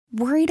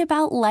Worried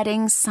about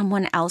letting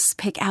someone else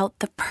pick out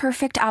the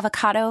perfect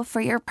avocado for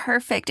your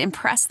perfect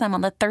impress them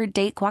on the third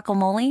date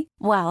guacamole?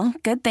 Well,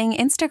 good thing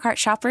Instacart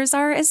shoppers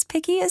are as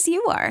picky as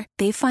you are.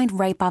 They find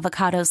ripe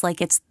avocados like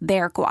it's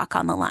their guac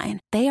on the line.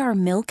 They are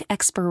milk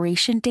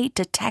expiration date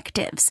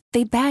detectives.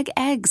 They bag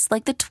eggs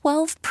like the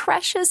 12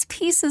 precious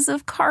pieces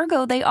of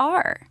cargo they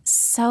are.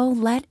 So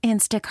let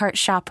Instacart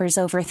shoppers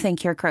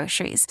overthink your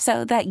groceries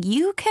so that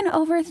you can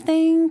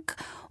overthink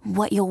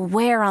what you'll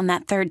wear on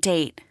that third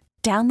date.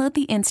 Download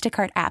the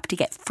Instacart app to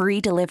get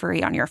free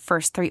delivery on your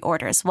first 3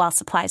 orders while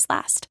supplies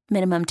last.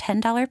 Minimum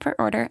 $10 per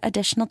order.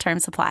 Additional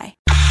terms apply.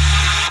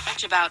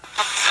 About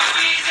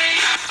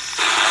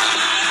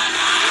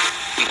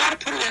you gotta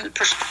put it in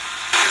perspective.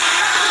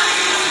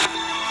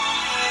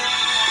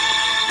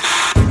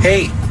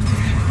 Hey,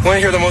 want to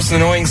hear the most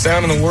annoying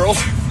sound in the world?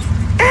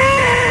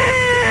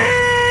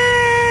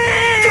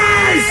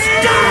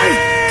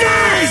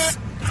 Guys!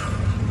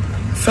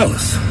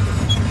 Fellas,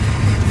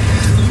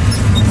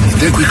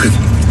 think we could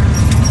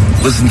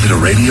listen to the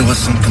radio or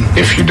something?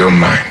 If you don't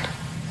mind,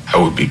 I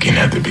will begin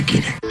at the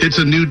beginning. It's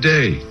a new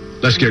day.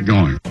 Let's get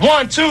going.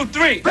 1, 2,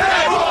 3.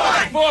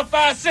 Bad boy! 4,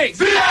 5, 6.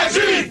 VIG!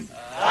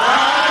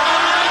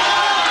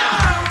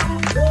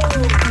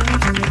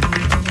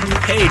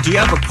 Hey, do you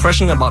have a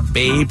question about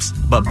babes,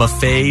 about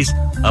buffets,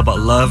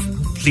 about love?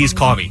 Please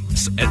call me,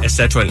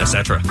 etc. and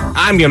etc.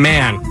 I'm your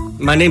man.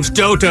 My name's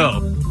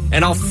Dodo,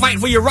 and I'll fight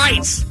for your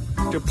rights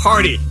to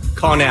party.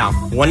 Call now,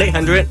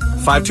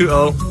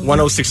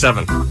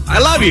 1-800-520-1067. I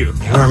love you.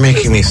 You are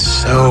making me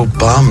so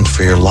bummed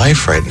for your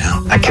life right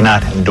now. I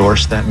cannot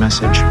endorse that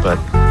message, but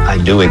I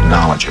do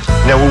acknowledge it.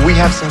 Now, will we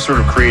have some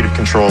sort of creative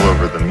control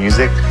over the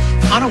music?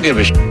 I don't give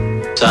a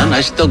son.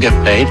 I still get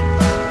paid.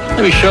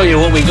 Let me show you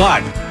what we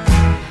got.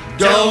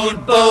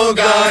 Don't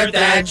bogart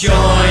that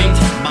joint,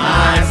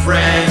 my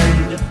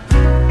friend.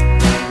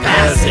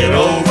 Pass it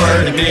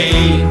over to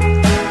me.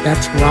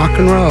 That's rock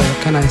and roll,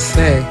 what can I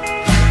say?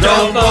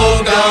 Don't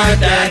bogart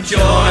that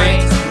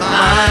joint,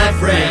 my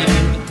friend.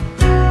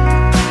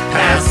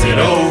 Pass it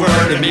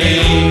over to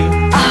me.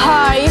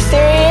 Are you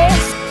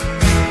serious?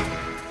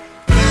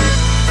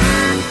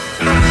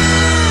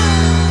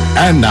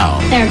 And now,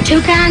 there are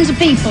 2 kinds of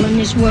people in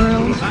this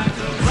world,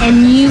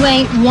 and you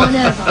ain't one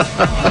of them.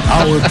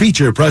 our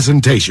feature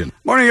presentation.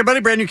 Morning,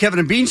 everybody. Brand new Kevin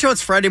and Bean Show.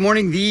 It's Friday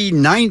morning, the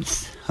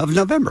 9th of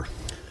November.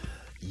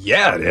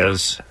 Yeah, it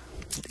is.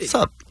 What's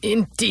up?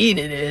 Indeed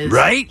it is.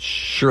 Right?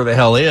 Sure the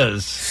hell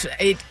is.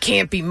 It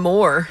can't be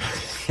more.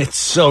 It's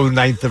so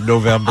 9th of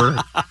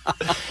November.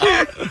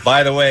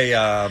 By the way,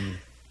 I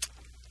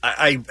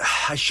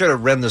should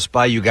have run this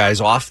by you guys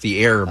off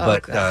the air,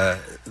 but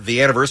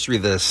the anniversary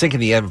of the sinking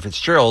the Evan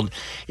Fitzgerald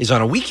is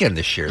on a weekend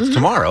this year. It's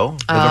tomorrow,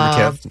 November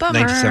 10th,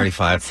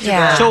 1975.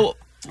 Yeah. So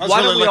I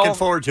was really looking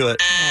forward to it.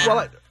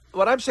 Well,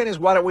 what I'm saying is,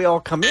 why don't we all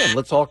come in?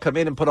 Let's all come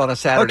in and put on a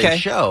Saturday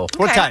show.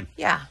 What time?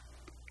 Yeah.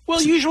 Well,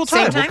 usual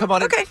time. We'll come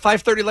on at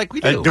 5:30 like we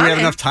do. Do we have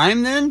enough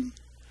time then?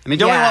 I mean,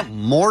 don't we want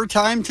more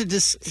time to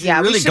just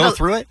really go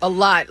through it? A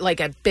lot, like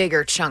a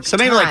bigger chunk So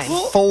of maybe time.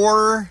 like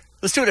 4.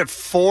 Let's do it at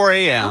 4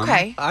 a.m.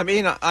 Okay. I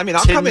mean,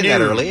 I'll come in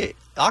that early.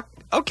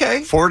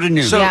 Okay. 4 to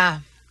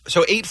noon.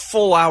 So 8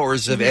 full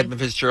hours of Edmund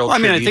Fitzgerald. Well, I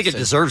mean, I tributes think it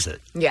deserves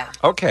it. Yeah.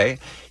 Okay.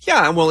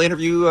 Yeah, and we'll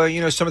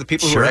interview some of the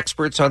people who are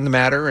experts on the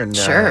matter, and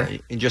and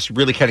just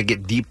really kind of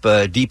get deep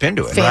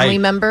into it. Family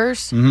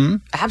members. Mm-hmm.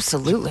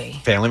 Absolutely.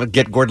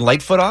 Get Gordon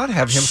Lightfoot on,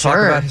 have him talk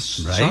about his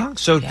song.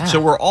 So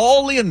we're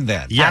all in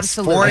then. Yes,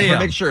 absolutely. 4 a.m.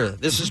 Make sure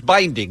this is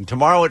binding.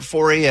 Tomorrow at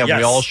 4 a.m. Yes.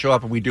 we all show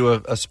up and we do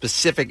a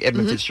specific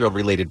Edmund Fitzgerald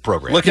related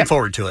program. Looking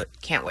forward to it.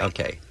 Can't wait.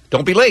 Okay.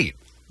 Don't be late.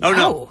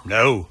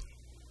 No.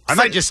 I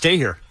might just stay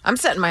here. I'm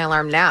setting my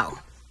alarm now,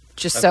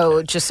 just so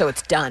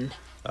it's done.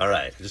 All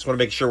right. I just want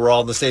to make sure we're all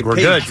on the same page. We're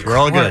good. We're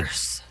all good.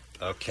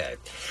 Okay.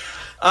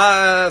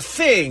 Now,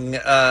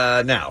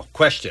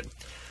 question.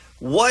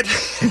 What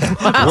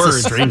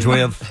words? Strange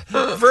way of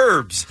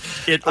verbs.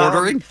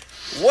 Ordering.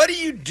 What do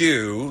you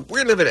do?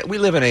 We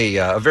live in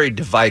a very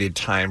divided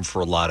time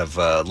for a lot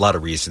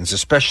of reasons.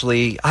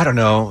 Especially, I don't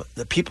know,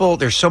 the people.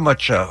 There's so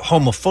much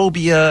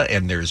homophobia,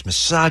 and there's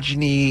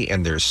misogyny,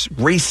 and there's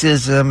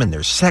racism, and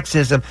there's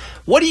sexism.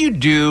 What do you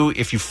do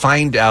if you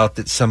find out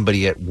that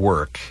somebody at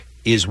work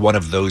is one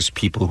of those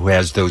people who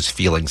has those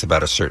feelings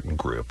about a certain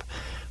group?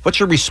 What's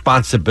your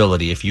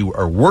responsibility if you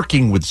are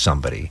working with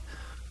somebody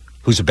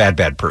who's a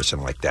bad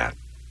person like that?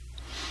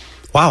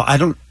 Wow, I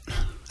don't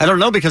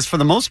know, because for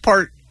the most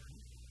part,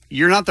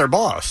 you're not their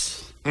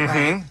boss.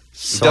 Mm-hmm.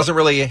 So, it doesn't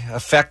really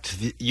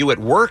affect you at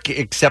work,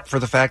 except for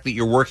the fact that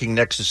you're working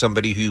next to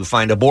somebody who you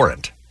find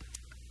abhorrent.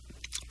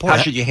 How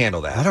should you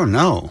handle that? I don't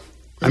know.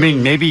 I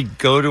mean, maybe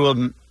go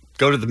to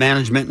the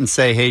management and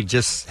say, "Hey,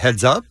 just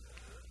heads up,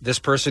 this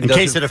person in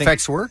case it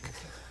affects work."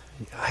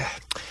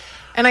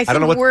 And I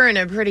think we're in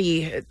a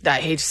pretty,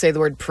 I hate to say the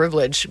word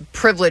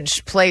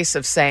privileged place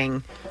of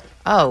saying,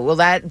 "Oh, well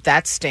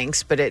that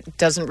stinks, but it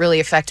doesn't really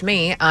affect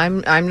me.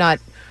 I'm not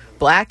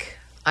black.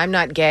 I'm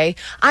not gay.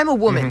 I'm a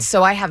woman,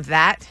 so I have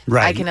that.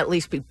 Right. I can at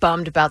least be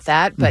bummed about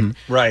that." But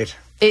right.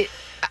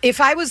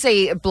 If I was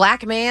a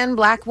black man,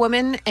 black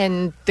woman,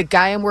 and the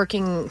guy I'm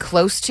working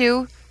close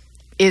to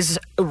is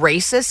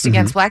racist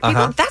against black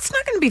people, that's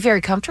not going to be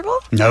very comfortable.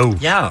 No.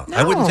 Yeah,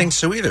 I wouldn't think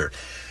so either.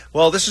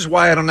 Well, this is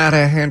why I don't know how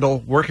to handle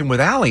working with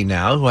Allie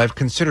now, who I've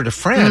considered a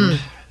friend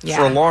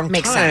for a long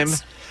makes time.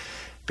 sense.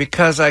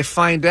 Because I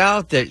find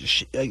out that,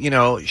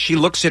 she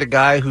looks at a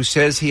guy who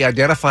says he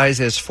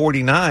identifies as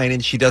 49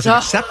 and she doesn't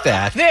accept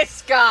that.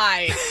 This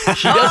guy.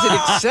 She doesn't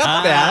accept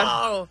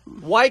that.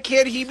 Why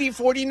can't he be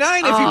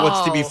 49 if he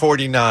wants to be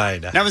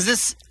 49? Now, is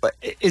this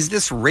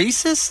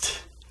racist?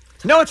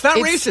 No, it's not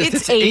racist.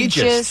 It's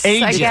ageist.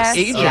 I guess.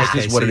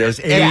 Ageist is what it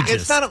is. And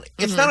it's not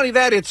only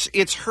that,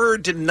 it's her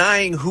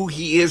denying who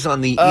he is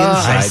on the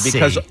inside,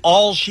 because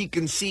all she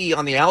can see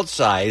on the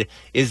outside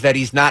is that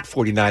he's not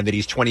 49, that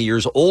he's 20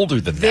 years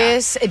older than that.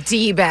 This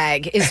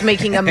D-bag is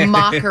making a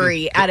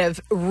mockery out of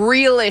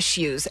real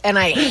issues, and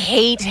I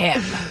hate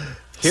him.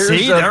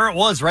 There it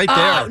was right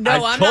there. Oh,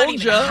 no, I'm not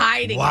even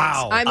hiding it.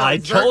 I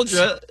told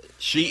you.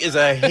 She is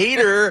a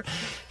hater.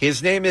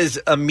 His name is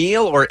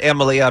Emil or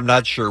Emily, I'm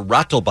not sure,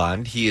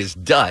 Ratelband. He is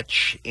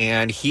Dutch,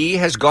 and he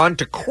has gone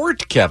to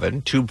court,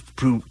 Kevin,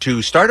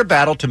 to start a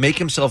battle to make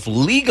himself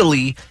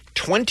legally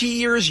 20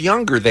 years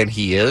younger than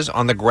he is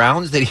on the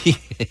grounds that he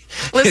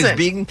is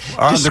being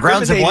on the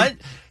grounds of what?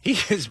 He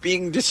is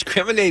being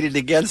discriminated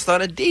against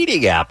on a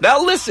dating app.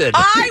 Now listen.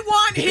 I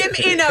want him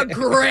in a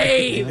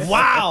grave.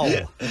 Wow.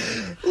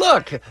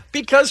 Look,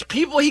 because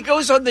he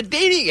goes on the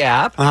dating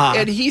app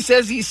and he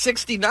says he's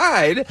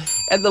 69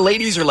 and the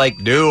ladies are like,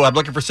 no, I'm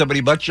looking for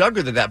somebody much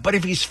younger than that. But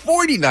if he's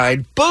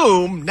 49,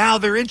 boom, now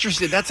they're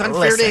interested. That's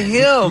unfair to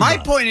him. My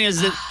point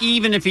is that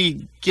even if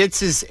he gets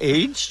his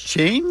age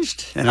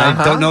changed, and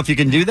I don't know if you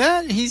can do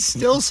that, he's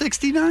still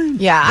 69.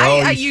 Yeah,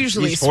 I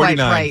usually swipe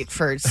right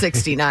for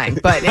 69,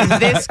 but in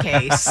this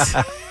case,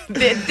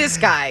 this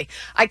guy,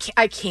 I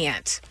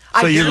can't.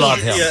 So you love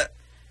him. Yeah.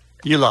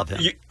 You love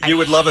him. You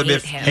would love him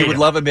if you would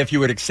love him if you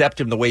would accept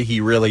him the way he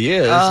really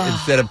is,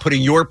 instead of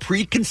putting your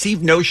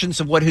preconceived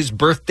notions of what his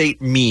birth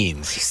date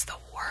means. He's the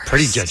worst.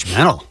 Pretty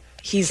judgmental.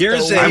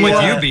 I'm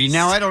with you, B.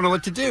 Now I don't know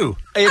what to do.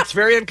 It's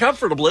very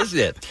uncomfortable, isn't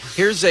it?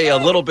 Here's a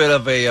little bit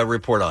of a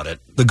report on it.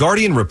 The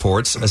Guardian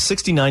reports a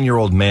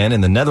 69-year-old man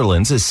in the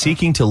Netherlands is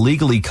seeking to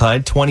legally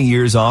cut 20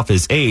 years off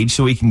his age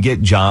so he can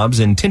get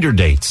jobs and Tinder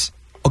dates.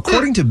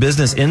 According to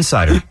Business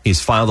Insider, he's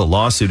filed a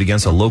lawsuit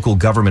against a local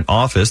government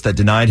office that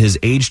denied his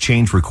age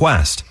change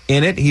request.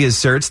 In it, he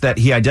asserts that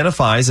he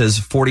identifies as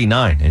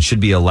 49 and should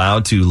be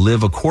allowed to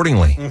live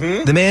accordingly.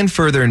 The man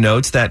further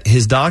notes that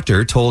his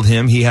doctor told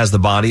him he has the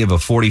body of a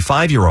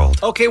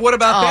 45-year-old. Okay, what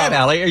about that,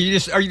 Allie?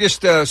 Are you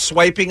just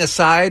swiping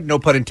aside, no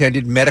pun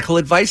intended, medical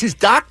advice? His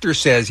doctor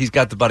says he's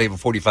got the body of a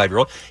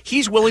 45-year-old.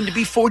 He's willing to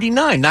be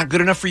 49. Not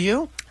good enough for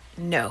you?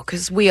 No,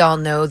 because we all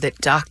know that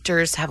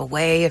doctors have a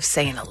way of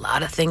saying a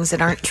lot of things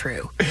that aren't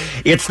true.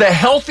 It's the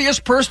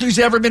healthiest person who's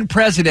ever been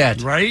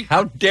president. Right?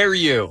 How dare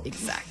you?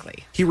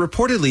 Exactly. He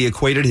reportedly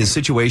equated his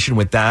situation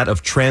with that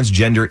of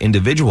transgender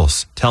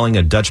individuals, telling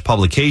a Dutch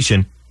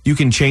publication, "You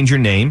can change your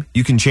name,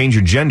 you can change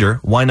your gender,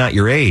 why not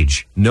your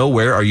age?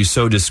 Nowhere are you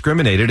so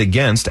discriminated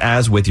against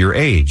as with your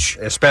age."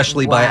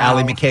 Especially by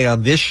Allie McKay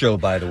on this show,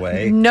 by the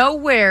way.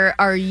 Nowhere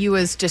are you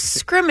as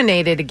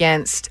discriminated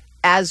against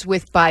as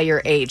with by your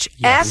age.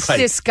 Yes. F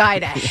this guy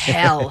to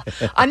hell.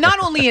 I'm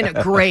not only in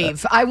a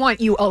grave, I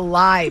want you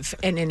alive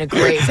and in a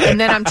grave. And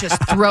then I'm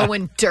just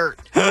throwing dirt.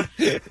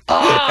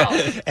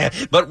 Oh.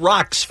 But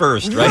rocks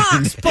first, right?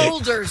 Rocks,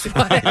 boulders,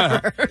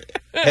 whatever.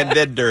 And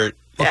then dirt.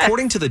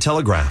 According to The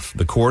Telegraph,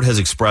 the court has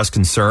expressed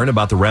concern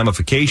about the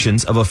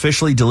ramifications of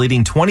officially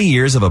deleting 20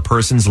 years of a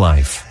person's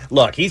life.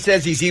 Look, he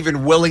says he's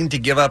even willing to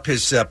give up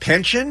his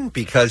pension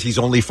because he's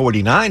only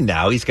 49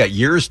 now. He's got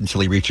years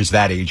until he reaches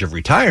that age of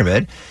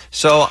retirement.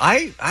 So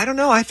I don't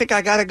know. I think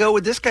I got to go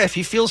with this guy. If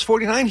he feels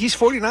 49, he's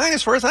 49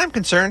 as far as I'm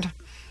concerned.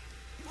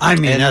 I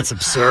mean, that's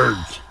absurd.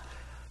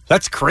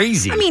 That's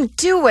crazy. I mean,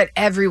 do what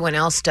everyone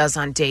else does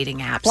on dating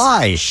apps.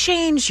 Lie.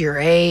 Change your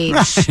age.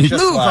 Right.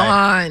 Move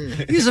on.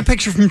 Use a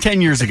picture from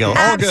 10 years ago.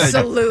 All good.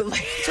 Absolutely.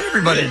 That's what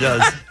everybody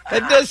does.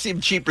 That does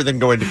seem cheaper than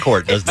going to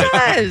court, doesn't it?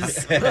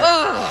 It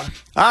does.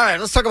 All right,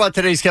 let's talk about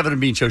today's Kevin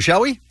and Bean Show, shall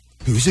we?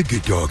 Who's a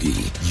good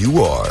doggy?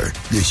 You are.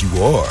 Yes,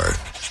 you are.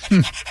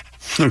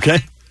 Okay.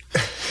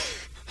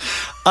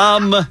 I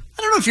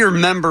don't know if you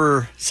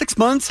remember 6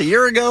 months, a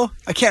year ago,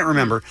 I can't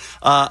remember.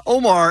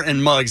 Omar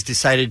and Muggs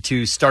decided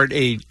to start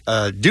a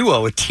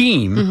duo, a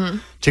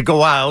team, to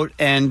go out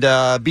and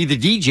be the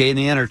DJ in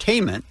the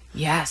entertainment.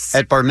 Yes.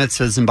 At bar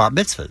mitzvahs and bat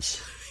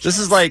mitzvahs. This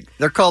is like,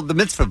 they're called the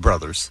Mitzvah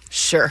Brothers.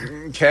 Sure.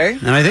 Okay.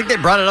 And I think they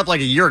brought it up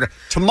like a year ago.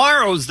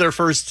 Tomorrow's their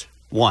first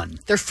one.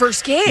 Their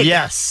first gig.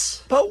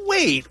 Yes. But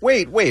wait.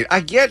 I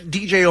get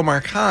DJ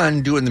Omar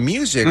Khan doing the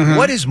music.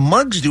 What is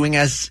Muggs doing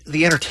as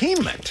the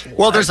entertainment?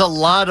 Well, there's a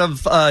lot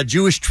of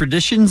Jewish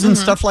traditions and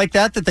stuff like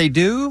that they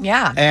do.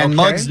 Yeah. And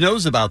Muggs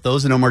knows about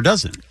those and Omar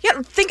doesn't.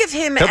 Yeah, think of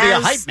him He'll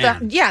as be a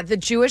hype man. the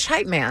Jewish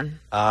hype man.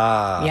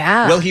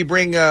 Yeah. Will he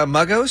bring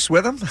Muggos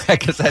with him?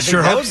 Because I think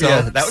sure hope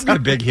so. That would be a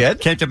big hit.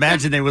 Can't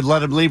imagine they would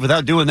let him leave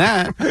without doing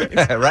that.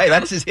 Right,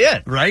 that's his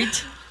hit.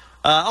 Right?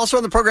 Also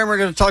on the program, we're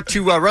going to talk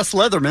to Russ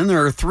Leatherman.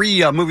 There are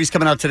 3 movies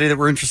coming out today that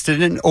we're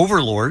interested in.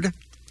 Overlord,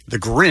 The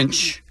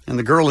Grinch, and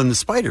The Girl in the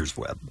Spider's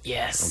Web.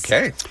 Yes.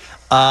 Okay.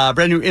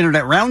 Brand new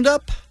Internet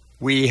Roundup.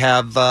 We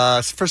have,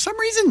 for some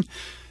reason,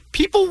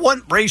 people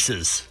want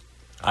braces.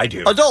 I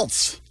do.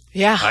 Adults.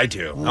 Yeah. I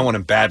do. I want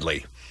them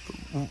badly.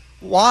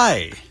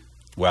 Why?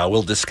 Well,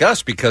 we'll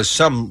discuss because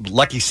some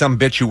lucky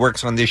bitch who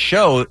works on this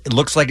show, it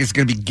looks like is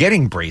going to be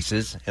getting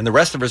braces, and the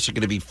rest of us are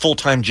going to be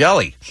full-time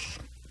jelly.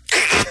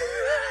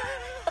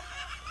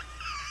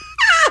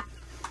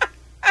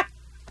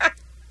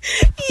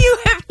 You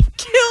have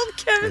killed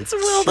Kevin's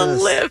will to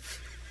live.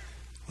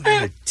 What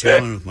am I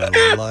doing with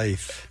my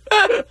life?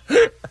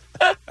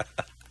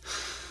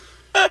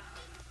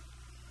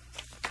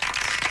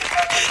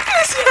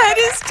 His head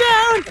is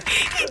down.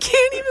 He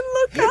can't even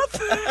look up.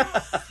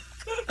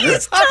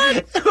 He's done.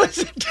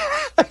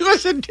 It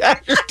was a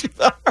dagger to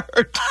the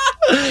heart.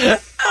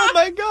 Oh,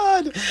 my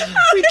God.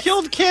 We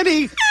killed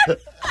Kenny.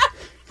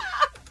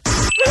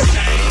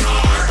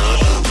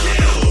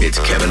 It's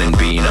Kevin and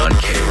Bean on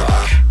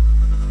K-Rock.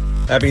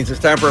 That means it's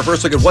time for our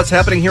first look at what's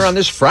happening here on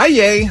this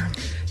Friday.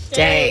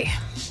 Day.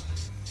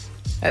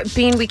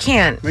 Bean, we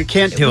can't. We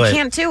can't do it. We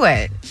can't do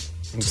it.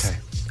 Okay.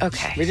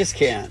 Okay. We just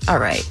can't. All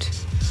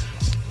right.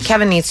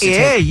 Kevin needs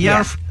to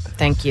Yeah.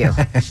 Thank you.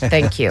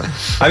 Thank you.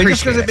 I mean,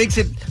 just because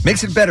it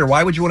makes it better.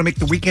 Why would you want to make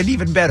the weekend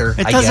even better?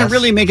 It doesn't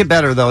really make it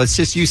better, though. It's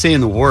just you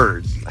saying the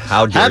word.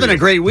 How dare Having you. a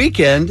great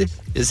weekend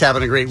is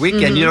having a great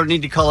weekend. You don't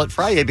need to call it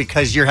Friday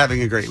because you're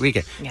having a great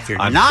weekend. Yeah. If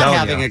you're I'm not telling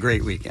having you. a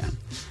great weekend,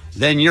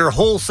 then your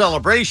whole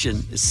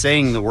celebration is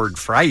saying the word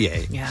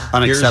Friday. Yeah.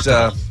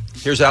 Unacceptable.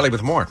 Here's Allie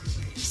with more.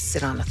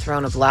 Sit on a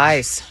throne of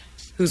lies.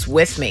 Who's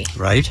with me?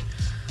 Right?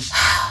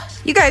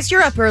 You guys,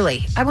 you're up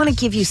early. I want to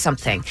give you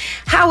something.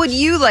 How would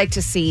you like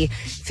to see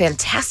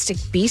Fantastic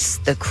Beasts: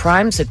 The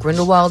Crimes of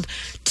Grindelwald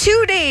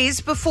 2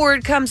 days before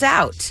it comes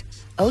out?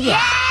 Oh,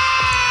 yeah.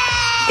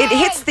 It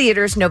hits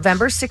theaters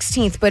November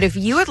 16th, but if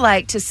you would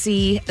like to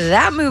see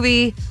that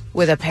movie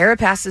with a pair of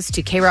passes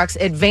to K-Rock's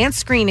advanced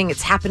screening,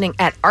 it's happening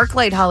at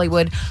ArcLight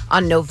Hollywood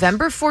on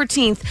November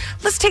 14th.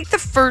 Let's take the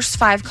first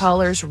 5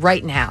 callers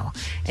right now,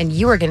 and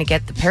you are going to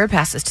get the pair of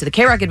passes to the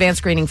K-Rock advanced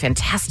screening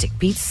Fantastic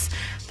Beasts: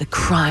 The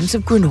Crimes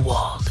of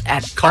Grindelwald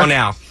at Call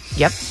now.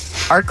 Yep.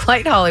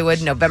 ArcLight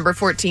Hollywood, November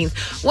 14th.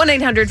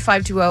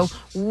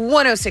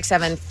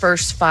 1-800-520-1067.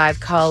 First 5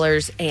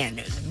 callers,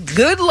 and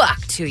good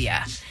luck to you.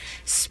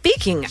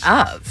 Speaking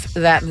of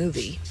that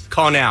movie.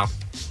 Call now.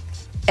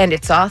 And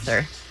its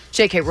author,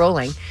 J.K.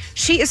 Rowling,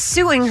 she is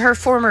suing her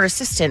former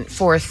assistant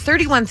for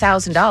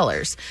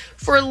 $31,000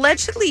 for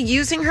allegedly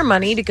using her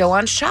money to go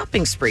on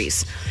shopping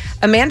sprees.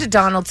 Amanda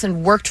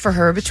Donaldson worked for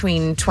her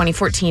between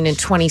 2014 and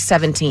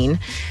 2017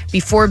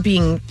 before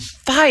being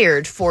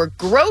fired for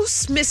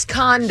gross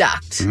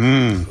misconduct.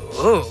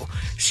 Ooh.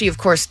 She, of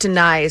course,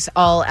 denies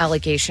all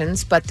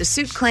allegations, but the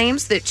suit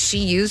claims that she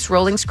used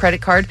Rowling's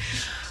credit card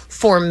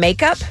for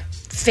makeup,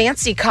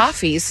 fancy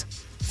coffees,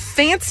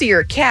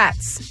 fancier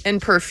cats,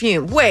 and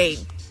perfume. Wait.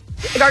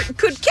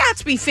 Could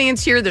cats be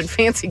fancier than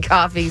fancy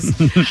coffees?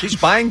 She's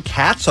buying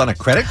cats on a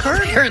credit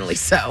card? Apparently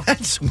so.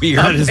 That's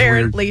weird.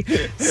 Apparently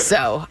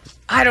so.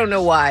 I don't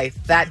know why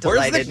that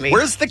delighted me.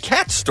 Where's the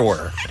cat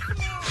store?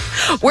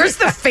 Where's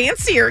the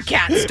fancier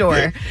cat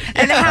store?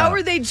 And how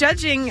are they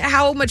judging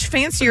how much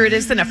fancier it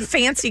is than a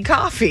fancy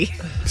coffee?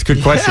 It's a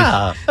good question.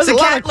 Yeah. Is There's a a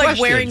lot cat of like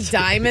wearing questions.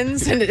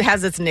 diamonds and it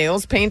has its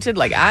nails painted?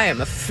 Like, I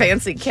am a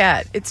fancy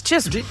cat. It's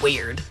just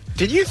weird.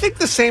 Did you think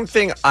the same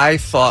thing I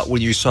thought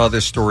when you saw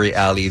this story,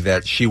 Allie,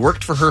 that she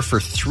worked for her for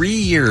 3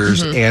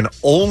 years and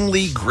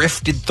only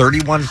grifted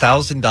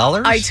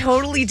 $31,000? I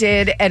totally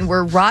did, and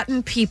we're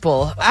rotten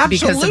people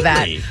because of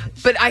that. Absolutely.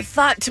 But I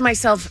thought to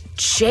myself,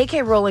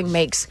 J.K. Rowling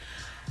makes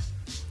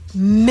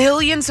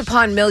millions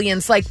upon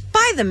millions, like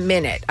by the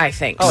minute, I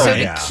think. Oh, so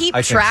yeah. to keep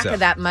I think track so. of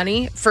that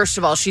money, first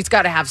of all, she's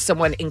got to have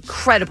someone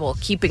incredible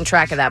keeping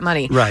track of that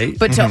money. Right.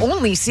 But to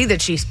only see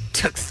that she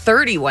took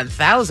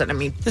 $31,000, I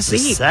mean, This be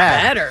is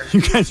sad. better.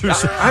 You guys are,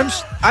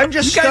 I'm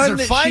just you guys stunned are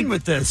that fine she-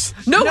 with this.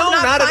 No, I'm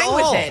not not at fine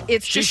all. with it.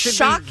 It's She just should be-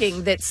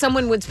 shocking that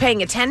someone was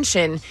paying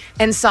attention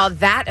and saw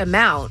that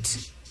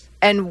amount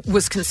and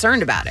was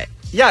concerned about it.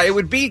 Yeah, it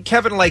would be,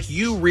 Kevin, like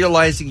you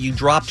realizing you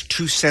dropped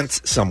 2 cents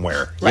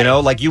somewhere. Right. You know,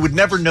 like you would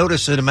never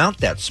notice an amount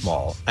that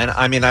small. And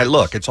I mean,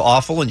 look, it's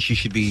awful and she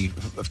should be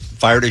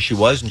fired as she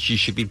was and she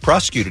should be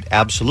prosecuted.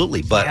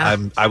 Absolutely. But Yeah.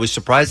 I was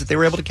surprised that they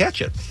were able to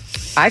catch it.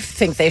 I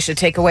think they should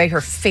take away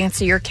her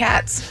fancier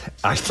cats.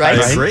 I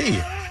Right?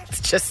 agree.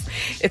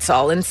 It's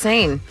all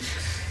insane.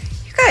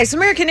 You guys,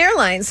 American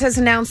Airlines has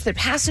announced that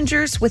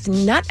passengers with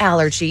nut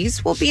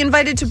allergies will be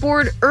invited to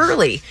board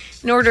early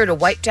in order to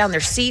wipe down their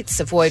seats,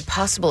 avoid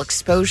possible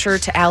exposure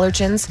to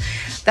allergens.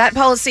 That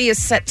policy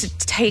is set to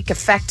take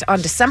effect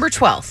on December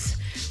 12th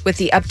with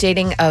the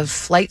updating of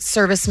flight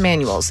service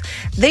manuals.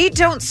 They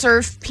don't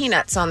serve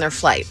peanuts on their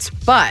flights,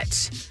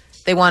 but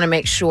they want to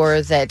make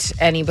sure that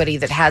anybody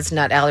that has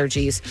nut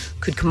allergies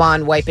could come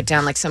on, wipe it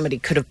down like somebody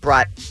could have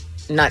brought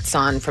nuts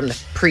on from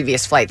the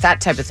previous flight,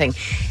 that type of thing.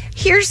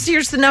 Here's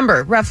the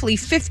number. Roughly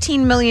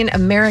 15 million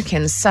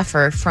Americans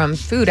suffer from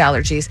food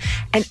allergies.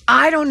 And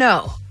I don't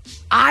know.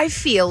 I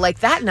feel like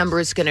that number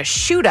is going to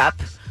shoot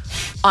up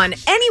on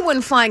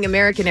anyone flying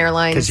American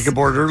Airlines. Because you get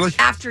bored early?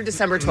 After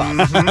December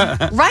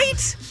 12th.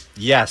 Right?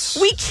 Yes.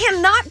 We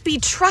cannot be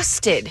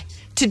trusted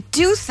to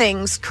do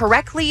things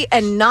correctly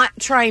and not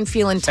try and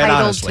feel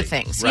entitled to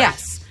things. Right.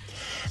 Yes.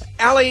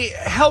 Allie,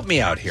 help me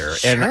out here.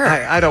 Sure. And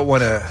I don't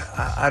want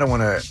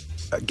to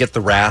get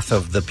the wrath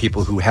of the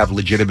people who have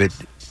legitimate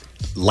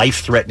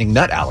life-threatening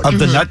nut allergies. Of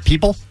the nut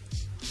people?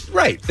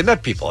 Right, the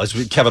nut people, as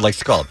Kevin likes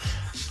to call them.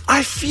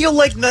 I feel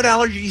like nut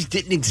allergies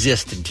didn't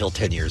exist until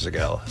 10 years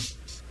ago.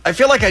 I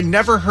feel like I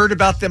never heard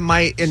about them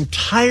my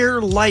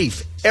entire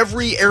life.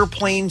 Every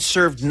airplane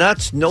served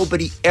nuts.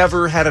 Nobody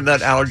ever had a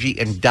nut allergy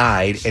and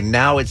died. And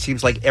now it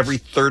seems like every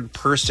third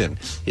person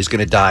is going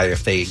to die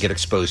if they get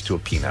exposed to a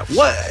peanut.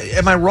 What?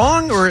 Am I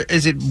wrong, or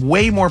is it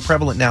way more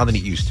prevalent now than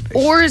it used to be?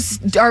 Or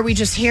are we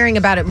just hearing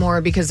about it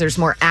more because there's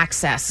more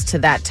access to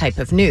that type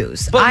of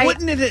news? But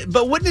wouldn't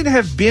it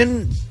have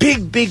been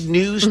big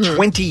news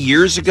 20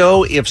 years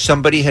ago if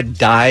somebody had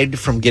died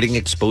from getting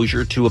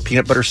exposure to a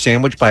peanut butter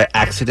sandwich by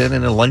accident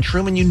in a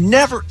lunchroom, and you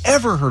never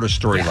ever heard a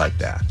story like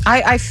that?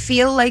 I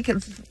feel like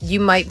you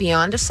might be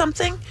onto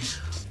something,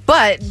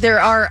 but there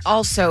are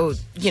also,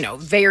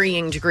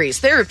 varying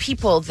degrees. There are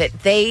people that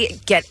they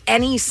get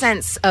any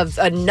sense of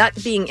a nut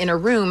being in a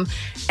room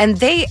and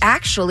they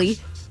actually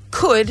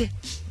could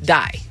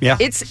die. Yeah.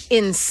 It's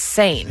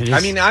insane. I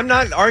mean, I'm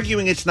not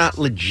arguing it's not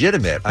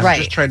legitimate. I'm Right.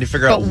 just trying to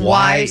figure out But why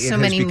why it so has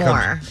many become-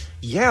 more?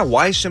 Yeah,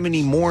 why so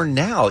many more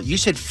now? You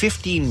said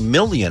 15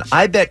 million.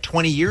 I bet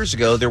 20 years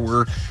ago there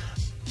were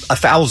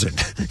 1,000.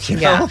 You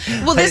know?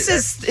 Well,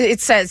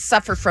 it says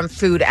suffer from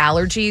food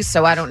allergies,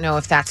 so I don't know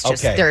if that's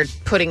just they're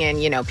putting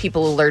in,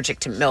 people allergic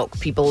to milk,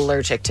 people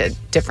allergic to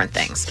different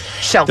things.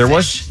 Shellfish. There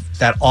was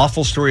that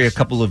awful story a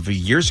couple of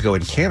years ago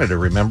in Canada,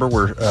 remember,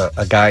 where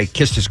a guy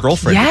kissed his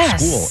girlfriend at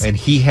school, and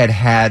he had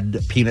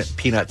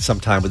peanut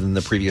sometime within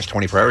the previous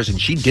 24 hours, and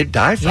she did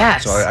die from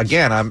it. So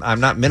again, I'm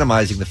not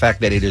minimizing the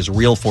fact that it is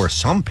real for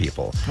some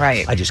people.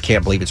 Right. I just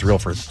can't believe it's real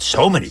for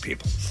so many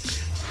people.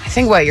 I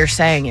think what you're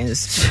saying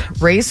is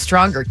raise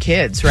stronger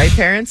kids, right,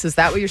 parents? Is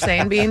that what you're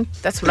saying, Bean?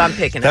 That's what I'm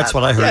picking up. That's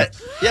what I heard.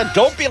 Yeah,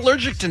 don't be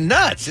allergic to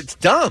nuts. It's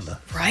dumb.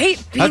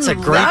 Right? Bean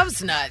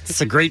loves nuts.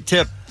 That's a great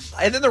tip.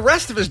 And then the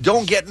rest of us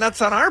don't get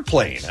nuts on our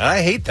plane.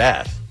 I hate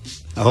that.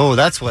 Oh,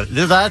 that's what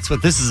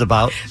this is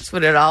about. That's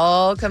what it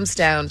all comes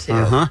down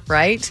to,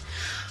 right?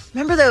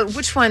 Remember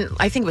which one?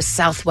 I think it was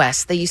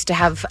Southwest. They used to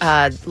have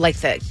like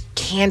the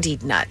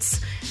candied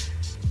nuts.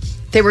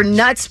 They were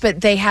nuts,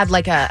 but they had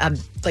like a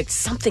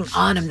something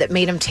on them that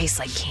made them taste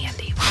like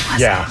candy. What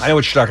was it? I know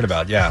what you're talking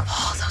about. Yeah.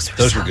 Oh,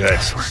 those were good.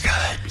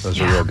 Those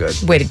were real good.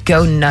 Way to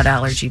go, nut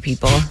allergy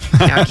people.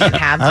 Now I can't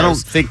have those. I don't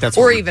think that's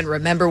or even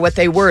remember what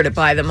they were to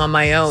buy them on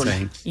my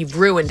own. You've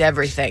ruined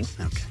everything.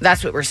 Okay.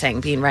 That's what we're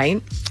saying, Bean,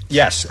 right?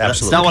 Yes,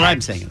 absolutely. That's not what I'm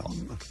saying at all.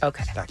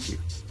 Okay. Back to you.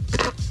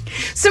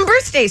 Some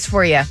birthdays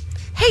for you.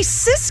 Hey,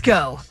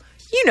 Cisco.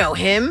 You know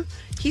him.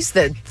 He's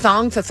the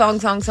thong. Let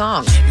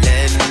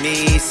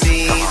me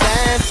see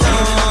that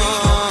song.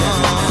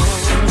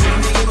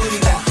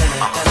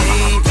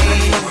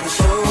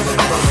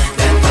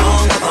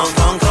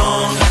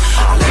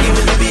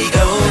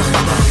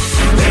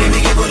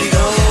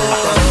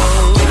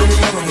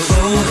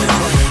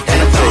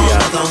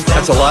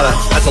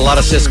 That's a lot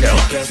of Cisco.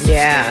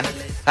 Yeah.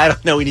 I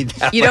don't know we need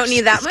that You much don't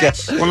need that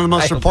Cisco. much? One of the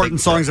most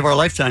important songs of our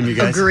lifetime, you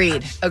guys.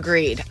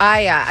 Agreed.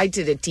 I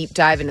did a deep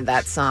dive into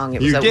that song.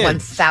 It was You a did.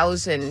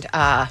 1,000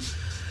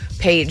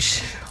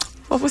 page.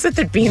 What was it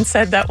that Bean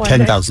said that one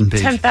 10,000 day?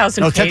 page.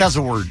 10,000 No, page.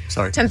 10,000 word.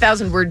 Sorry.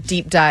 10,000 word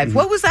deep dive.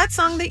 What was that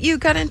song that you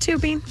got into,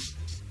 Bean?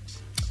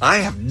 I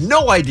have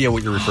no idea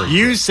what you're referring to.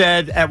 You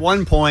said at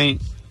one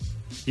point,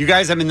 you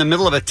guys, I'm in the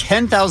middle of a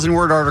 10,000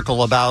 word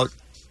article about.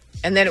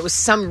 And then it was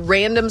some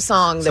random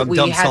song that Some we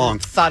dumb hadn't song.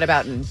 thought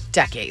about in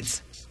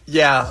decades.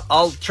 Yeah,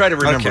 I'll try to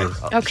remember.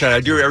 Okay. I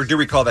do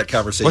recall that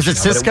conversation. Was it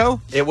now, but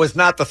Cisco? It was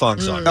not the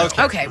thong song. No.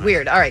 Okay,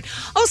 weird. All right.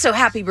 Also,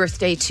 happy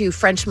birthday to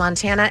French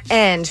Montana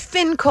and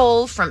Finn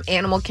Cole from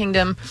Animal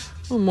Kingdom.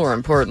 Well, more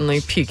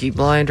importantly, Peaky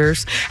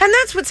Blinders. And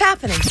that's what's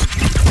happening.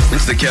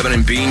 It's the Kevin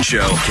and Bean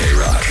Show.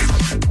 K-Rock.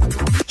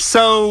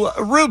 So,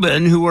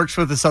 Ruben, who works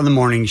with us on the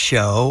morning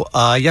show,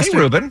 yesterday. Hey,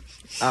 Ruben.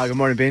 Good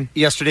morning, Bean.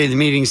 Yesterday, the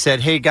meeting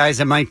said, hey,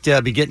 guys, I might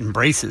be getting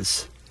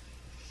braces.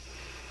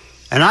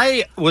 And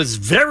I was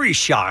very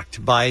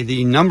shocked by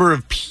the number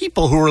of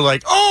people who were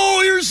like,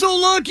 oh, you're so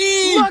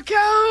lucky. Luck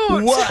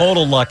out. What?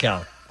 Total luck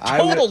out.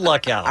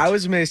 Luck out. I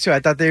was amazed, too. I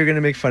thought they were going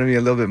to make fun of me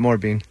a little bit more,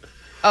 Bean.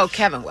 Oh,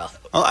 Kevin will.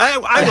 Oh,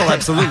 I will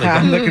absolutely.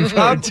 I'm looking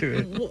forward to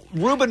it.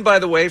 Ruben, by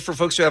the way, for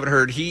folks who haven't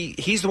heard,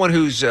 he's the one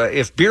who's,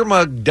 if Beer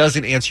Mug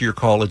doesn't answer your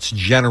call, it's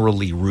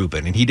generally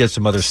Ruben, and he does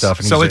some other stuff.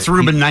 And So it's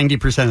Ruben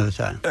 90% of the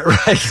time.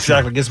 Right,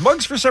 exactly. Because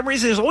Muggs, for some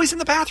reason, is always in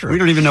the bathroom. We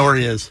don't even know where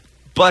he is.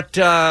 But,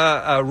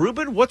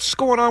 Ruben, what's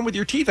going on with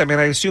your teeth? I mean,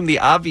 I assume the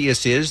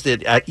obvious is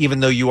that even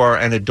though you are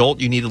an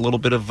adult, you need a little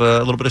bit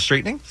of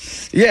straightening?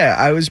 Yeah,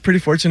 I was pretty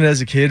fortunate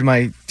as a kid.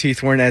 My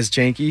teeth weren't as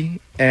janky.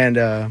 And,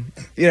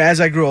 as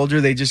I grew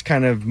older, they just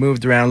kind of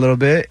moved around a little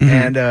bit.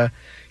 Mm-hmm. And,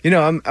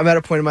 I'm at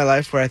a point in my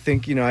life where I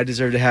think, I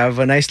deserve to have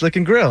a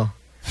nice-looking grill.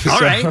 All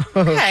right.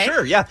 Okay.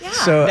 Sure, yeah.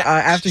 So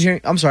after hearing...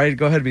 I'm sorry,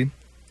 go ahead, Bean.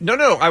 No,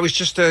 I was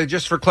just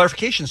for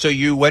clarification. So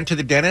you went to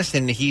the dentist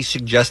and he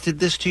suggested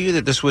this to you,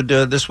 that this would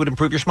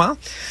improve your smile?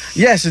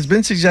 Yes, it's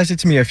been suggested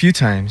to me a few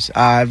times.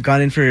 I've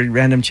gone in for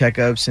random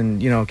checkups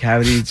and,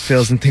 cavity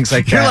fills and things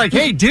like that. You're like,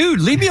 hey,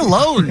 dude, leave me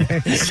alone.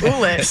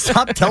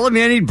 Stop telling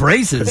me I need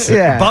braces.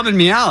 Yeah. Bumming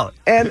me out.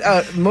 And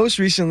most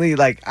recently,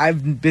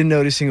 I've been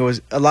noticing it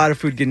was a lot of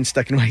food getting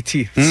stuck in my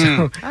teeth.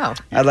 So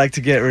I'd like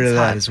to get rid of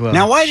that as well.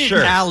 Now, why did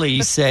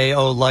Allie say,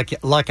 oh,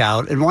 luck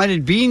out? And why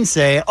did Bean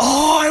say,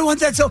 oh, I want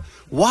that so...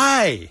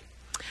 Why?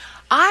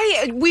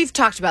 We've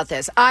talked about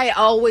this. I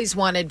always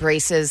wanted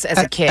braces as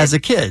a kid. As a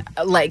kid?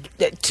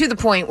 To the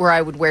point where I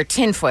would wear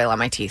tinfoil on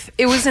my teeth.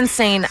 It was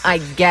insane. I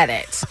get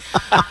it.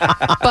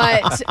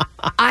 But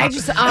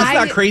That's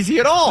not crazy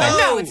at all.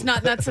 No, it's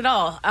not nuts at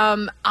all.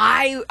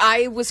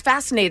 I was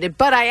fascinated,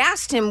 but I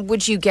asked him,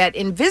 would you get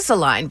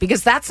Invisalign?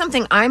 Because that's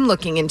something I'm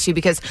looking into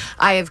because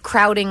I have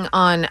crowding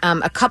on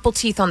a couple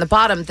teeth on the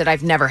bottom that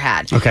I've never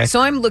had. Okay.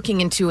 So I'm looking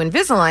into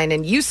Invisalign,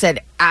 and you said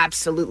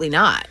absolutely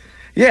not.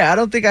 Yeah, I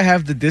don't think I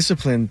have the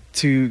discipline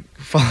to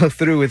follow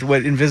through with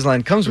what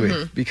Invisalign comes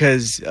with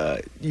because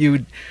you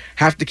would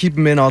have to keep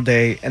them in all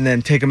day and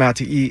then take them out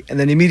to eat and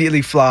then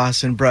immediately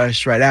floss and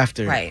brush right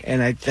after. Right.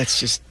 And that's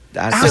just...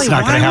 That's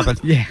not going to happen.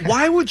 Yeah.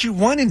 Why would you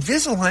want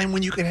Invisalign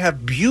when you can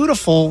have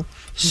beautiful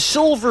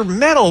silver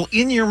metal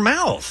in your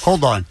mouth?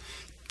 Hold on.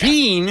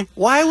 Bean,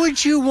 why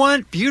would you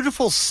want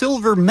beautiful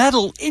silver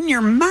metal in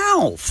your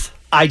mouth?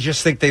 I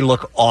just think they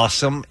look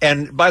awesome.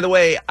 And by the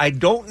way, I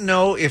don't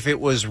know if it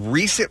was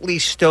recently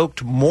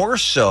stoked more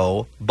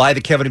so by the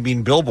Kevin and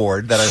Bean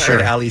billboard that I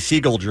heard Ali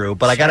Siegel drew.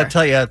 But I got to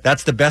tell you,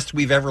 that's the best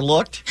we've ever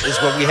looked, is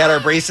when we had our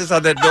braces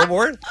on that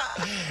billboard.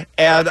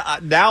 And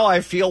now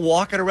I feel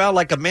walking around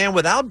like a man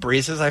without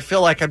braces. I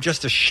feel like I'm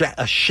just a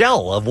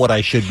shell of what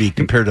I should be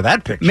compared to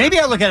that picture. Maybe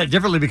I look at it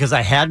differently because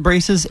I had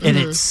braces and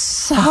it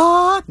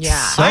sucked.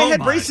 Yeah. So I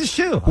had much. braces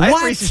too.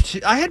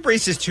 What? I had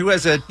braces too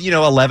as a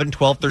 11,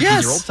 12,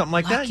 13-year-old, something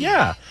like that.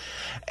 Yeah.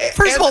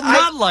 First of all,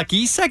 not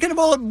lucky. Second of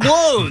all, it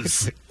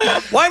blows.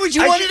 Why would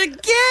you want it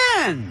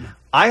again?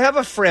 I have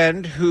a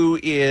friend who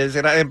is,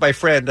 and by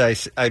friend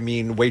I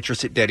mean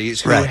waitress at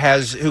Denny's,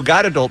 who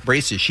got adult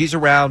braces. She's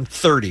around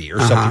 30 or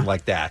something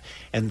like that.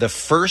 And the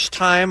first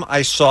time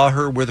I saw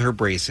her with her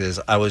braces,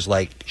 I was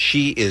like,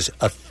 she is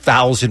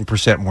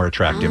 1,000% more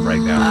attractive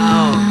right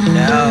now. Oh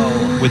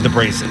no! With the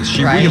braces,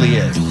 she really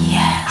is.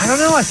 Yes. I don't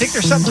know. I think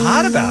there's something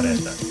hot about it.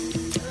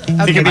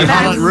 Think it'd be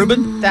hot on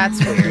Ruben?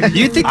 That's weird.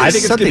 You think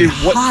there's something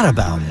hot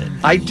about it?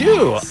 I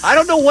do. I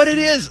don't know what it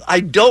is. I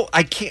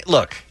can't.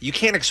 Look, you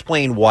can't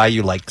explain why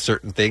you like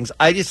certain things.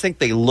 I just think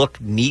they look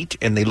neat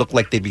and they look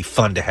like they'd be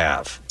fun to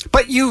have.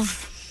 But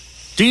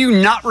do you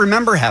not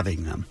remember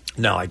having them?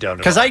 No, I don't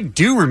know. Because I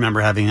do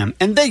remember having them,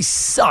 and they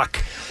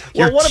suck.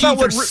 Well, what about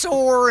teeth are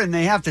sore, and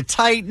they have to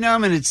tighten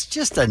them, and it's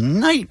just a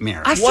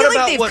nightmare. I feel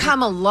like they've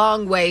come a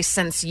long way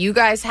since you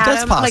guys had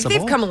them. Possible. Like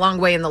they've come a long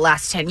way in the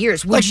last 10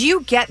 years. Would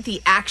you get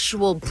the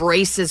actual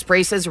braces,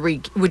 or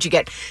would you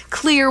get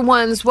clear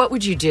ones? What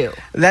would you do?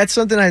 That's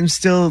something I'm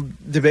still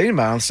debating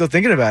about. I'm still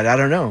thinking about it. I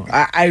don't know.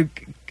 I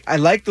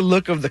like the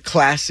look of the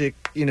classic,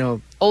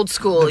 old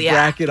school,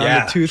 bracket on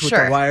the tooth with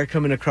the wire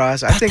coming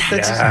across. I think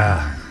that's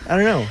I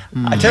don't know.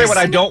 I tell you what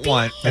I don't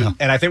want, and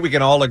I think we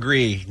can all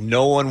agree,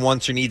 no one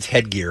wants or needs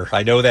headgear.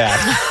 I know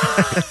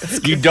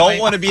that. You don't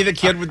want to be the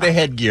kid with the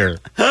headgear.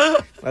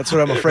 That's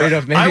what I'm afraid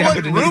of. Maybe I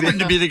want Ruben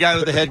to be the guy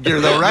with the headgear,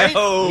 though, right?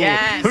 No.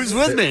 Yes. Who's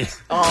with me?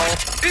 Oh.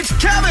 It's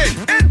Kevin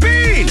and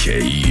Bean.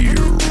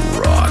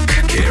 K-Rock,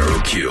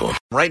 KROQ.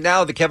 Right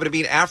now, the Kevin and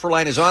Bean Afro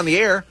line is on the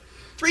air.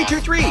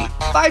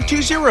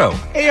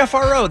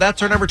 323-520-AFRO.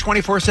 That's our number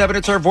 24/7.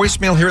 It's our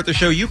voicemail here at the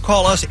show. You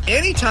call us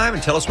anytime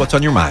and tell us what's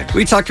on your mind.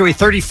 We talked to a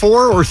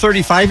 34 or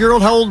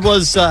 35-year-old. How old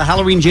was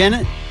Halloween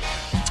Janet?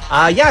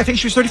 Yeah, I think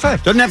she was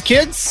 35. Doesn't have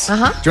kids.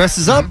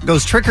 Dresses up,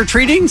 goes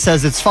trick-or-treating,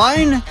 says it's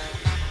fine.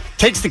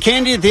 Takes the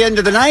candy at the end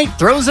of the night,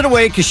 throws it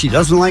away because she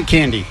doesn't like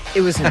candy.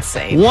 It was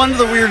insane. One of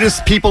the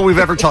weirdest people we've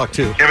ever talked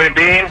to. Kevin and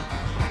Bean,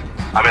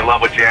 I'm in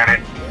love with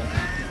Janet.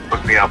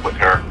 Hook me up with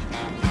her.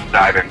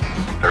 Diving,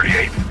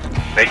 38.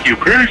 Thank you,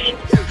 Bruce.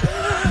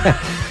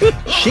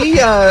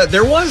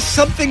 There was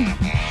something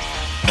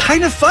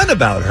kind of fun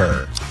about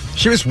her.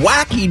 She was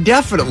wacky,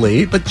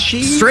 definitely, but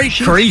straight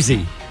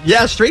crazy.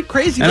 Yeah, straight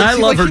crazy. And I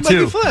love her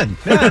too. Might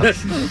be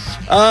fun.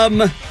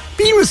 Yeah.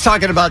 Bean was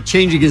talking about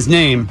changing his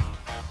name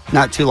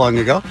not too long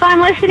ago. So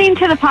I'm listening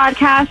to the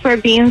podcast where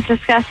Bean's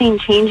discussing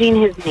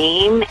changing his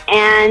name,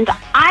 and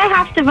I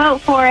have to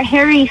vote for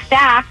Harry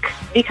Stack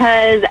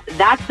because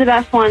that's the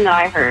best one that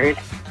I heard.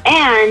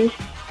 And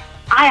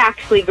I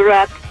actually grew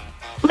up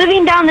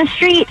living down the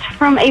street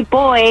from a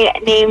boy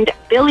named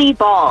Billy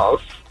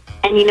Balls.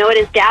 And you know what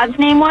his dad's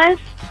name was?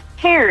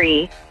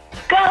 Harry.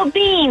 Go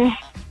Bean!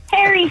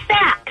 Harry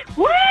Sack!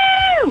 Woo!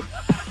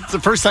 It's the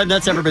first time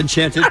that's ever been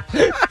chanted.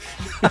 I'm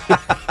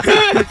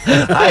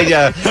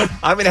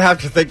going to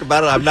have to think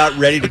about it. I'm not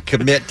ready to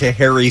commit to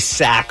Harry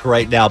Sack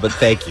right now, but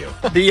thank you.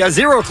 The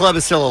Zero Club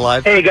is still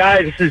alive. Hey,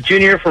 guys, this is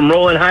Junior from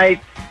Rolling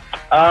Heights.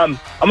 I'm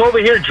over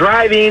here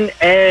driving,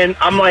 and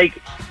I'm,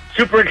 like,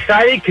 super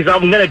excited because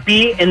I'm going to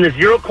be in the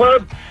Zero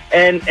Club,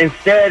 and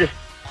instead,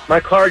 my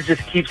car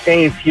just keeps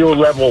saying fuel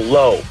level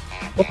low.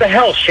 What the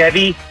hell,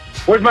 Chevy?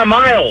 Where's my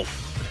miles?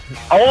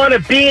 I want to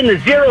be in the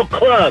Zero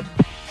Club.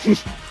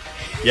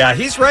 Yeah,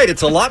 he's right.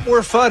 It's a lot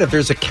more fun if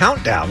there's a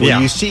countdown.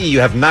 When you see you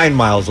have 9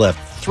 miles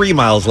left, 3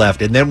 miles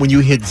left, and then when you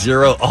hit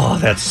 0, oh,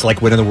 that's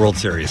like winning the World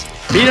Series.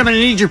 Pete, I'm going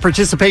to need your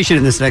participation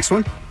in this next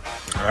one.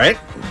 All right.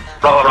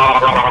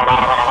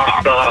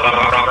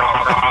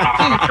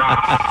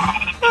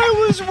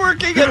 I was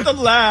working at the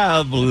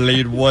lab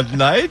late one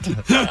night.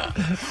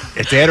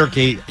 It's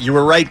anarchy. You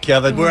were right,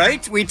 Kevin.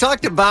 Right? We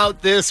talked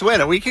about this,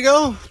 a week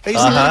ago,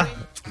 basically?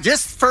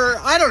 Just for,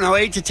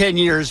 8 to 10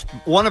 years,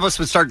 one of us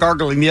would start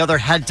gargling, the other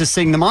had to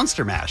sing the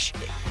Monster Mash.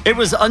 It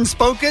was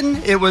unspoken.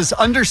 It was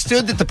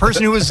understood that the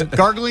person who was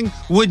gargling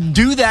would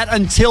do that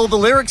until the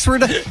lyrics were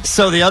done.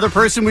 So the other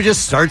person would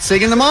just start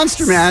singing the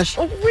Monster Mash.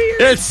 Oh,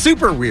 weird. It's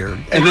super weird.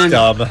 And then,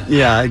 dumb.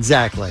 Yeah,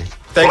 exactly.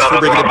 Thanks for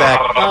bringing it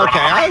back. Okay,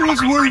 I was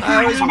working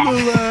in the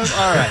lab.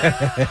 All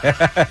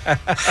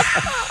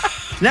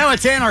right. Now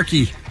it's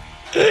anarchy.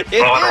 It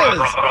is.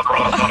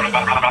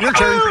 Your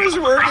turn. I was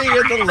working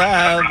in the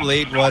lab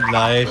late one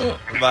night.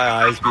 My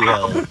eyes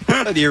beheld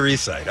an eerie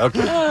sight.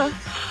 Okay.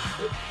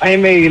 I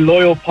am a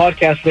loyal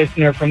podcast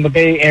listener from the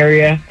Bay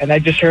Area, and I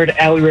just heard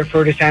Allie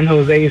refer to San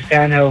Jose as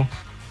San Ho.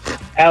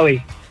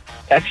 Allie,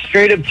 that's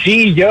straight up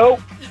G, yo.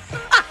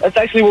 That's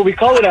actually what we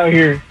call it out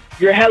here.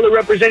 You're hella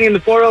representing the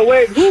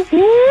 408. Whoop,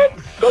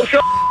 whoop. Go show.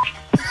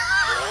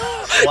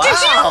 Wow. Did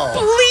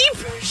you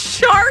bleep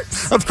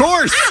sharks? Of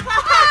course.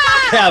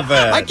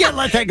 Kevin. I can't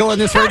let that go on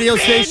this radio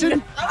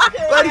station.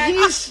 But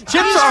Chip's all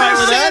right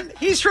with that.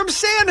 He's from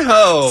San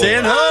Ho.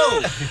 San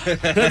Ho.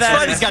 That's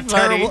right. He's got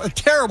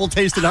terrible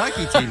taste in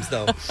hockey teams,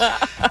 though.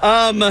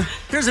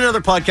 Here's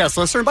another podcast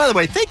listener. By the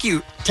way, thank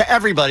you to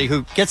everybody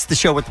who gets the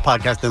show with the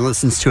podcast and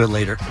listens to it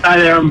later. Hi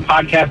there, I'm a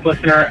podcast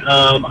listener.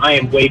 I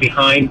am way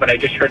behind, but I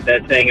just heard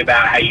that thing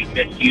about how you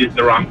misused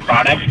the wrong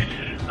product.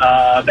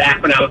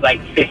 Back when I was like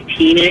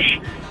 15-ish,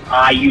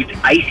 I used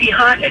Icy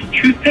Hot as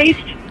toothpaste.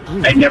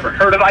 I'd never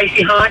heard of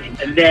Icy Hot.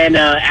 And then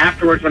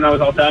afterwards, when I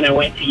was all done, I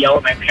went to yell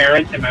at my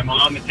parents and my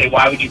mom and say,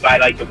 why would you buy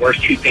like the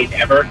worst toothpaste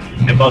ever?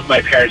 And both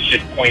my parents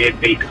just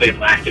pointed basically and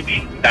laughed at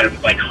me. Thought it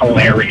was like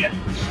hilarious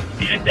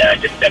and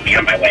just sent me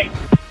on my way.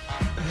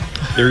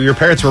 Your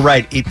parents were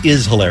right. It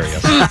is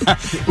hilarious.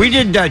 We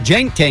did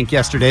Jank Tank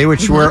yesterday,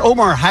 where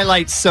Omar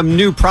highlights some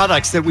new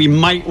products that we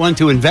might want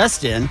to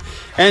invest in.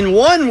 And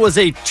one was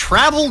a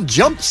travel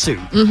jumpsuit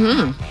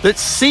that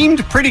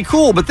seemed pretty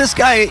cool, but this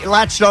guy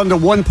latched onto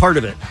one part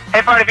of it.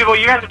 Hey, party people,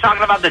 you guys are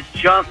talking about the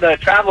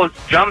travel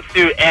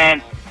jumpsuit,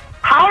 and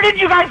how did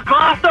you guys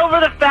gloss over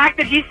the fact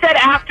that he said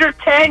after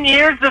 10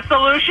 years the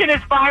solution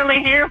is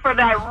finally here for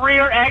that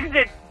rear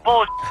exit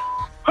bullshit?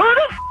 Who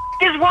the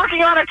is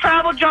working on a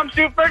travel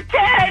jumpsuit for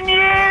 10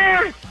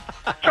 years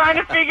trying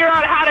to figure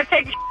out how to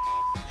take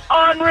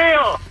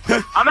unreal.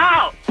 I'm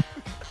out.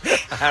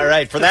 All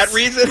right, for that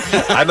reason,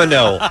 I'm a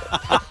no.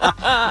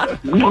 I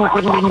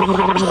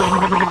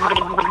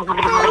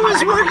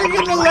was working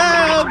in the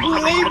lab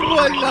late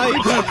one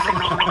night.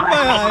 My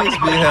eyes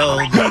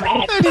beheld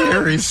an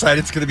eerie sight.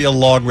 It's going to be a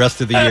long rest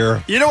of the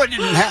year. You know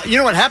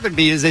what happened,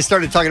 B, is they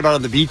started talking about it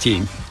on the B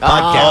Team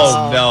podcast.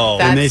 Oh, no.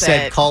 And they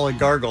said call and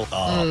gargle.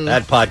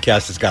 That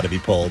podcast has got to be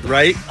pulled.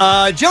 Right?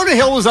 Jonah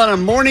Hill was on a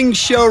morning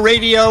show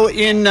radio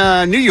in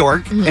New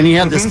York, and he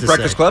had this to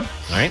Breakfast say. Club.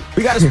 All right.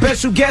 We got a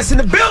special guest in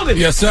the building.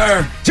 Yes,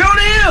 sir. Jonah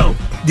Hill.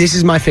 This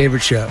is my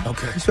favorite show.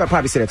 Okay. You should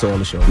probably say that to all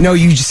the shows. No,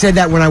 you just said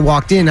that when I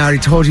walked in. I already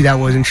told you that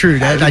wasn't true.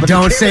 I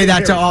don't say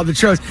that to all the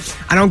shows.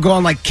 I don't go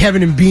on like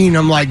Kevin and Bean.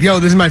 I'm like, yo,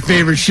 this is my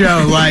favorite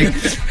show. Like,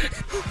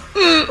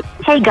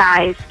 Hey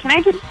guys, can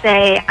I just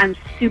say I'm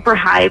super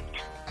hyped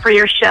for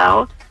your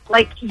show.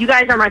 Like, you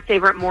guys are my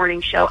favorite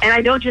morning show. And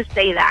I don't just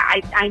say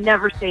that. I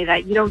never say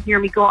that. You don't hear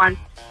me go on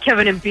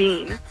Kevin and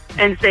Bean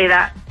and say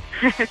that.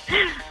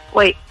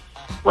 Wait,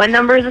 what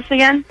number is this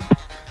again?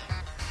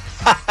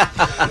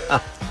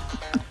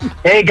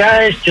 Hey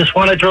guys, just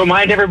wanted to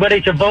remind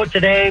everybody to vote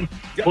today.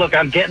 Look,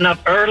 I'm getting up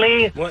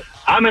early. What?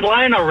 I'm in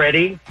line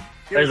already.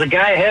 There's a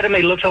guy ahead of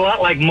me, looks a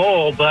lot like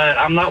Mole, but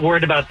I'm not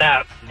worried about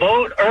that.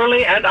 Vote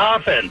early and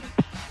often.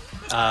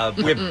 We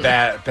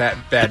have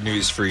bad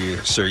news for you,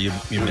 sir. You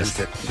missed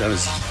it. That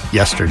was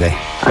yesterday.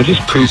 I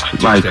just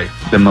pooped like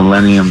the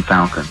Millennium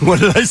Falcon.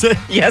 What did I say?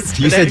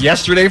 Yesterday. You said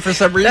yesterday for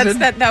some reason?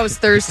 That was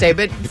Thursday,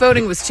 but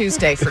voting was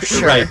Tuesday for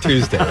sure. Right,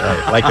 Tuesday.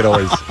 Right. Like it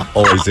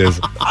always is.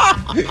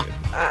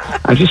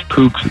 I just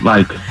pooped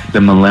like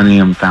the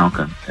Millennium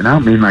Falcon. And I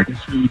don't mean like a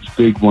huge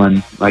big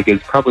one, like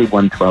it's probably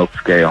 1/12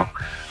 scale.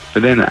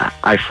 But then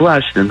I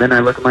flushed, and then I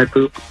look at my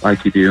poop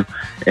like you do,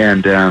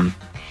 and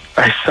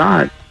I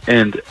saw it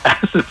And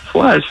as it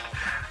flushed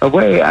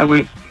away, I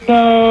went,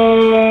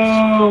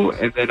 no!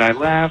 And then I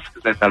laughed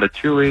because I thought of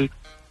Chewie.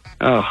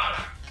 Oh,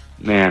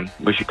 man.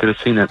 Wish you could have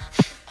seen it.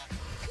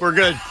 We're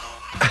good.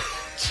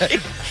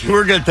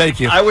 We're good, thank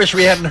you. I wish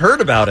we hadn't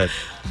heard about it.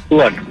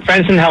 Look,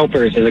 Friends and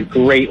Helpers is a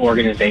great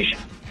organization.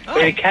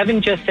 But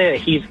Kevin just said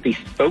that he's the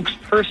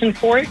spokesperson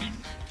for it.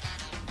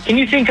 Can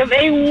you think of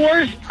a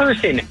worse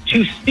person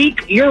to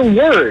speak your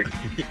word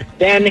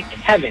than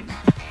Kevin?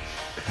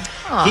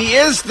 He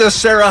is the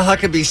Sarah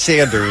Huckabee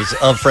Sanders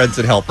of Friends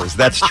and Helpers.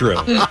 That's true.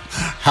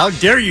 How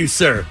dare you,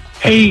 sir?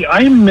 Hey,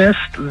 I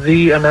missed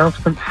the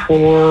announcement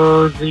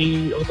for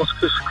the Almost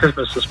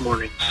Christmas this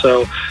morning.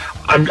 So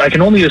I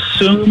can only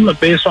assume,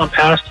 based on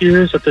past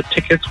years, that the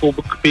tickets will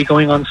be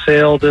going on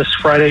sale this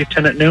Friday,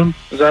 10 at noon.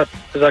 Is that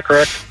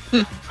correct?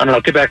 I don't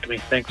know. Get back to me.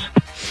 Thanks.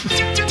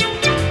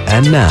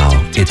 And now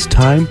it's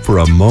time for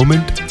a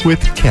moment with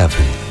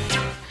Kevin.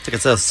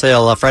 Tickets on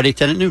sale Friday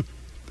 10 at noon.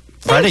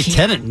 Friday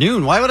 10 at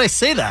noon? Why would I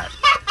say that?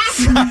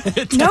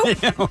 Nope.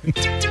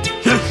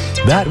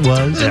 That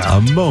was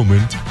a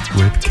moment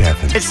with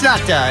Kevin. It's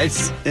not.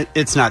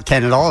 It's not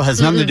 10 at all. It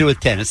has nothing to do with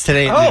 10. It's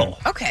today at noon.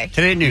 Okay.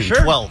 Today at noon.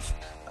 Sure. 12.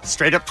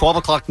 Straight up 12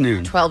 o'clock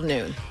noon. 12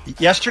 noon.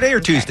 Yesterday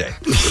or Tuesday?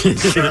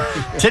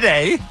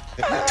 Today,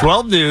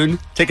 12 noon.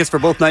 Tickets for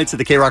both nights at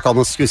the K-Rock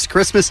Almost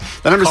Christmas.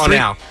 The number's Call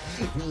now.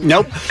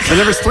 Nope. The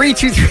number's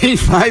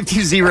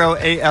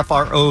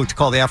 323-520-AFRO to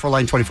call the Afro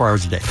line 24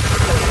 hours a day.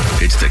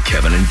 It's the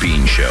Kevin and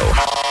Bean Show.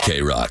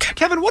 K-Rock.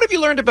 Kevin, what have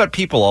you learned about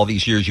people all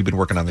these years you've been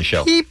working on the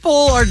show?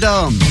 People are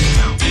dumb.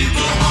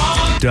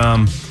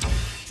 Dumb.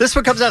 This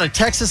one comes out of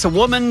Texas. A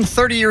woman,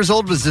 30 years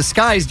old, was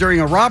disguised during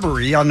a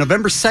robbery. On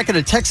November 2nd,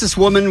 a Texas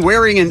woman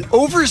wearing an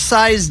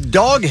oversized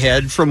dog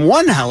head from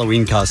one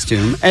Halloween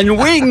costume and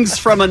wings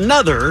from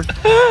another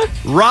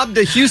robbed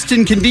a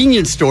Houston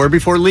convenience store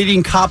before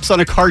leading cops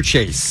on a car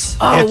chase.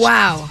 Oh,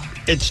 wow.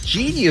 It's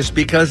genius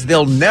because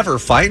they'll never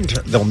find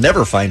her in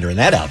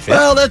that outfit.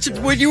 Well, that's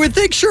what you would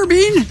think,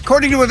 Sherbean.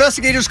 According to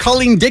investigators,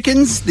 Colleen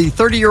Dickens, the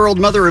 30-year-old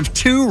mother of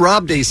two,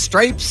 robbed a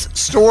Stripes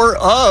store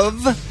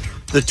of...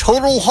 The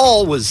total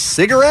haul was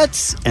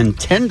cigarettes and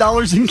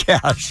 $10 in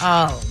cash.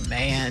 Oh,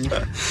 man.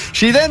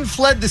 She then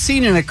fled the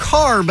scene in a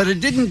car, but it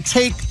didn't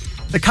take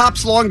the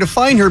cops long to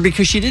find her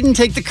because she didn't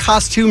take the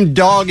costume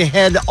dog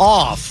head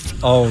off.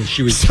 Oh,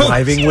 she was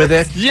driving with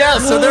it? Yeah,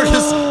 so they're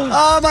just...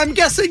 I'm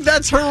guessing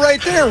that's her right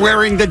there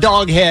wearing the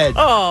dog head.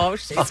 Oh,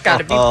 she's got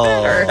to be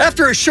better.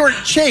 After a short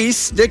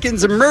chase,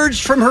 Dickens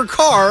emerged from her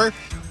car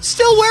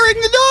still wearing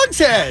the dog's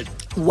head.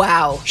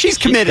 Wow. She's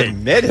committed.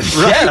 Right?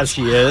 Yeah,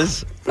 she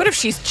is. What if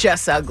she's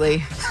just ugly?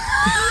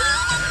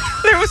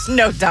 There was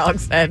no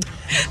dog's head.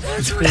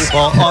 People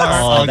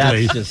are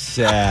ugly. That's just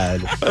sad.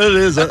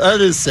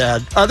 That is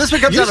sad. This one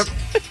comes out of...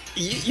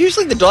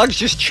 Usually the dogs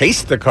just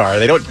chase the car.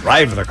 They don't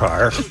drive the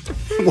car.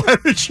 Why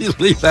would she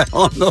leave that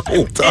on the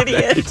whole time?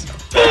 Idiot.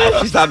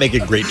 She's not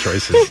making great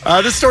choices.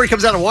 This story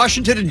comes out of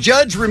Washington. A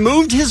judge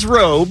removed his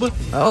robe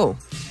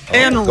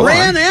and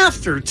ran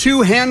after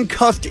two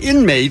handcuffed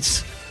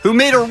inmates who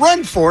made a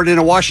run for it in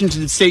a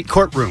Washington state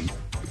courtroom.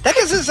 That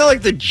doesn't sound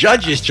like the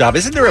judge's job.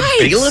 Isn't there a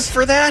bailiff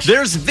for that?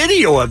 There's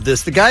video of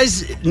this. The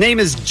guy's name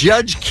is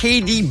Judge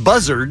K.D.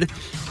 Buzzard,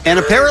 and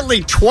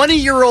apparently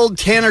 20-year-old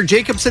Tanner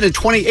Jacobson and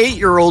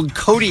 28-year-old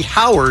Cody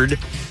Howard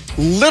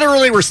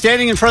literally were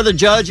standing in front of the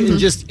judge and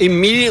just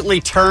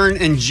immediately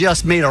turned and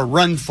just made a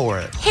run for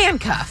it.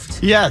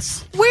 Handcuffed.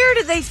 Yes. Where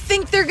do they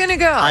think they're going to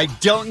go? I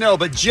don't know,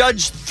 but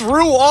Judge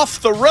threw off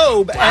the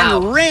robe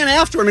and ran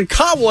after him and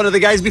caught one of the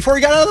guys before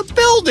he got out of the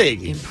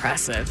building.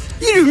 Impressive.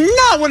 You do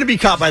not want to be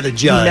caught by the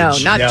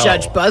judge. No, not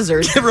Judge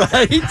Buzzard.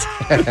 Right?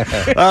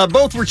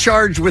 Both were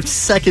charged with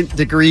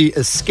second-degree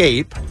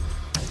escape.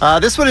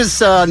 This one is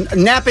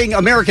napping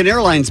American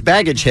Airlines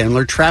baggage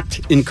handler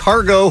trapped in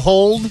cargo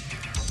hold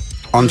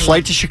on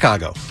flight to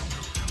Chicago.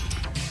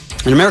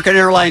 An American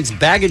Airlines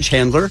baggage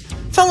handler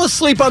fell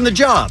asleep on the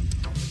job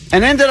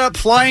and ended up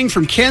flying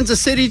from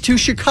Kansas City to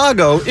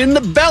Chicago in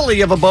the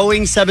belly of a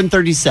Boeing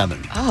 737.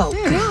 Oh,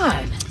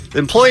 God. The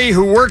employee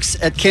who works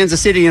at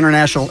Kansas City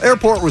International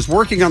Airport was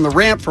working on the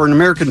ramp for an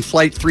American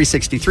Flight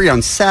 363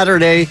 on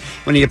Saturday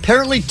when he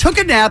apparently took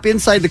a nap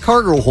inside the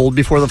cargo hold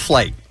before the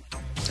flight.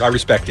 I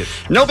respect it.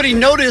 Nobody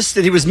noticed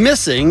that he was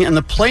missing, and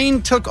the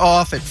plane took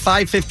off at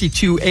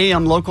 5:52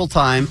 a.m. local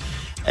time,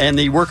 and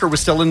the worker was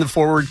still in the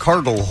forward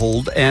cargo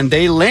hold, and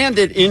they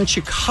landed in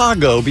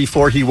Chicago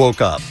before he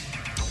woke up.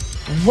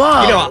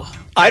 Whoa. You know,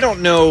 I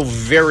don't know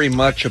very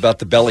much about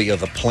the belly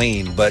of a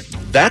plane, but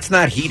that's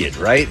not heated,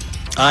 right?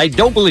 I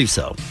don't believe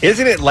so.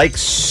 Isn't it like,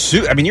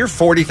 I mean, you're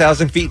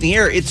 40,000 feet in the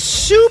air. It's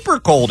super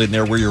cold in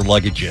there where your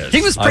luggage is.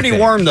 He was pretty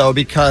warm, though,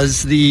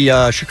 because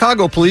the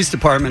Chicago Police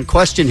Department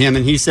questioned him,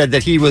 and he said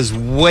that he was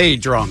way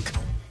drunk.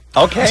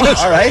 Okay,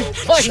 all right.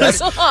 My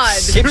God.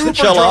 Keeps the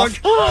chill off.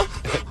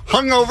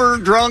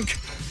 Hungover, drunk,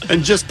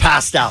 and just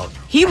passed out.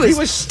 He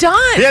was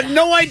stunned. He had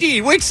no idea.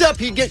 He wakes up,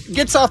 he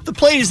gets off the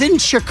plane. He's in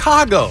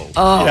Chicago.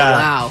 Oh,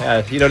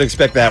 wow. You don't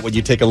expect that when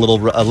you take a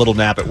little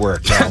nap at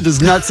work. No.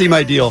 Does not seem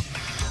ideal.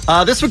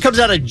 This one comes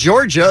out of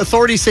Georgia.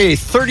 Authorities say a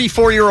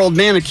 34-year-old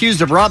man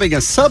accused of robbing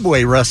a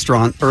Subway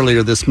restaurant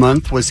earlier this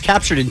month was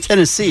captured in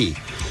Tennessee.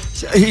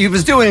 He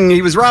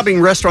was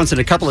robbing restaurants in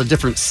a couple of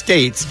different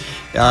states.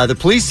 The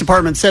police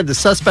department said the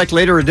suspect,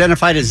 later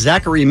identified as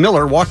Zachary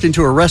Miller, walked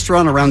into a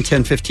restaurant around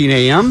 10:15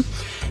 a.m.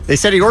 They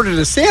said he ordered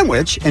a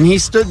sandwich, and he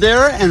stood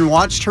there and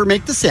watched her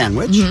make the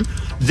sandwich.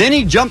 Then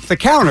he jumped the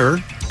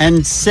counter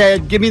and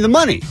said, "Give me the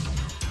money."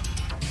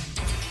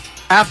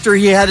 After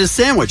he had his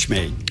sandwich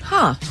made.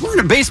 Huh. He's wearing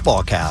a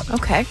baseball cap.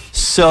 Okay.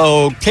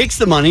 So takes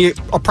the money,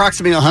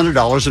 approximately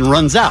 $100, and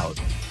runs out.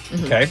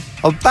 Okay.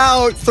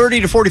 About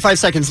 30 to 45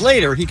 seconds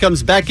later, he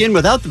comes back in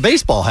without the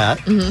baseball hat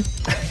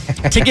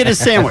to get his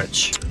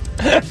sandwich.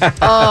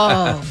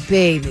 Oh,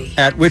 baby.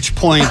 At which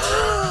point,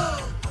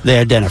 they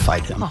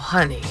identified him. Oh,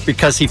 honey.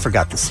 Because he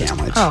forgot the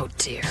sandwich. Oh,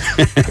 dear.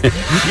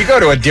 You go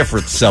to a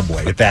different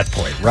Subway at that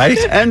point, right?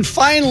 And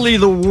finally,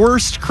 the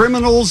worst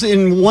criminals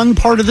in one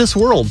part of this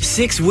world.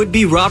 6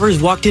 would-be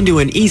robbers walked into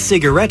an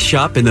e-cigarette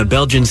shop in the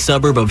Belgian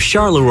suburb of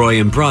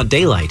Charleroi in broad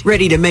daylight,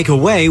 ready to make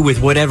away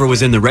with whatever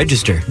was in the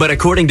register. But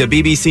according to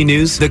BBC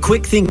News, the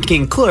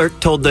quick-thinking clerk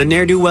told the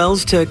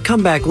ne'er-do-wells to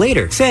come back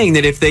later, saying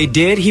that if they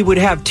did, he would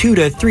have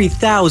 2,000 to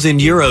 3,000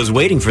 euros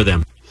waiting for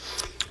them.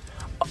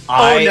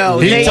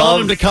 He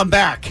told him to come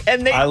back.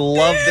 And I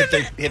love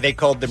that they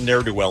called them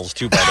ne'er-do-wells,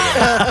 too, by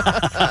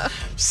the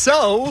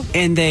way.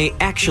 And they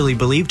actually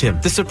believed him.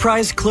 The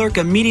surprised clerk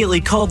immediately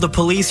called the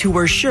police, who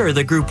were sure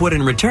the group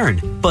wouldn't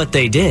return. But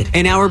they did.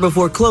 An hour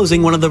before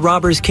closing, one of the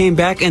robbers came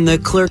back, and the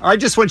clerk... I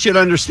just want you to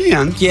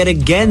understand. ...yet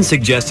again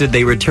suggested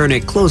they return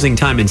at closing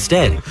time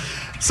instead.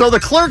 So the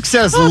clerk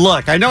says,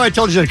 look, I know I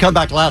told you to come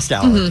back last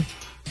hour,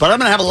 but I'm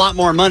going to have a lot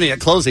more money at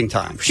closing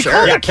time.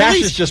 Sure. Yeah,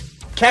 cash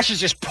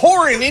is just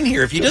pouring in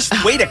here. If you just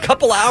wait a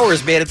couple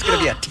hours, man, it's going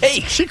to be a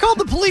take. She called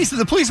the police,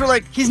 and the police were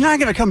like, he's not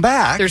going to come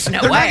back. There's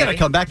no They're way. not going to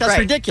come back. That's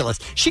ridiculous.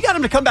 She got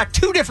him to come back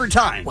 2 different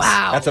times.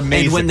 Wow. That's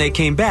amazing. And when they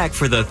came back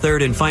for the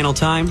third and final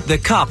time, the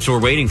cops were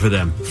waiting for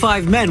them.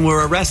 5 men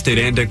were arrested,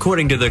 and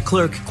according to the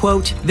clerk,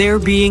 quote, they're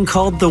being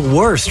called the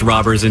worst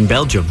robbers in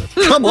Belgium.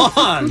 Come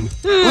on.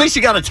 At least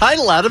you got a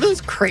title out of it.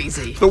 It's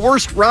crazy. The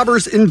worst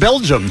robbers in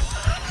Belgium.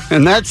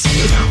 And that's...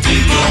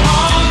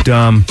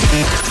 dumb.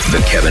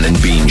 The Kevin and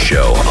Bean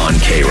Show on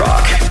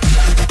K-Rock.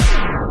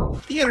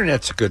 The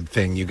internet's a good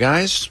thing, you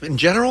guys. In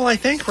general, I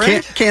think,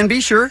 right? Can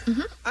be, sure.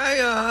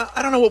 I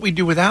don't know what we'd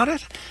do without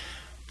it.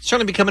 It's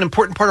certainly become an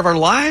important part of our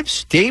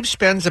lives. Dave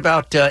spends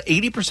about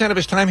 80% of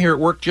his time here at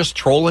work just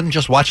trolling,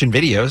 just watching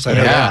videos. I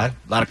know that.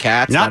 A lot of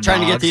cats. Not trying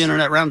to get the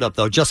internet roundup,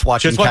 though. Just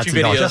watching cats and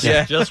videos. dogs.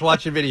 Yeah, just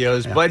watching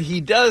videos. Yeah. But he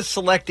does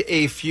select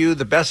a few,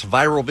 the best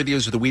viral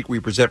videos of the week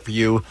we present for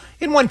you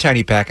in one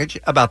tiny package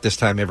about this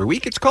time every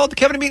week. It's called the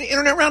Kevin and Bean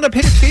Internet Roundup.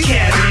 Hit it, Steve.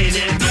 Kevin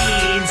and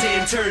Bean's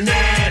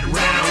Internet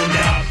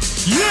Roundup.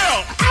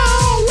 Yeah!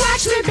 Oh,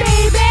 watch me,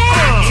 baby.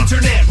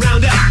 Internet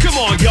Roundup. Come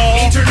on, y'all.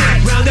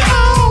 Internet Roundup.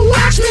 Oh,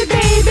 watch me,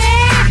 baby.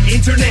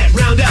 Internet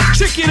Roundup.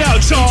 Check it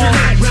out, y'all.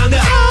 Internet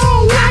Roundup.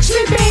 Oh, watch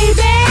me,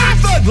 baby.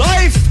 Thug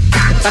life.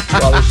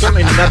 Well, there's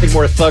certainly nothing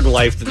more thug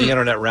life than the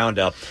Internet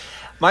Roundup.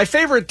 My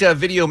favorite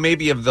video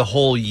maybe of the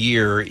whole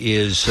year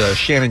is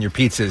Shannon Your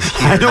Pizzas.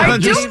 I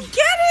don't get it.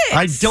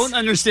 I don't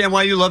understand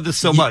why you love this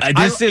so much. I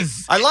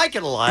like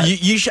it a lot.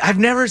 I've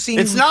never seen...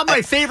 It's not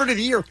my favorite of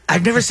the year.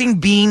 I've never seen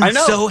Bean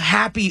so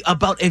happy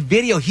about a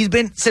video. He's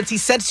been, since he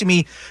said to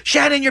me,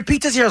 Shannon, your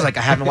pizza's here. I was like,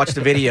 I haven't watched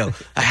the video.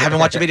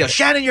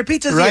 Shannon, your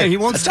pizza's here. Right, he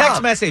won't stop.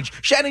 Text message.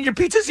 Shannon, your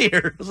pizza's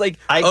here. I was like,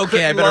 I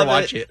better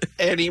watch it.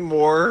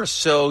 Anymore.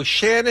 So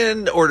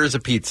Shannon orders a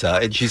pizza,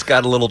 and she's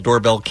got a little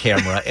doorbell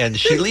camera, and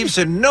she leaves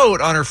a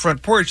note on her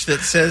front porch that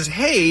says,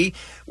 hey,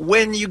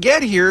 when you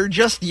get here,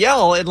 just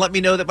yell and let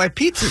me know that my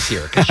pizza's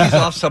here, because she's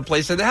off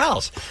someplace in the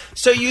house.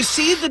 So you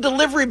see the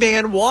delivery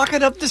man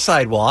walking up the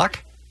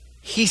sidewalk.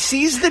 He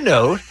sees the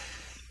note,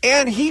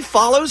 and he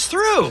follows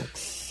through.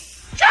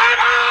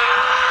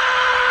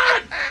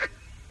 Kevin!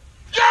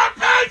 Your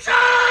pizza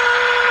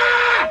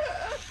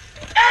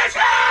is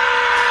here!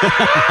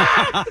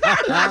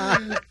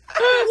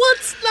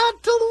 What's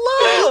not to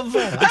love?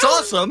 It's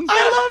awesome.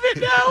 I love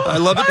it now. I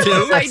love it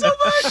too. I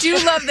do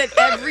love that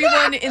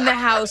everyone in the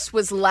house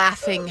was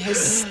laughing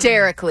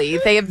hysterically.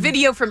 They have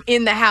video from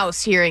in the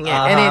house hearing it,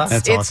 and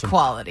it's awesome.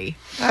 Quality.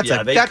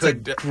 That's a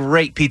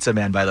great pizza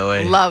man, by the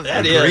way. Love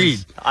That it.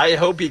 is. I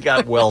hope he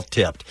got well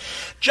tipped.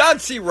 John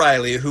C.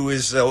 Reilly, who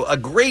is a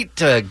great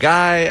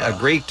guy, a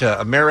great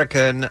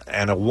American,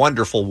 and a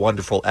wonderful,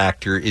 wonderful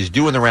actor, is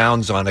doing the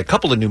rounds on a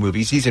couple of new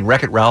movies. He's in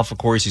Wreck-It Ralph, of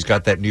course. He's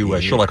got that new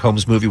Sherlock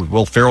Holmes movie with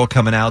Will Ferrell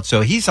coming out.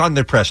 So he's on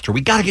the press tour. We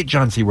got to get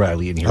John C.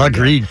 Reilly in here.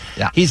 Agreed.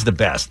 Yeah, he's the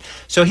best.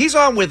 So he's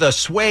on with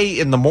Sway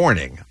in the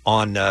Morning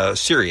on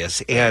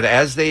Sirius. And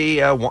as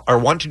they are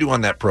wont to do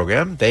on that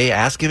program, they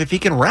ask him if he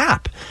can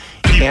rap.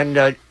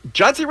 And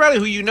John C. Reilly,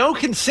 who you know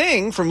can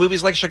sing from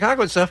movies like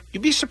Chicago and stuff,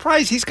 you'd be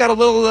surprised he's got a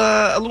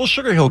little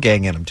Sugar Hill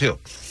Gang in him, too.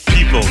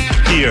 people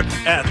here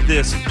at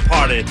this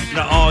party.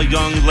 Now all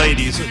young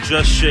ladies,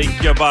 just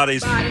shake your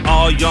bodies.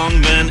 All young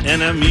men,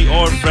 enemy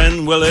or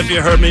friend. Well, if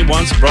you heard me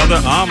once, brother,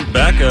 I'm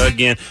back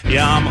again.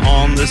 Yeah, I'm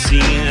on the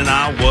scene and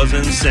I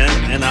wasn't sent.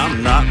 And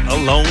I'm not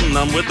alone,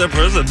 I'm with the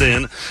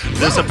president.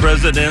 This a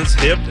president's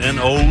hip and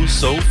oh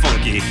so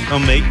funky. I'll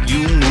make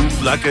you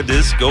move like a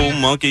disco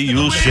monkey.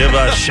 You'll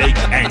shiver, shake,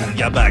 and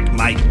your back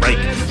might break.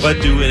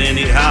 But do it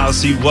anyhow,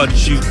 see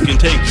what you can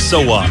take.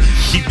 So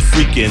keep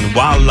freaking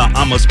while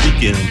I'm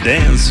a-speaking.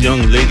 Dance,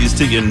 young ladies,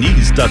 till your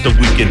knees start to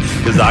weaken.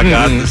 Cause I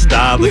got the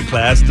style, the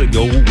class to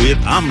go with.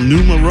 I'm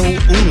numero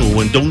uno,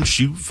 and don't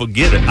you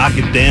forget it. I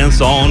can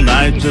dance all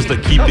night just to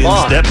keep in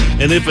step.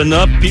 And if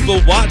enough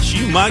people watch,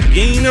 you might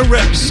gain a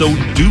rep. So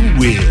do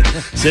it.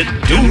 Said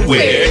do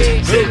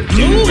it. Said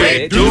do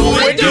it. Do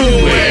it. Do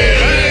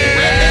it.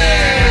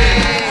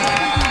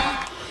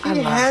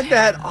 He had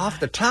that off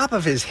the top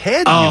of his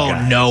head. Oh, you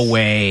guys. no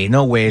way.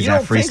 No way is You that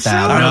don't think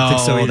freestyle. so? I don't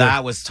think so either.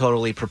 That was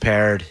totally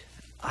prepared.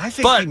 I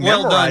think he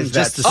memorized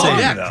that Oh, song,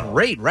 yeah, though.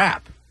 great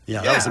rap.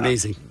 Yeah, that was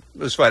amazing.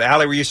 It was fun.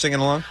 Allie, were you singing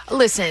along?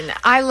 Listen,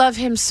 I love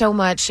him so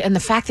much, and the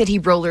fact that he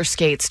roller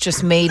skates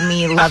just made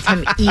me love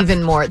him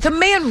even more. The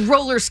man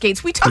roller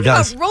skates. We talked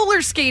about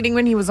roller skating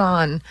when he was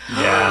on.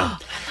 Yeah.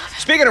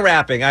 Speaking of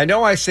rapping, I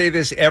know I say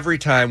this every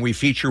time we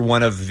feature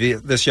one of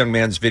this young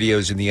man's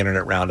videos in the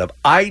Internet Roundup.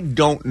 I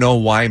don't know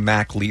why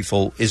Mac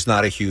Lethal is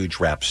not a huge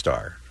rap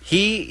star.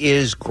 He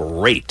is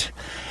great.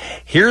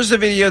 Here's a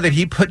video that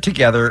he put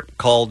together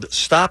called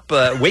Stop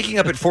Waking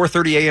Up at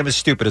 4:30 a.m. is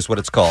Stupid is what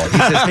it's called. He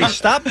says, hey,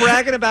 stop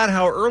bragging about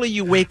how early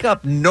you wake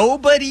up.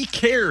 Nobody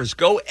cares.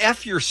 Go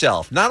F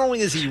yourself. Not only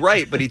is he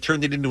right, but he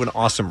turned it into an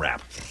awesome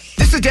rap.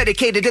 This is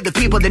dedicated to the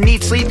people that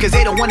need sleep because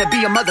they don't want to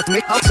be a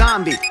motherfucking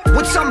zombie.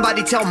 Would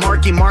somebody tell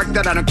Marky Mark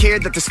that I don't care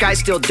that the sky's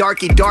still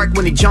darky dark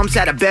when he jumps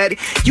out of bed?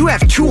 You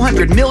have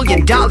 $200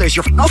 million.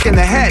 You're fucking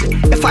the head.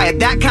 If I had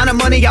that kind of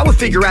money, I would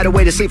figure out a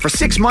way to sleep for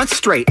 6 months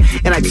straight.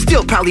 And I'd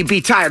still probably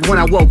be tired when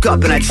I woke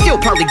up, and I'd still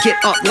probably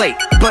get up late.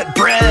 But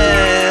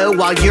bruh,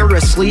 while you're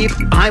asleep,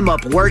 I'm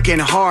up working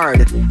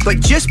hard.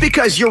 But just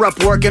because you're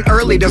up working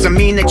early doesn't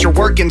mean that you're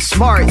working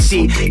smart.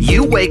 See,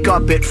 you wake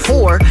up at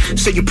 4,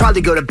 so you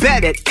probably go to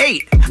bed at 8.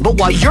 But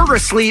while you're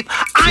asleep,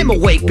 I'm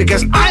awake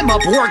because I'm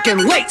up working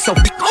late. So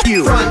f***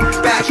 you.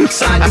 Front, back,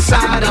 side to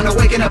side. I'm not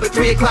waking up at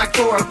 3 o'clock,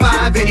 4 or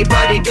 5.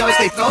 Anybody does,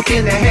 they fuck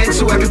in the head.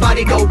 So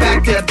everybody go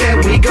back to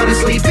bed. We gonna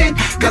sleep in,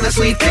 gonna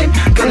sleep in,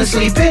 gonna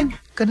sleep in,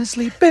 gonna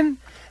sleep in.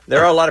 There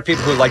are a lot of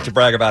people who like to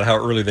brag about how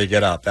early they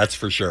get up. That's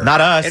for sure.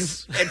 Not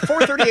us. And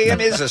 4:30 a.m.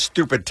 is a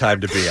stupid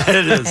time to be up.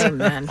 It is.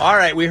 Amen. All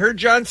right, we heard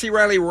John C.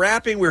 Reilly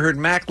rapping. We heard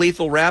Mac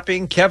Lethal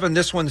rapping. Kevin,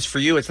 this one's for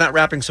you. It's not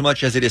rapping so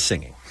much as it is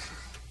singing.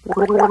 I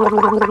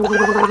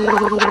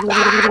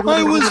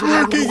was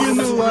working in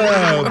the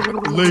lab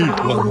late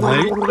one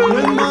night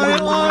when my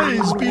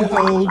eyes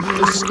beheld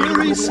a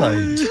scary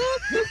sight.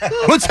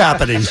 What's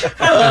happening?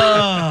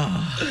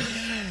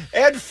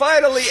 And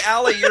finally,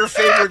 Allie, your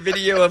favorite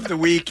video of the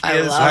week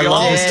is... I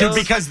love this too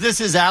because this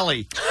is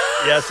Allie.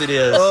 Yes, it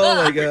is. Oh,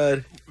 my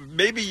God.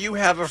 Maybe you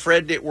have a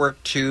friend at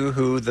work, too,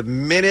 who the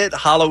minute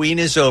Halloween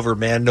is over,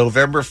 man,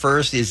 November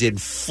 1st is in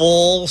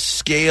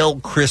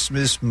full-scale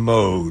Christmas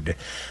mode.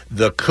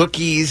 The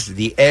cookies,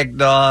 the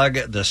eggnog,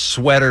 the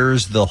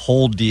sweaters, the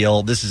whole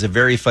deal. This is a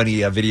very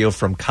funny video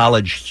from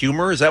College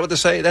Humor. Is that what the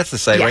site? That's the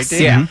site, Yes. right,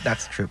 Dave? Yeah,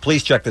 that's true.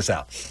 Please check this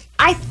out.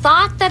 I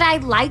thought that I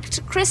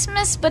liked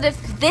Christmas, but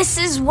if this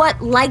is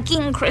what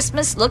liking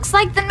Christmas looks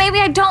like, then maybe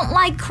I don't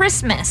like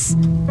Christmas.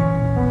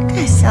 You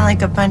guys sound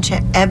like a bunch of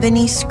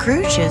Ebony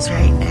Scrooges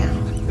right now.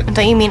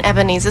 Don't you mean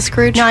Ebenezer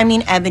Scrooge? No, I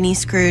mean Ebony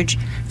Scrooge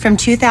from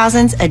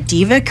 2000's A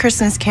Diva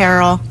Christmas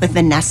Carol with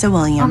Vanessa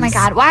Williams. Oh my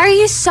God, why are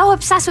you so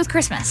obsessed with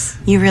Christmas?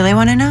 You really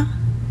want to know?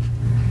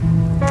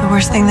 The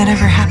worst thing that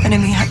ever happened to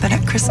me happened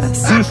at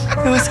Christmas.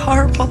 It was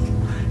horrible.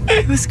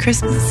 It was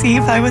Christmas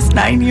Eve. I was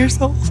 9 years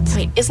old.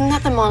 Wait, isn't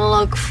that the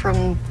monologue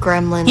from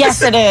Gremlins?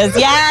 Yes, it is.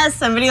 Yes,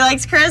 somebody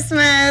likes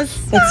Christmas.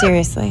 But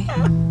seriously,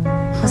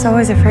 I was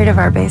always afraid of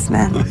our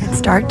basement.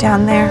 It's dark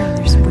down there.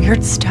 There's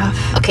weird stuff.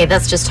 Okay,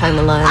 that's just Home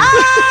Alone.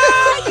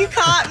 Ah, you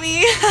caught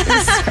me.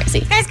 This is crazy.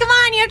 Guys, come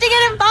on. You have to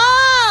get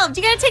involved.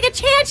 You got to take a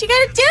chance. You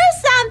got to do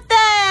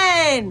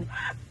something.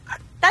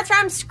 That's where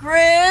I'm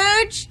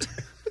Scrooged.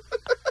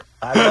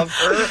 I love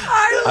her.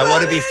 I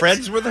want to be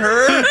friends with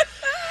her.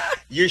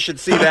 You should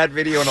see that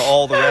video and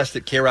all the rest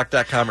at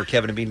krock.com or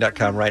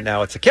kevinandbean.com right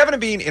now. It's a Kevin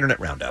and Bean Internet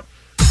Roundup.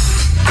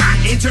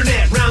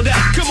 Internet Roundup.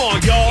 Come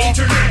on, y'all.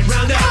 Internet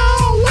Roundup.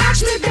 Oh,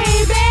 watch me,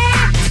 baby.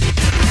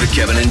 The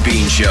Kevin and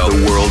Bean Show,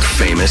 the world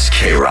famous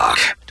K-Rock.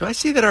 Do I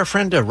see that our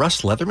friend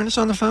Russ Leatherman is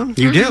on the phone?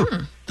 You do.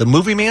 The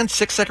movie man,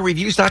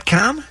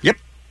 6secondreviews.com? Yep.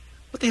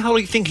 What the hell do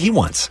you think he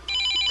wants?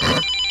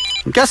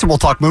 I'm guessing we'll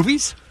talk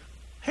movies.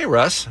 Hey,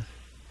 Russ.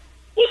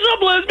 What's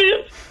up,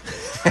 lesbian?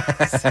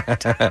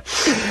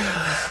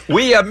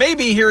 We may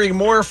be hearing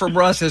more from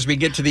Russ as we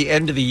get to the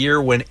end of the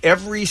year when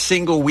every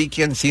single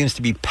weekend seems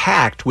to be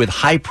packed with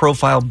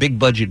high-profile,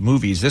 big-budget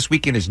movies. This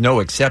weekend is no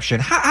exception.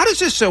 How does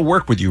this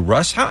work with you,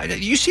 Russ?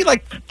 You see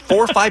like 4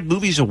 or 5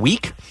 movies a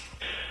week?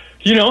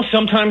 You know,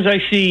 sometimes I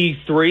see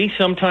 3,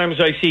 sometimes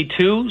I see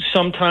 2,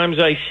 sometimes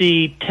I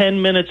see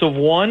 10 minutes of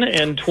one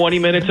and 20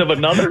 minutes of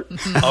another.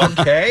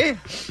 Okay.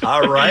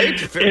 All right.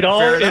 It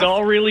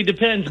all really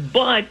depends.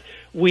 But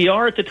we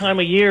are at the time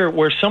of year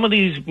where some of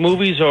these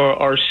movies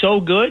are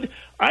so good,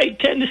 I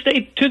tend to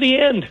stay to the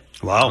end.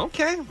 Wow.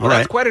 Okay. Well,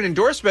 that's quite an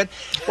endorsement.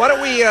 Why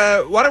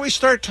don't we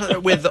start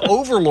with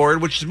Overlord,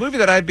 which is a movie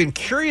that I've been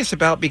curious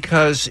about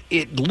because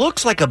it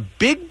looks like a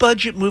big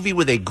budget movie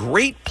with a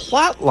great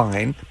plot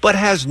line, but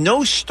has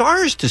no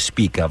stars to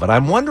speak of. And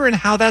I'm wondering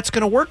how that's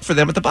going to work for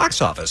them at the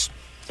box office.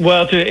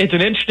 Well, it's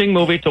an interesting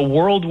movie. It's a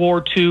World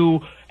War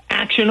II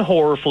action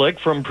horror flick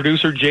from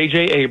producer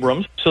J.J.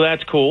 Abrams, so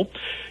that's cool.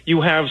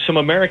 You have some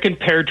American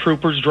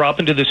paratroopers drop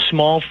into this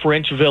small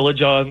French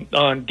village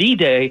on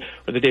D-Day,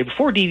 or the day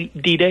before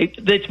D-Day,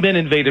 that's been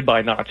invaded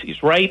by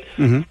Nazis, right?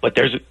 Mm-hmm. But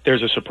there's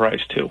a surprise,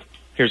 too.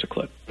 Here's a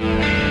clip.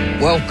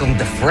 Welcome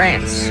to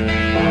France.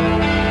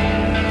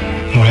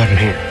 What happened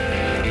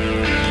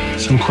here?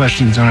 Some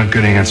questions don't have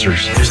good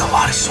answers. There's a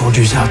lot of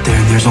soldiers out there,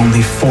 and there's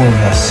only 4 of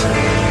us.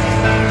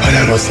 Find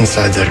out what's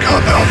inside that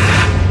compound.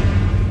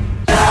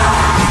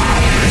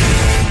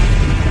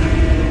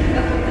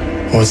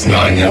 What's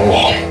behind that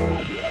wall?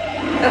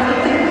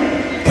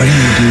 What do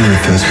you do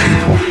with those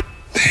people?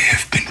 They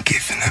have been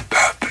given a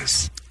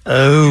purpose.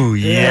 Oh,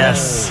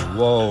 yes.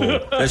 Whoa.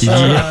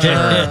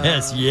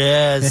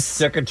 Yes.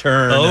 Took a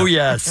turn. Oh,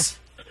 yes.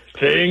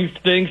 Things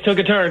took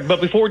a turn. But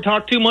before we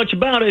talk too much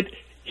about it,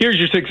 here's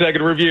your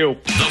 6-second review.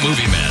 The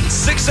Movie Man's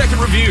 6-second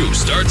review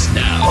starts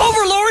now.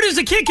 Overlord is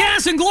a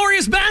kick-ass and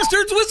glorious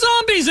bastards with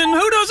zombies, and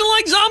who doesn't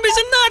like zombies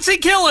and Nazi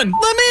killing?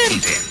 I'm in.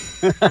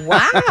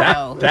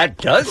 Wow. That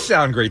does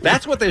sound great.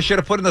 That's what they should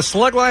have put in the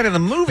slug line in the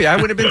movie. I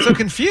would have been so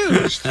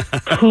confused.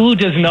 Who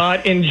does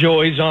not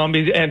enjoy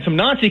zombies and some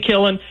Nazi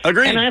killing?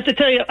 Agreed. And I have to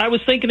tell you, I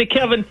was thinking of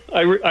Kevin.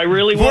 I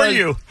really For was.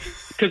 you.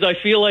 Because I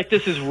feel like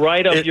this is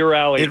right up your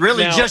alley. It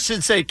really now, just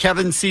should say,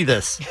 Kevin, see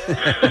this.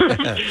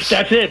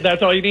 That's it.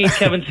 That's all you need.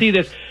 Kevin, see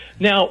this.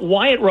 Now,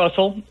 Wyatt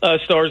Russell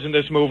stars in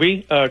this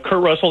movie, Kurt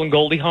Russell and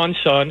Goldie Hawn's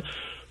son,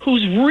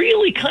 who's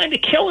really kind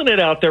of killing it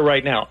out there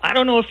right now. I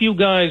don't know if you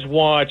guys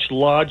watched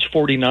Lodge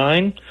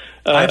 49,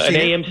 an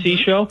AMC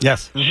show.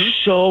 Yes.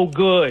 So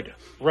good,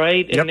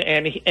 right? Yep.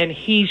 And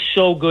he's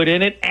so good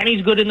in it, and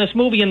he's good in this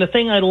movie. And the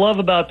thing I love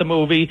about the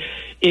movie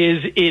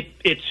is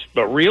it's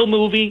a real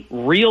movie,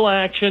 real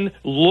action,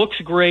 looks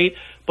great,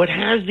 but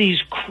has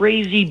these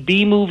crazy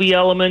B-movie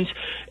elements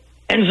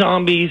and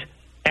zombies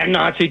and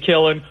Nazi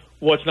killing.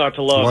 What's not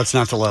to love? What's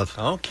not to love?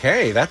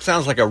 Okay, that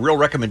sounds like a real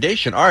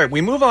recommendation. All right,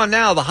 we move on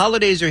now. The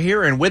holidays are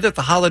here, and with it,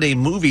 the holiday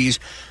movies.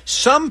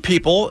 Some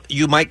people,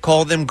 you might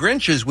call them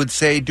Grinches, would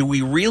say, do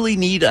we really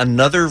need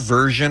another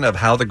version of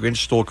How the Grinch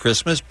Stole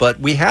Christmas? But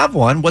we have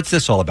one. What's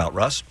this all about,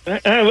 Russ?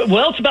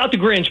 Well, it's about the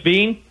Grinch,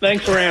 Bean.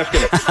 Thanks for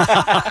asking.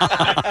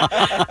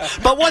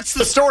 But what's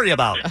the story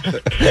about?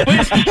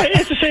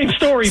 It's the same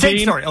story, Same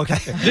Bean. story, okay.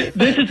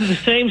 This is the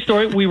same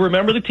story. We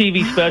remember the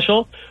TV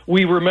special.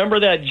 We remember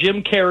that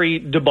Jim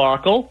Carrey debacle.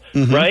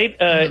 Right?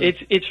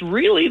 It's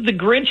really the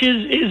Grinch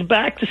is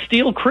back to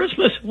steal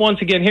Christmas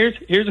once again.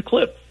 Here's a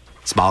clip.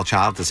 Small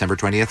child, December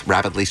 20th,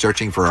 rapidly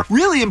searching for a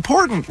really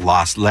important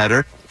lost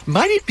letter.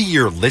 Might it be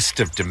your list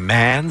of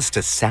demands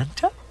to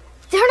Santa?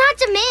 They're not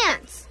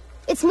demands.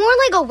 It's more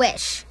like a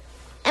wish.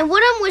 And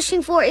what I'm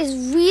wishing for is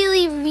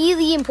really,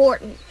 really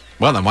important.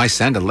 Well, then why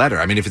send a letter?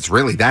 I mean, if it's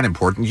really that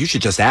important, you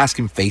should just ask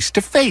him face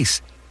to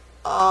face.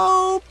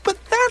 Oh, but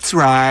that's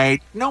right.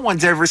 No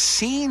one's ever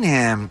seen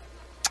him.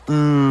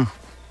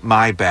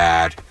 My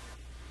bad.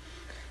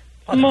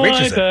 Oh, the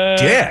Grinch is a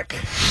dick.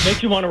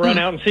 Makes you want to run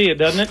out and see it,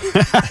 doesn't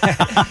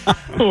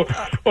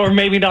it? or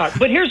maybe not.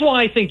 But here's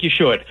why I think you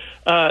should.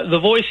 The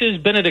voices,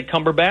 Benedict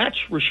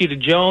Cumberbatch, Rashida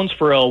Jones,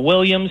 Pharrell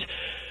Williams.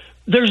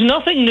 There's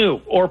nothing new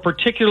or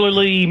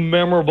particularly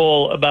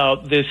memorable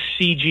about this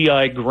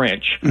CGI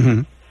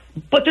Grinch.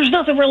 But there's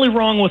nothing really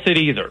wrong with it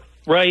either,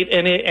 right?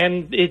 And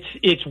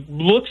it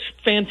looks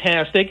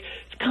fantastic.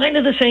 Kind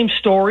of the same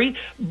story,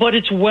 but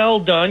it's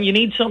well done. You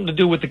need something to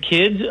do with the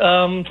kids.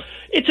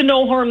 It's a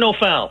no harm, no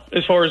foul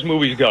as far as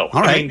movies go.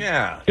 All right.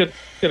 I mean, it's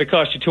going to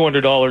cost you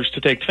 $200 to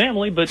take the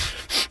family, but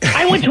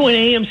I went to an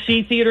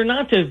AMC theater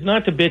not to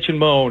bitch and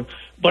moan,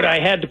 but I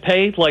had to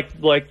pay like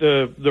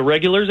the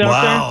regulars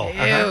out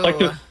there,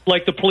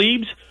 like the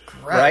plebes,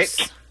 right?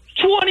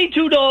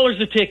 $22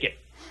 a ticket.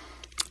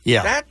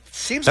 Yeah, that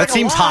seems that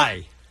seems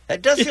high.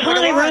 That does It's seem like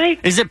high, a lot. right?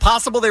 Is it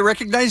possible they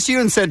recognized you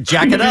and said,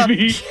 "Jack it up"?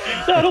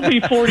 That'll be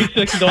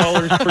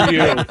 $46 for you.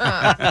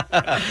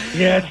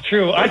 Yeah, it's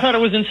true. I thought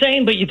it was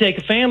insane, but you take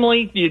a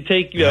family, you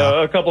take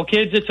a couple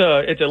kids. It's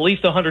at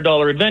least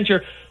 $100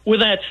 adventure. With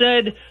that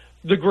said,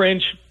 The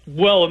Grinch,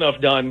 well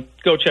enough done.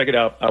 Go check it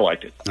out. I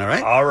liked it. All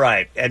right. All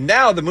right. And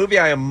now the movie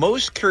I am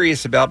most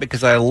curious about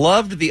because I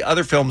loved the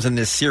other films in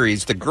this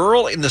series, The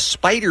Girl in the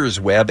Spider's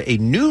Web, a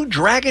new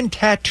dragon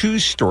tattoo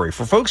story.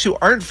 For folks who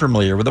aren't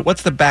familiar with it,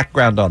 what's the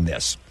background on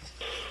this?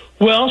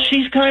 Well,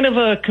 she's kind of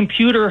a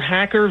computer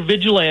hacker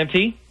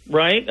vigilante,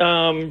 right?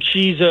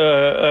 She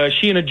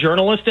and a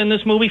journalist in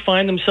this movie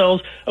find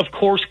themselves, of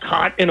course,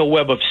 caught in a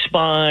web of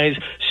spies,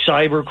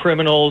 cyber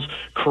criminals,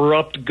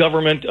 corrupt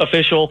government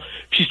official.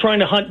 She's trying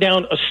to hunt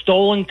down a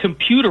stolen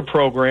computer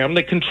program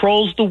that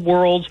controls the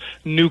world's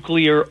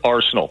nuclear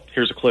arsenal.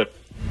 Here's a clip.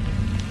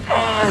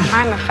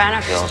 I'm a fan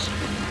of yours.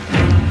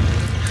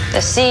 The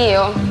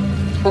CEO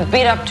who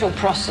beat up 2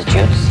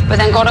 prostitutes, but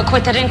then got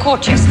acquitted in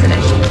court yesterday.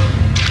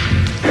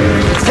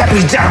 Let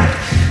me down.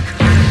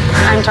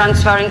 I'm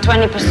transferring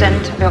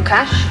 20% of your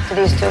cash to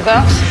these 2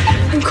 girls.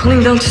 I'm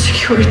calling down to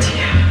security.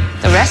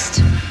 The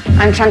rest,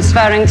 I'm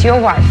transferring to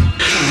your wife.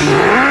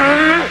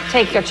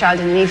 Take your child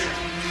and leave.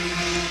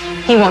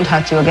 He won't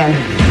hurt you again.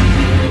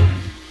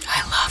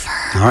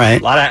 All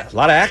right. A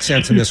lot of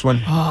accents in this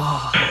one.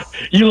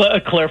 You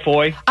Claire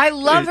Foy. I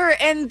love her,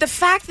 and the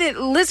fact that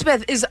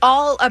Elizabeth is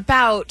all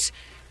about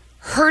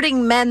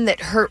hurting men that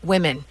hurt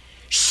women.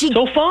 She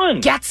so fun.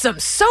 Gets them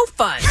so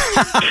fun.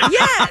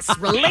 Yes,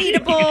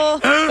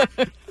 relatable.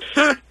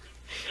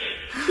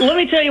 Let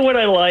me tell you what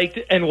I liked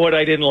and what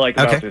I didn't like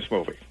about this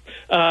movie.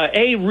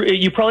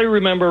 You probably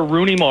remember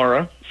Rooney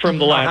Mara from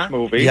the last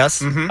movie. Yes.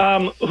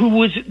 Who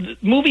was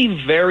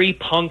movie very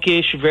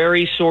punkish,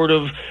 very sort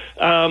of.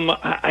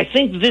 I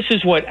think this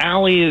is what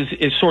Allie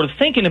is sort of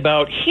thinking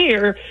about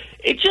here.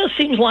 It just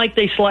seems like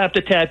they slapped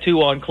a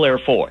tattoo on Claire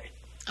Foy.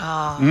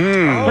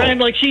 Right?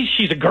 Like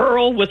she's a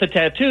girl with a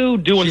tattoo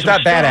doing. She's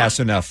some not badass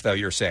stuff. enough, though.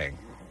 You're saying.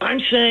 I'm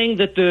saying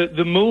that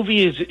the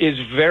movie is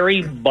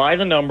very by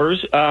the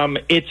numbers.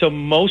 It's a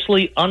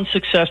mostly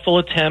unsuccessful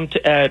attempt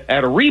at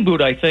a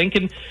reboot, I think,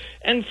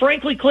 and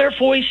frankly, Claire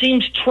Foy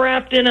seems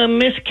trapped in a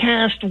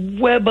miscast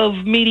web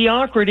of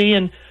mediocrity,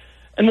 and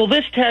well,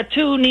 this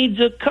tattoo needs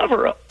a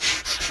cover up.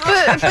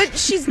 But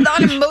she's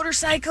on a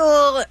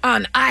motorcycle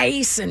on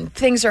ice, and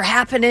things are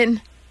happening.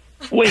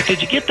 Wait,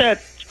 did you get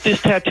that? This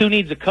tattoo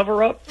needs a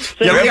cover-up?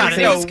 Yeah, we got it.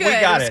 It's good,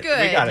 We got it's it. good.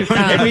 We got it.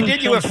 And we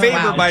did you a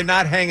favor by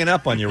not hanging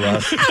up on you,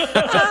 Russ.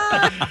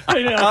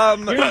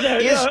 I'm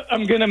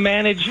going to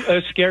manage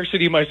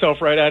scarcity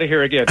myself right out of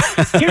here again.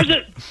 Here's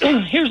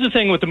the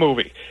thing with the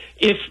movie.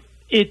 If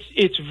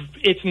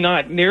it's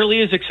not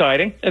nearly as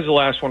exciting as the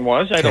last one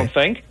was, I don't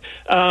think.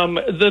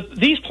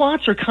 These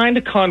plots are kind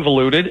of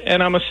convoluted,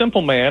 and I'm a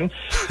simple man.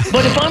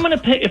 But if I'm going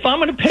to pay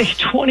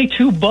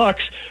 $22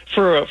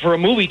 for a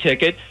movie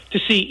ticket to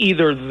see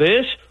either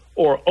this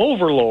or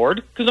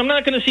Overlord, because I'm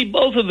not going to see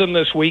both of them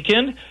this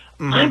weekend,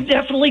 I'm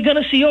definitely going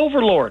to see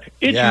Overlord.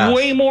 It's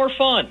way more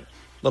fun.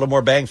 A little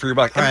more bang for your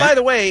buck. And by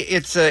the way,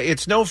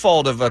 it's no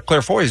fault of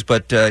Claire Foy's,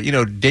 but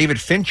David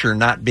Fincher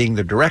not being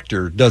the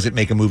director doesn't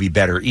make a movie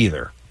better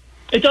either.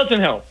 It doesn't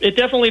help. It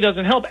definitely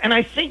doesn't help, and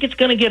I think it's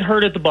going to get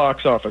hurt at the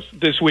box office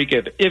this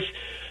weekend.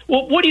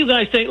 What do you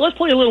guys think? Let's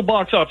play a little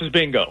box office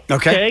bingo.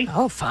 Okay.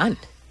 Oh, fun.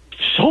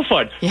 So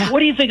fun. Yeah. What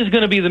do you think is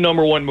going to be the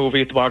 #1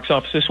 movie at the box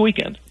office this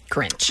weekend?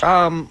 Grinch.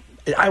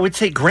 I would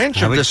say Grinch.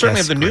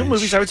 Certainly of the new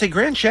movies, I would say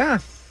Grinch, yeah.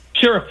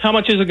 Sure. How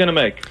much is it going to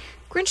make?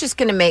 Grinch is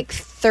going to make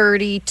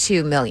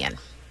 $32 million.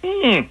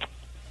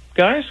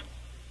 Guys?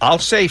 I'll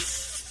say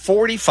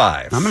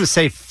 45. I'm going to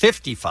say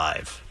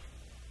 55.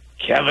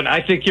 Kevin,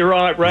 I think you're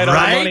right on the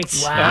money.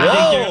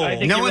 Wow. I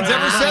think No you're one's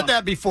right. ever said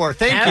that before.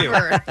 Thank you.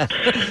 Now,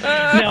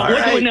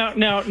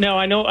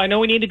 I know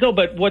we need to go,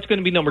 but what's going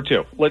to be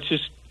 #2? Let's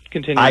just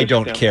continue. I this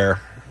don't down.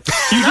 care.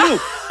 You do,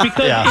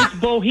 because it's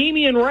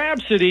Bohemian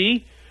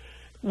Rhapsody,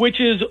 which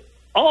is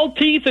all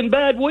teeth and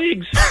bad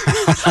wigs.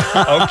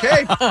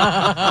 Okay.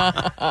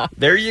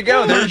 There you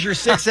go. There's your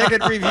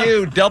 6-second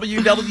review.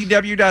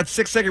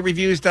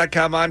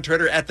 www.6secondreviews.com, on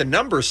Twitter at the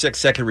number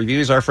 6-second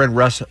reviews. Our friend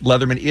Russ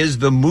Leatherman is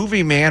the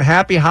movie man.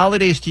 Happy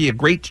holidays to you.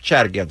 Great to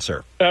chat again,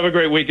 sir. Have a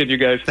great weekend, you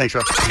guys. Thanks,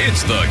 Russ.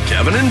 It's the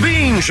Kevin and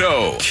Bean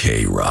Show.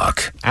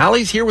 K-Rock.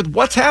 Allie's here with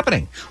What's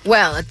Happening.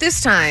 Well, at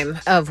this time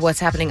of What's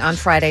Happening on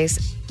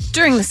Fridays,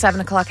 during the 7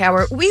 o'clock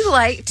hour, we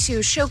like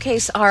to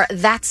showcase our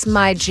That's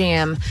My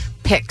Jam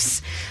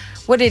picks.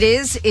 What it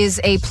is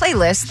a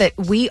playlist that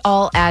we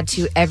all add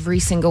to every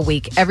single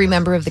week. Every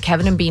member of the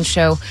Kevin and Bean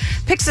Show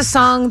picks a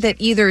song that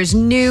either is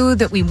new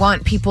that we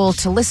want people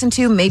to listen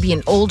to, maybe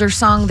an older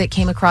song that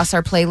came across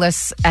our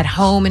playlists at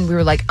home and we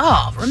were like,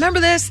 oh,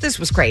 remember this? This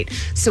was great.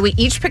 So we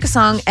each pick a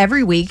song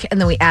every week and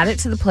then we add it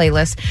to the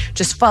playlist.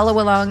 Just follow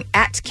along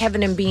at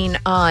Kevin and Bean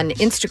on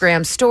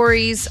Instagram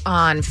stories,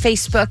 on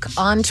Facebook,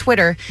 on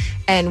Twitter,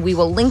 and we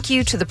will link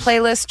you to the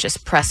playlist.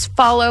 Just press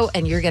follow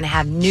and you're going to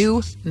have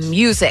new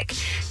music.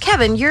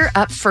 Kevin, you're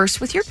up first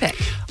with your pick.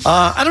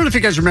 I don't know if you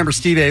guys remember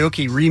Steve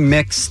Aoki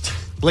remixed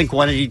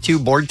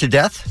Blink-182 Bored to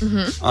Death.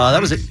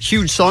 That was a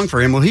huge song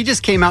for him. Well, he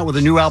just came out with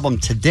a new album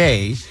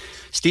today,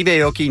 Steve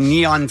Aoki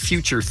Neon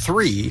Future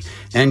 3,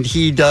 and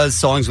he does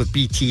songs with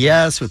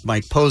BTS, with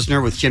Mike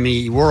Posner, with Jimmy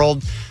Eat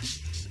World,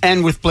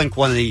 and with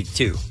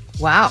Blink-182.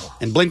 Wow.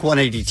 And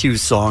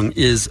Blink-182's song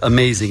is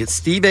amazing. It's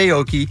Steve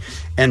Aoki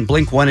and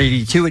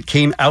Blink-182. It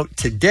came out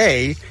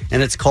today,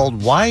 and it's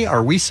called Why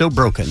Are We So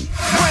Broken?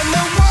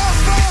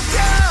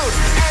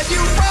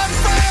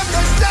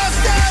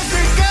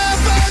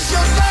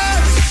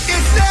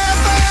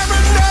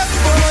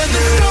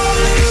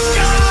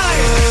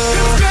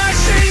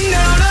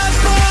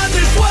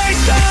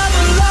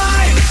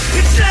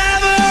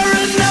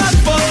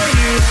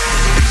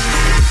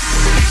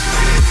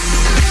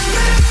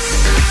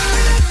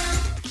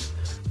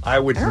 I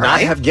would All not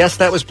right. have guessed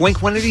that was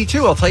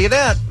Blink-182. I'll tell you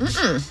that.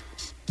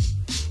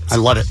 I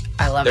love it.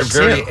 I love They're it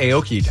very too.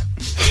 Aoki'd.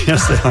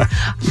 Yes, they are.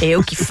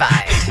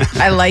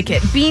 Aoki-fied. I like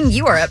it. Bean,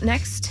 you are up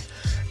next.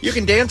 You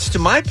can dance to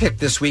my pick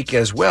this week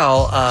as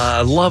well.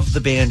 I love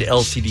the band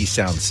LCD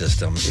Sound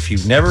System. If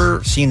you've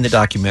never seen the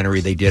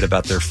documentary they did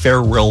about their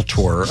farewell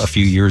tour a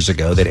few years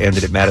ago that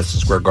ended at Madison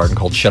Square Garden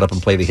called Shut Up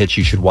and Play the Hits,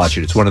 you should watch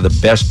it. It's one of the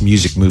best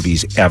music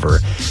movies ever.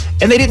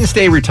 And they didn't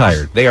stay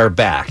retired. They are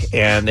back.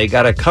 And they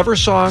got a cover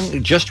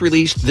song just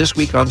released this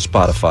week on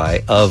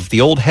Spotify of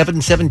the old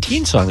Heaven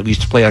 17 song that we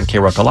used to play on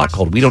K-Rock a lot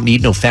called We Don't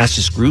Need No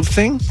Fastest Groove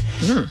Thing.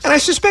 And I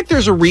suspect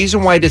there's a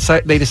reason why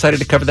they decided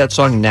to cover that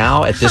song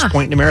now at this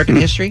point in American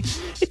history.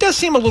 It does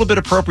seem a little bit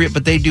appropriate,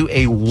 but they do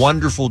a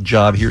wonderful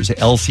job. Here's an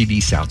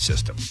LCD Sound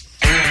System.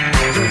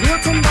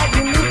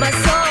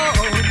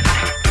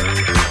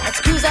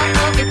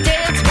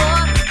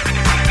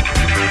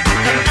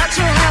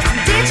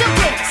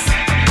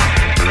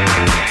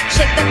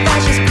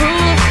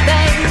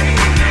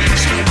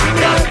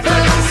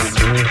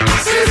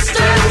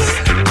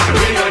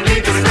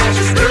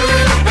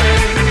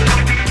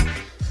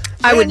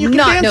 I would you can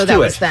not dance know to that it.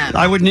 was them.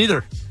 I wouldn't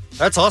either.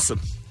 That's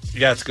awesome.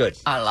 Yeah, it's good.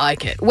 I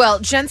like it. Well,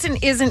 Jensen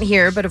isn't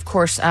here, but of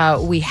course,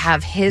 we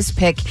have his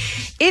pick.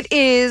 It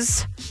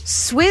is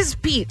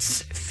Swizz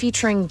Beats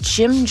featuring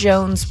Jim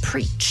Jones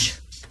Preach.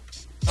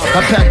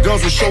 I pack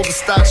guns with shoulder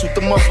stocks with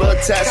the muffler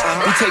attached.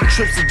 We take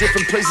trips to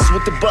different places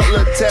with the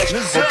butler attached.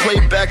 On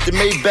playback to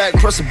Maybach,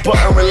 press a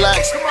button,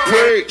 relax.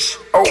 Preach.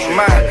 Oh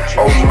my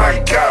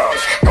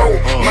gosh,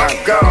 oh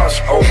my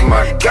gosh, oh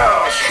my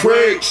gosh.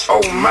 Preach.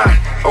 Oh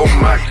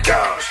my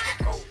gosh.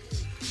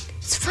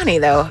 It's funny,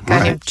 though. A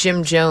guy named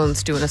Jim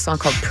Jones doing a song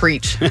called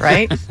Preach,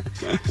 right?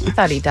 I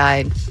thought he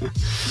died.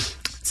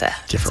 It's a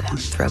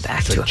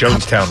throwback to a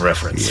Jonestown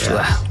reference. to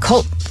a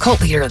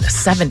cult leader in the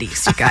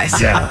 70s, you guys.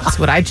 Yeah. That's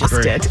what I just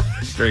did.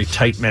 Very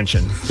tight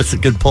mention. That's a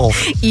good pull.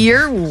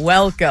 You're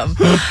welcome.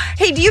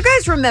 Hey, do you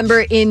guys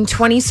remember in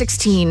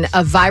 2016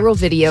 a viral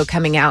video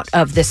coming out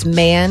of this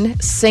man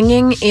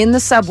singing in the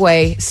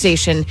subway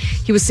station?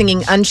 He was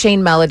singing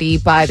Unchained Melody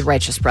by the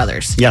Righteous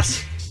Brothers.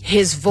 Yes.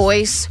 His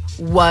voice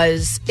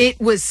was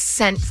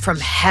sent from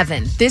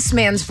heaven. This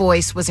man's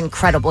voice was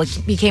incredible.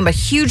 It became a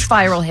huge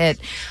viral hit.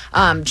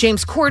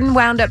 James Corden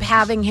wound up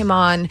having him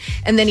on,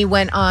 and then he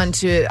went on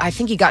to, I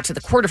think he got to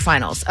the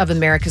quarterfinals of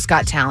America's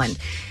Got Talent.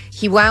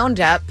 He wound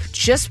up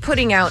just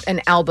putting out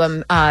an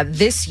album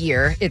this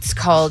year. It's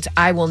called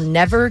I Will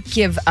Never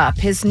Give Up.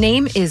 His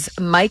name is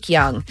Mike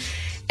Young,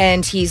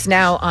 and he's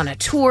now on a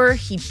tour.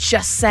 He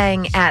just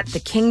sang at the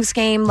Kings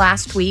game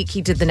last week.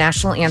 He did the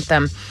national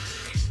anthem.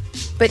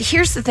 But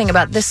here's the thing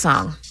about this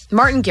song.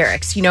 Martin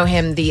Garrix, you know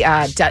him, the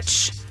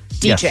Dutch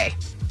DJ, Yes.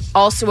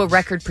 also a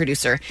record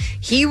producer.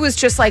 He was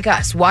just like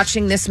us,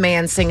 watching this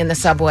man sing in the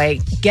subway,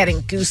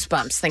 getting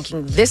goosebumps,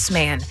 thinking this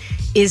man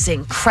is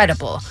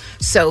incredible.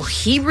 So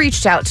he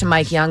reached out to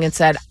Mike Young and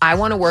said, I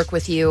want to work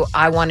with you.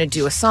 I want to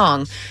do a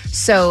song.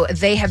 So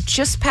they have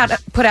just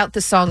put out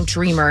the song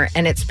Dreamer,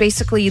 and it's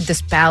basically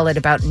this ballad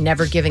about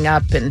never giving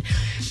up and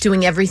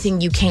doing everything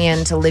you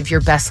can to live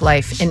your best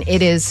life. And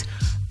it is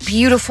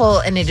beautiful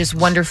and it is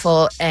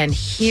wonderful. And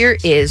here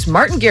is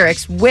Martin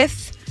Garrix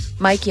with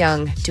Mike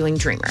Young doing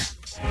Dreamer.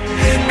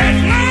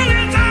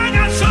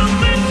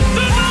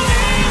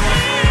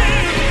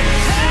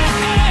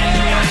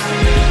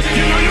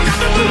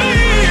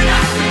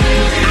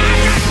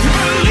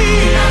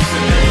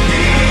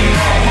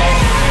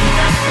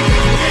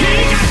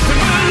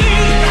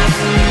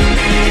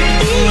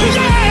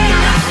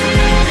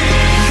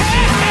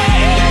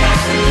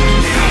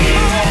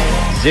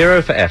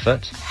 Zero for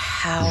effort,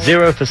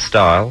 zero for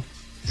style,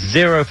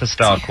 zero for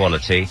star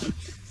quality,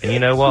 and you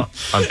know what?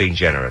 I'm being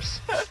generous.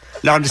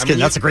 No, I'm just kidding.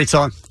 That's a great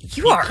song.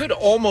 You could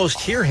almost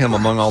hear him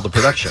among all the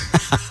production.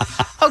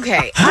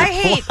 Okay, I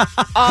hate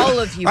all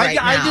of you right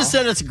now. I just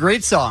said it's a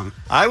great song.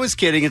 I was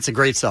kidding. It's a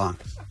great song.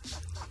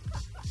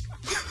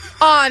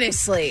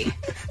 Honestly,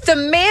 the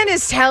man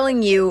is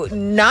telling you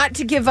not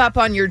to give up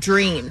on your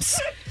dreams.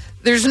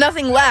 There's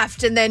nothing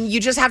left, and then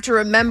you just have to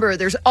remember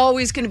there's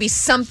always going to be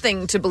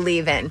something to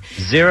believe in.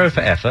 Zero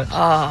for effort,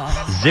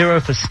 zero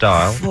for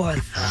style,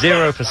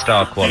 zero for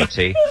star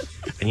quality,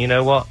 and you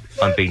know what?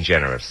 I'm being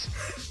generous.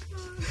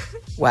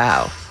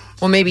 Wow.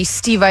 Well, maybe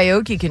Steve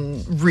Aoki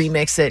can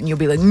remix it, and you'll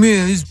be like,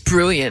 man, this is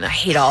brilliant. I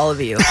hate all of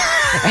you.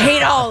 I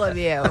hate all of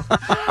you.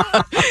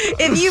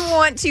 If you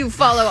want to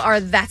follow our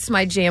That's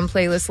My Jam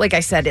playlist, like I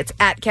said, it's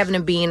at Kevin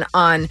and Bean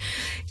on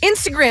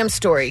Instagram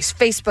stories,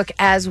 Facebook,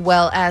 as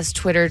well as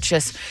Twitter.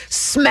 Just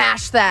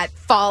smash that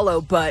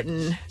follow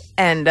button,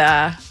 and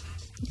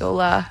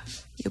you'll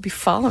be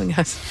following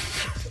us.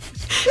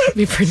 It'd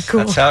be pretty cool.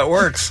 That's how it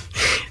works.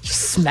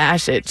 Just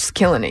smash it. Just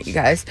killing it, you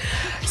guys.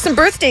 Some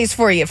birthdays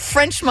for you.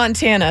 French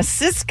Montana,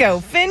 Cisco,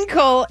 Finn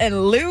Cole,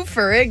 and Lou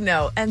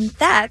Ferrigno. And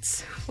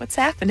that's what's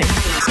happening.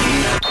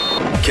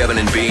 Kevin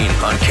and Bean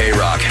on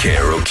K-Rock,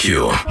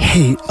 KROQ.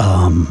 Hey,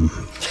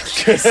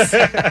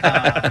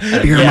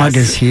 Beer Mug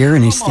is here,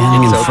 and he's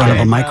standing in front of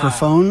a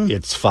microphone.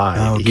 It's fine.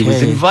 Okay. He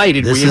was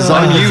invited. This is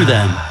on you,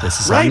 then.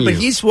 This is right, on you. but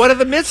he's one of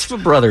the Mitzvah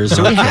brothers,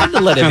 so we had to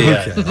let him in.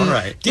 Okay, all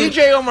right.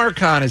 DJ Omar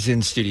Khan is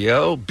in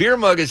studio. Beer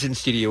Mug is in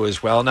studio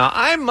as well. Now,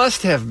 I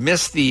must have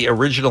missed the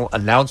original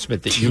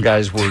announcement that you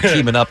guys were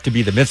teaming up to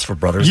be the Mitzvah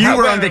brothers. You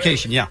were on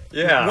vacation, yeah.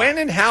 Yeah. When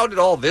and how did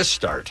all this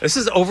start? This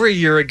is over a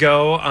year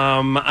ago.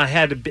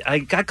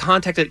 I got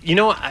contacted. You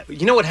know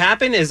what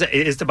happened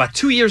is about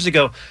 2 years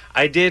ago,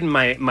 I did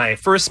my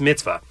first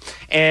mitzvah,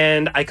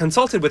 and I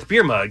consulted with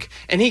Beer Mug,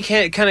 and he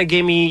kind of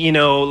gave me,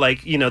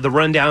 the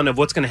rundown of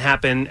what's going to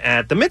happen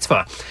at the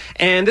mitzvah.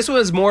 And this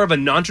was more of a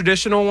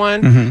non-traditional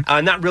one,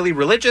 not really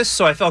religious,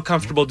 so I felt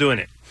comfortable doing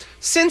it.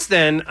 Since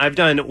then, I've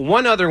done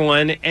one other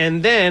one,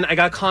 and then I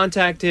got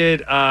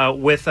contacted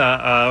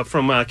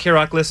from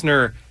K-Rock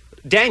listener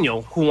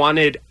Daniel, who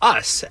wanted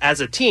us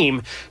as a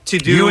team to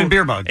do... You and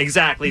Beer Mug.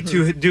 Exactly,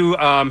 to do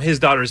his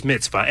daughter's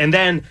mitzvah. And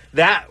then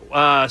that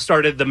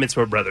started the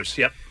Mitzvah Brothers,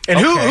 yep. And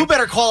who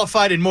better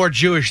qualified and more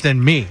Jewish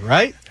than me,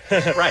 right?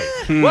 Right.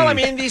 Well, I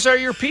mean, these are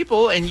your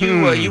people, and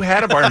you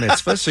had a bar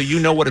mitzvah, so you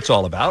know what it's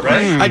all about,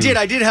 right? I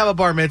did have a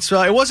bar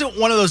mitzvah. It wasn't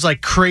one of those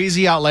like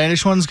crazy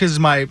outlandish ones because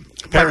my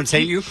parents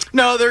hate you.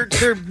 No,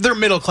 they're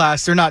middle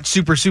class. They're not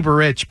super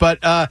rich. But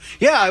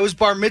I was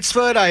bar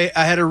mitzvahed. I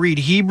had to read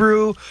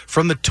Hebrew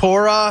from the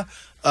Torah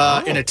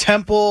in a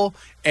temple,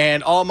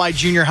 and all my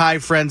junior high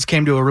friends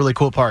came to a really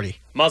cool party.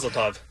 Mazel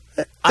tov.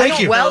 Thank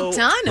you. Well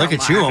done, Look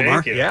at you,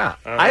 Omar. Yeah.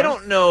 I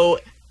don't know.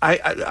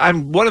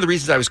 I'm one of the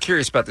reasons I was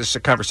curious about this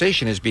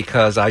conversation is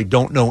because I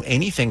don't know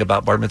anything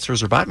about bar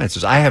mitzvahs or bat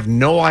mitzvahs. I have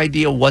no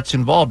idea what's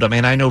involved. I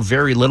mean, I know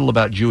very little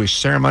about Jewish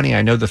ceremony.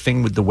 I know the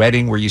thing with the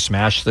wedding where you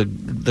smash the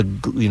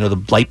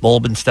light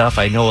bulb and stuff.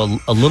 I know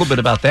a little bit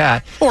about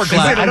that. Or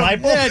glass.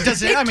 Yeah, it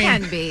doesn't. It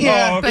can be.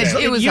 Yeah, but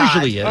it was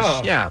usually is.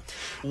 Oh. Yeah.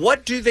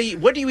 What do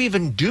you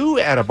even do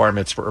at a bar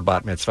mitzvah or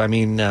bat mitzvah? I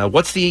mean,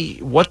 what things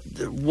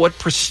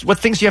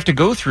do you have to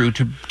go through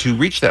to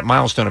reach that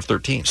milestone of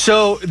 13?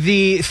 So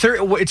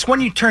it's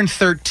when you turn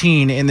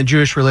 13 in the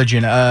Jewish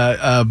religion.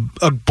 A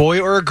boy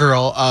or a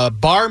girl.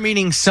 Bar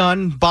meaning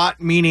son,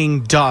 bat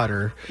meaning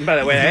daughter. By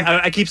the way,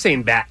 I keep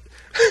saying bat.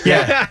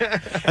 Yeah.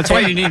 That's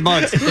why you need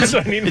mugs.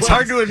 It's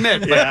hard to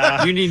admit,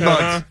 but you need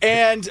mugs.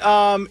 And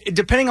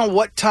depending on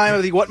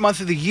what month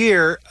of the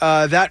year,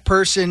 that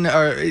person,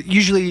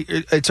 usually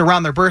it's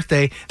around their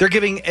birthday, they're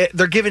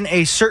given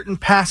a certain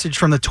passage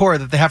from the Torah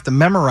that they have to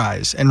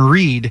memorize and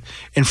read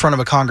in front of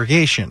a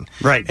congregation.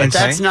 Right, but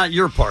that's not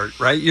your part,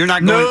 right? You're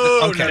not going...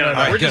 No.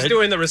 We're just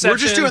doing the reception. We're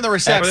just doing the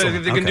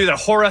reception. They're going to do the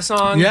Hora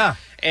song. Yeah.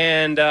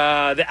 And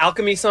the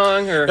Alchemy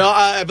song. No,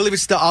 I believe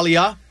it's the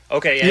Aliyah.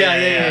 Okay,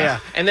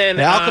 yeah. And then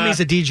the Alchemy's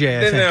a DJ,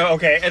 I think.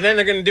 And then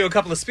they're going to do a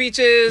couple of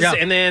speeches,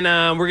 and then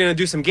we're going to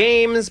do some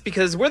games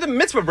because we're the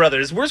Mitzvah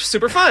Brothers. We're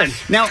super fun.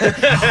 Now,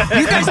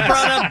 you guys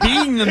brought up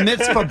being the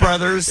Mitzvah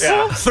Brothers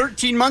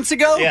 13 months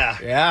ago?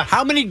 Yeah.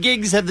 How many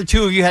gigs have the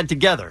two of you had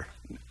together?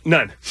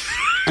 None.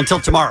 Until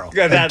tomorrow.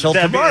 Until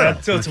tomorrow,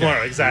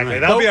 exactly.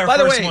 That'll be our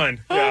first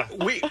one. Yeah.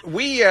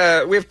 We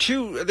have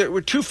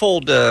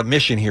twofold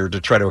mission here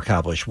to try to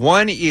accomplish.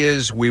 One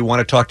is we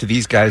want to talk to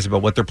these guys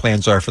about what their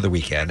plans are for the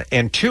weekend,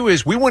 and two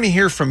is we want to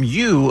hear from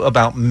you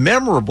about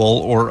memorable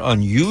or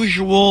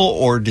unusual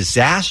or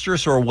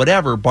disastrous or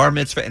whatever bar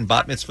mitzvah and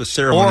bat mitzvah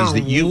ceremonies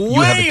that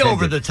you have attended. Way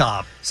over the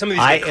top. Some of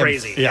these are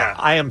crazy.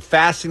 I am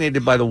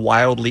fascinated by the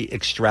wildly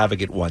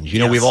extravagant ones. You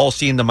know, we've all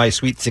seen the My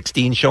Sweet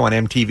 16 show on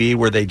MTV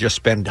where they just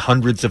spend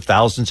hundreds of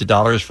thousands of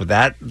dollars for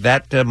that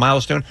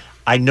milestone.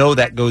 I know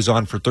that goes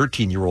on for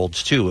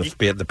 13-year-olds, too, if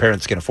the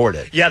parents can afford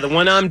it. Yeah, the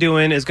one I'm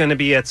doing is going to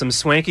be at some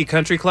swanky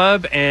country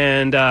club,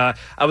 and I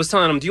was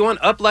telling them, do you want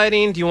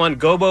uplighting? Do you want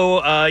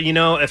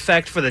gobo,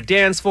 effect for the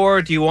dance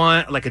floor? Do you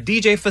want, like, a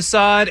DJ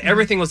facade?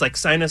 Everything was like,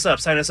 sign us up.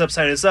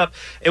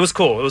 It was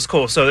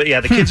cool. So,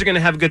 yeah, the kids are going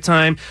to have a good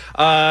time.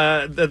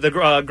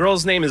 The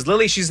girl's name is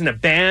Lily. She's in a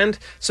band,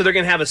 so they're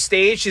going to have a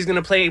stage. She's going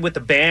to play with the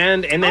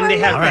band, and then they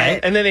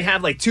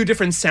have like 2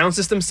 different sound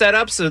systems set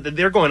up, so that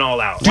they're going all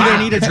out. Do they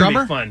need a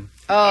drummer? Fun.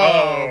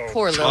 Oh,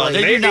 poor Lily.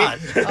 They do not.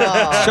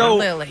 So,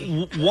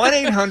 Lily.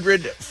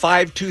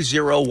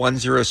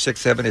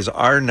 1-800-520-1067 is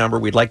our number.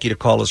 We'd like you to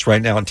call us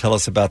right now and tell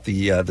us about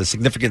the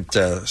significant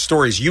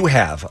stories you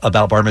have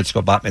about bar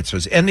mitzvah, bat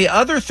mitzvahs. And the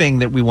other thing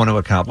that we want to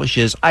accomplish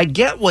is, I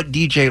get what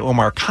DJ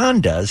Omar Khan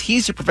does.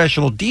 He's a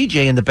professional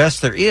DJ, and the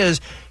best there is,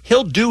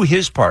 he'll do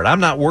his part. I'm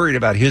not worried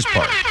about his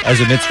part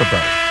as a mitzvah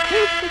brother.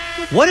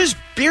 What is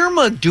Beer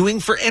Mug doing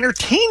for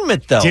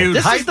entertainment, though? Dude,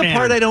 this is the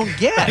part I don't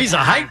get. He's a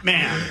hype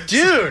man.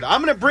 Dude,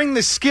 I'm going to bring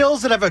the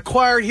skills that I've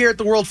acquired here at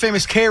the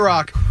world-famous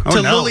K-Rock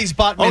to Lily's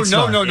bat mitzvah.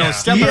 Oh, no. Yeah.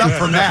 Step it up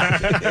from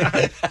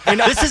that. And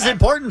this is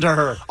important to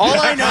her. All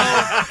I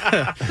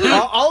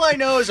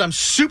know is I'm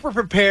super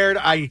prepared.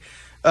 I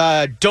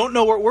don't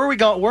know where are we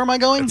going. Where am I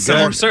going?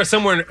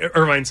 Somewhere in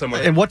Irvine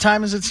somewhere. And what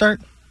time does it start?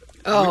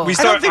 I don't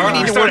think we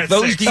need to work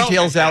those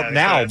details out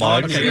now,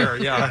 Mug.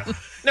 Okay, yeah.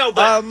 No,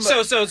 but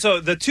so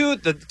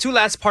the two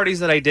last parties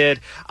that I did,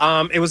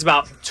 it was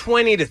about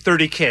 20 to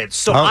 30 kids.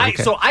 So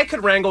I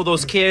could wrangle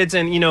those kids,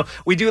 and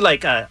we do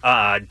like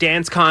a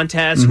dance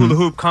contest, hula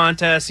hoop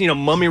contest,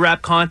 mummy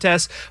rap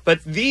contest.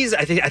 But these,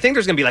 I think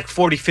there's gonna be like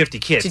 40, 50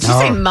 kids. Did you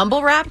say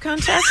mumble rap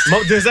contest?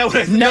 Is that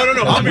what? No.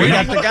 We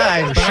got the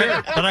guy,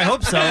 sure, but I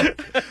hope so.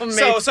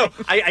 So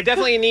I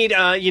definitely need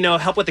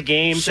help with the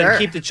games and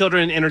keep the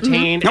children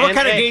entertained. Now, what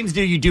kind of games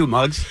do you do,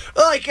 Muggs?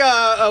 Like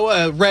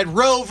Red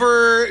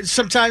Rover.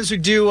 Sometimes we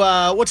do.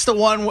 What's the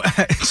one?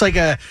 It's like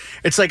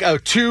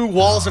 2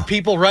 walls of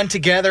people run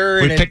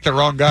together. We picked the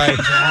wrong guy.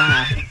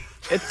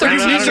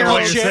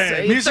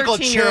 Musical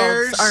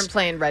chairs aren't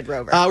playing Red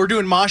Rover. We're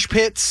doing mosh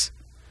pits.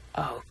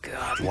 Oh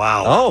God!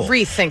 Wow. Oh,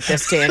 rethink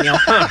this, Daniel.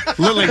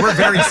 Lily, we're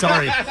very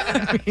sorry.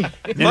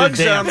 Muggs,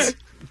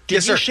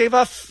 did you shave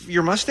off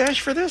your mustache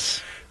for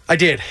this? I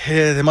did.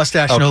 The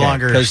mustache no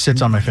longer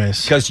sits on my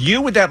face. Because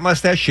you with that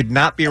mustache should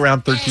not be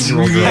around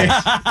 13-year-old girls.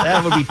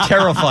 That would be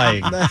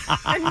terrifying.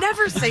 I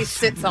never say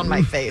sits on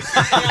my face.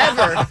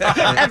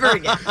 Ever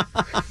again.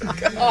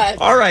 God.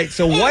 All right,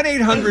 so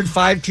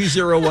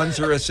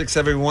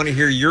 1-800-520-1067. We want to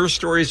hear your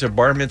stories of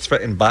bar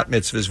mitzvah and bat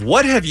mitzvahs.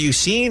 What have you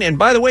seen? And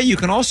by the way, you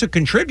can also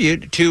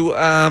contribute to,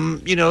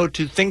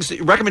 to things,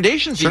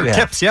 recommendations you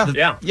have. Tips,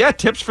 Yeah,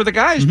 tips for the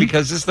guys,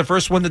 because this is the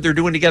first one that they're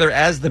doing together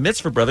as the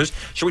Mitzvah Brothers.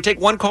 Should we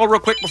take one call real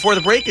quick before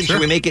the break? And should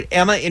we make it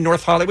Emma in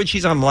North Hollywood?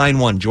 She's on line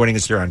 1, joining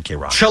us here on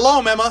K-Rock.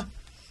 Shalom, Emma.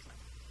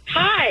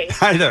 Hi.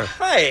 Hi there.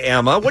 Hi,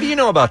 Emma. What do you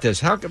know about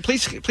this?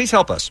 Please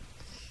help us.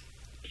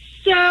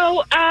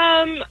 So,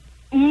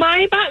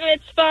 my bat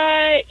mitzvah,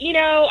 I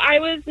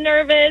was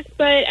nervous,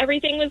 but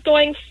everything was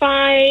going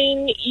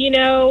fine.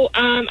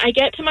 I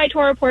get to my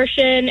Torah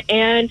portion,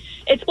 and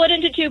it's split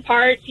into 2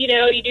 parts. You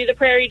do the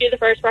prayer, you do the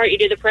first part, you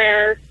do the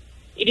prayer.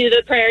 You do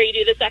the prayer, you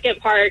do the second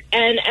part.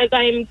 And as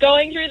I'm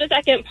going through the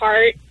second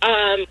part,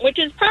 which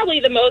is probably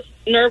the most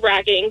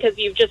nerve-wracking because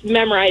you've just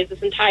memorized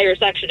this entire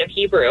section of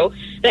Hebrew,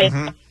 that is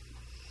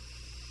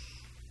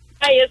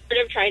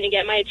sort of trying to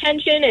get my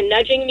attention and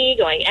nudging me,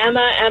 going,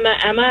 Emma, Emma,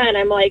 Emma. And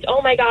I'm like,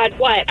 oh, my God,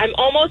 what? I'm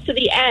almost to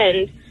the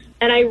end.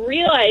 And I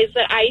realize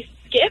that I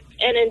skipped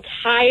an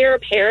entire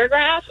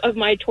paragraph of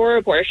my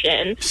Torah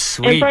portion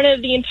in front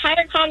of the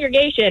entire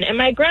congregation. And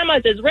my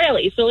grandma's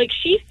Israeli, so,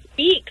 she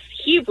speaks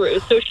Hebrew,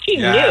 so she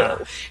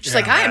knew. She's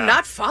like, I am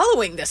not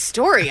following this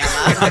story,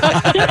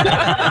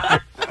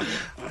 Emma.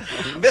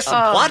 Missed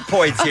some plot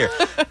points here.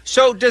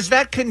 So does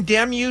that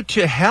condemn you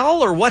to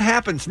hell, or what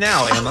happens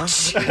now, Emma?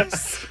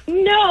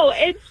 No,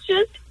 it's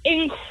just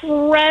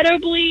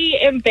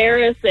incredibly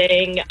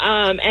embarrassing.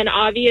 And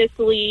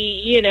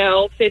obviously,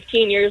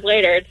 15 years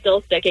later, it's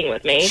still sticking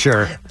with me.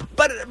 Sure.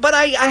 But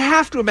I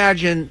have to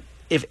imagine,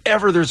 if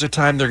ever there's a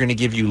time they're going to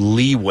give you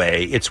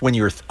leeway, it's when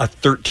you're a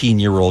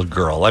 13-year-old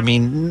girl. I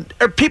mean,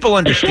 people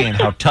understand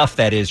how tough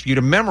that is for you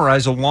to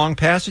memorize a long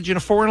passage in a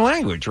foreign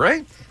language,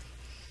 right?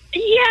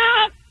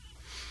 Yeah.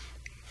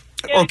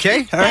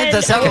 Okay, all right.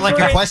 That sounded like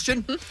a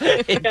question.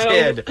 It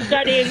did.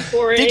 Studying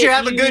for it. Did you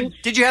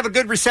have a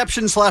good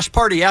reception /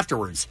 party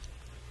afterwards?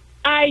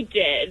 I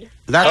did.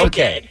 That's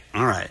okay.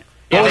 All right.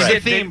 What was the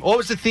theme? What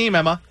was the theme,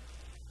 Emma?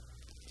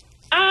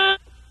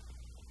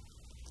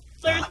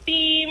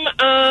 Theme,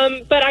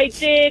 but I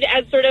did,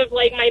 as sort of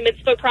like my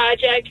mitzvah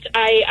project,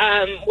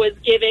 I was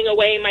giving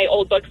away my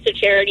old books to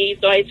charity,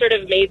 so I sort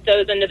of made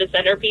those into the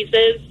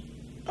centerpieces.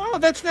 Oh,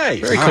 that's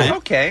nice. Very cool.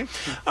 Okay.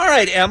 All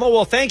right, Emma.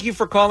 Well, thank you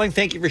for calling.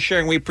 Thank you for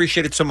sharing. We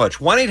appreciate it so much.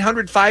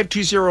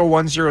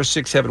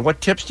 1-800-520-1067.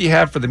 What tips do you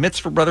have for the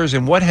Mitzvah Brothers,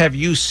 and what have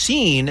you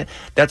seen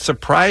that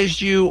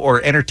surprised you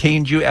or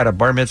entertained you at a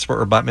bar mitzvah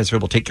or bat mitzvah?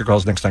 We'll take your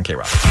calls next on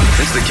K-Rock.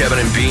 It's the Kevin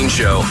and Bean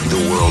Show,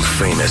 the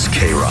world-famous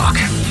K-Rock.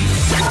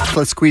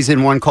 Let's squeeze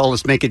in one call.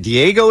 Let's make it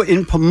Diego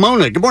in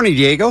Pomona. Good morning,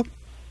 Diego.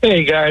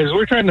 Hey, guys.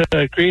 We're trying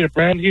to create a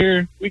brand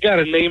here. We got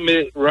to name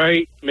it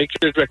right, make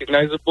sure it's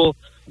recognizable.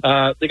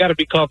 They got to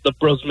be called the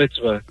Bros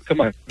Mitzvah.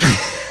 Come on.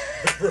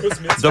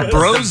 The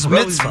Bros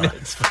Mitzvah.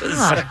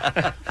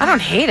 I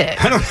don't hate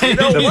it. I don't hate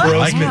the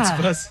Bros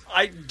Mitzvahs.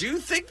 I do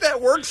think that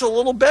works a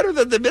little better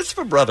than the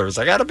Mitzvah Brothers.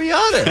 I got to be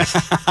honest.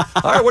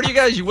 All right, what are you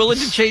guys? You willing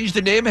to change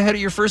the name ahead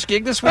of your first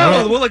gig this week?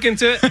 Oh, we'll look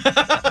into it.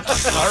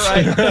 All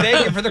right.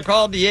 Thank you for the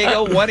call,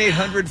 Diego.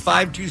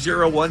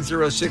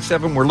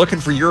 1-800-520-1067. We're looking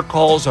for your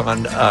calls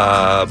on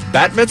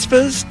bat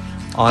mitzvahs.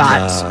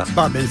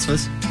 Bat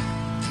mitzvahs.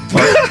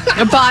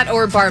 A bot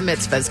or bar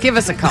mitzvahs. Give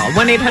us a call.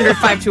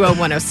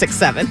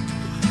 1-800-520-1067.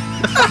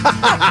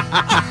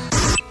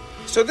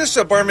 So this is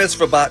a bar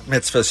mitzvah, bat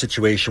mitzvah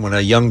situation when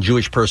a young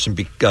Jewish person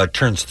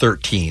turns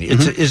 13.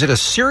 Is it a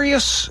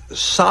serious,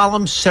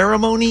 solemn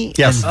ceremony?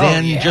 Yes.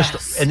 And then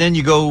and then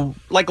you go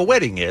like a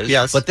wedding is.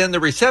 Yes. But then the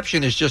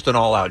reception is just an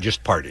all-out,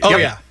 just party. Oh,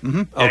 yeah.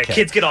 Yeah, Okay.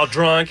 kids get all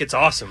drunk. It's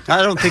awesome.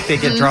 I don't think they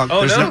get drunk.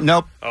 Oh, There's no?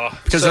 nope. Oh,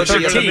 Because so they're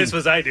the 13.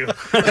 mitzvahs I do.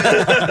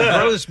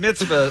 Bros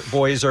Mitzvah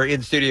boys are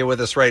in studio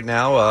with us right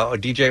now.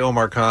 DJ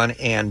Omar Khan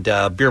and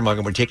Beer Mug,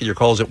 and we're taking your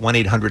calls at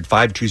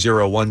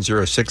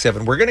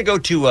 1-800-520-1067. We're going to go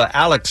to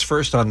Alex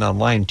first on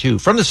line 2.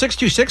 From the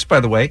 626,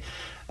 by the way.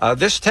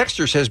 This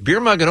texter says Beer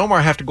Mug and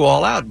Omar have to go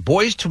all out.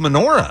 Boys to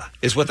Menorah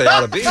is what they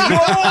ought to be. Boys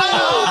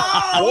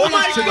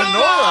to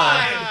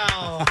Menorah.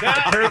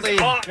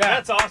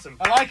 That's awesome.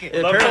 I like it.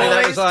 Apparently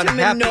that was on to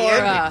Happy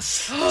Menorah. Endings.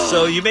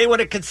 So you may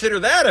want to consider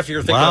that if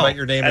you're thinking about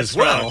your name as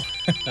well.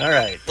 All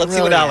right. Let's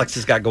see what Alex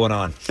has got going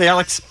on. Hey,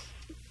 Alex.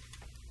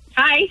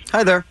 Hi.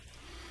 Hi there.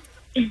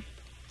 You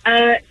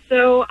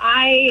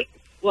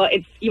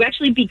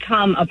actually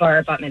become a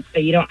bar bat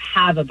mitzvah. You don't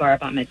have a bar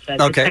bat mitzvah.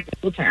 It's a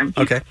technical term.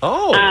 Okay.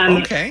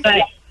 Okay.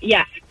 But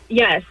yes.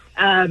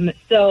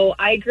 So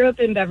I grew up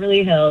in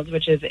Beverly Hills,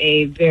 which is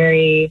a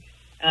very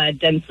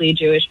densely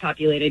Jewish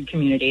populated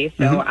community.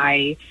 So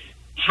I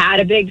had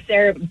a big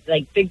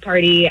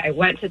party. I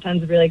went to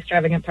tons of really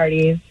extravagant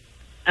parties.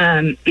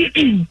 My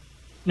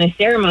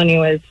ceremony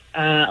was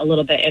a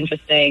little bit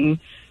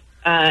interesting.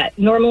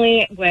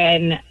 Normally,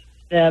 when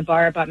the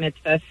bar bat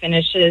mitzvah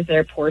finishes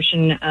their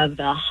portion of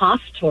the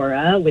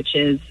Haftorah, which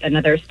is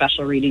another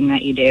special reading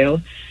that you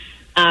do,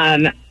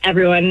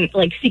 everyone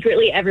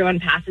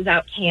passes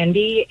out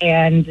candy,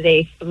 and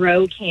they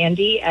throw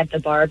candy at the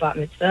bar bat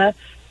mitzvah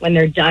when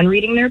they're done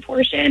reading their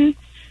portion.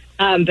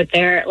 But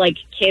they're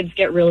kids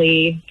get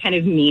really kind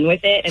of mean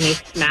with it, and they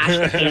smash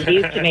the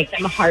candies to make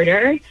them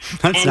harder.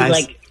 That's and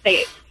nice.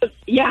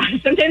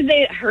 Sometimes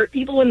they hurt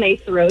people when they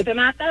throw them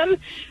at them.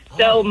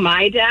 So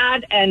my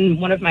dad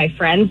and one of my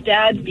friends'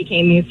 dads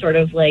became these sort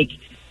of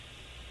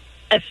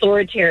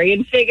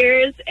authoritarian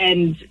figures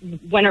and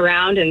went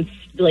around and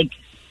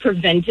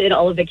prevented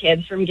all of the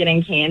kids from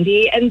getting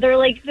candy. And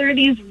they're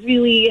these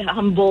really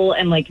humble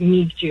and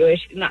meek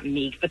Jewish, not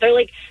meek, but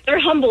they're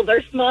humble,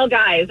 they're small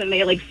guys, and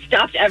they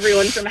stopped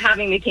everyone from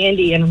having the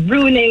candy and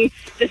ruining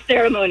the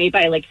ceremony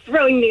by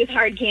throwing these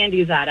hard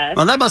candies at us.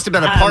 Well, that must have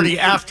been a party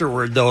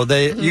afterward, though.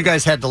 You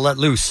guys had to let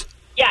loose.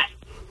 Yes.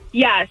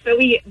 Yeah, so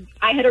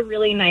I had a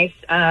really nice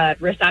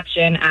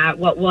reception at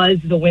what was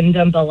the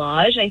Wyndham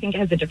Village. I think it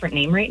has a different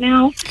name right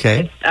now.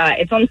 Okay.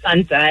 It's on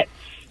Sunset.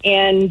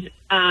 And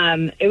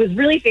it was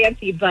really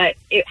fancy, but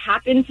it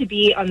happened to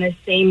be on the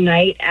same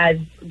night as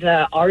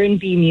the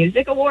R&B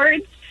Music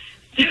Awards.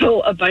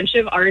 So a bunch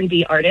of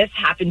R&B artists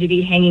happened to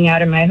be hanging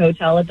out in my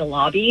hotel at the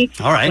lobby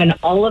when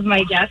all of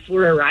my guests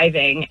were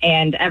arriving,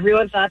 and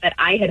everyone thought that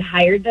I had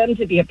hired them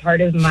to be a part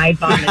of my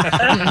bar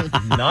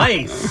mitzvah.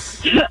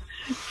 Nice.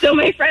 So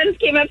my friends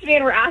came up to me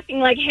and were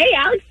asking, hey,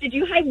 Alex, did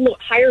you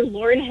hire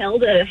Lauryn Hill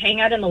to hang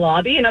out in the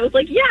lobby? And I was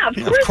like, yeah,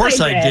 of course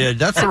I did.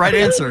 That's the right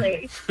answer.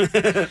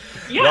 Yeah.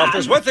 Well, if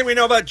there's one thing we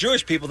know about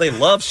Jewish people, they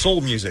love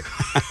soul music.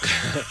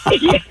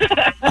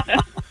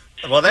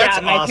 Well,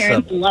 that's my awesome.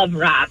 parents love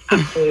rap,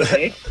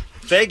 absolutely.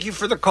 Thank you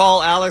for the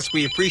call, Alex.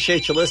 We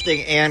appreciate you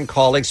listening and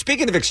calling.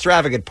 Speaking of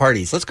extravagant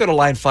parties, let's go to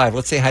line 5.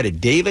 Let's say hi to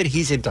David.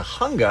 He's in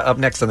Tahunga, up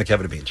next on the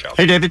Kevin and Bean Show.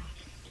 Hey, David.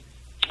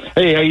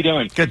 Hey, how you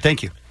doing? Good,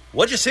 thank you.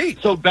 What'd you see?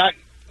 So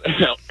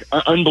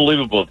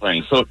unbelievable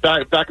thing. So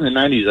back in the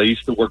 90s, I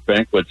used to work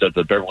banquets at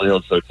the Beverly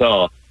Hills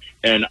Hotel,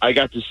 and I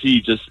got to see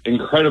just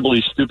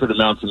incredibly stupid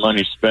amounts of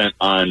money spent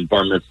on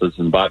bar mitzvahs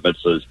and bat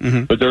mitzvahs.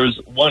 Mm-hmm. But there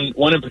was one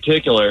in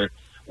particular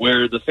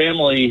where the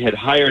family had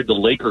hired the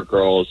Laker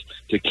girls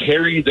to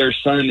carry their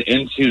son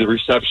into the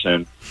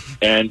reception,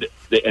 and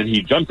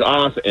he jumped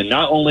off, and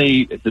not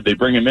only did they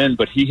bring him in,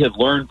 but he had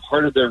learned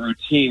part of their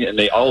routine, and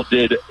they all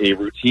did a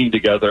routine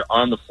together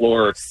on the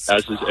floor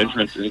as his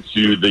entrance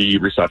into the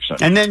reception.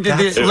 And then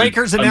did the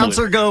Lakers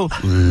announcer go,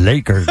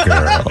 Laker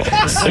girls?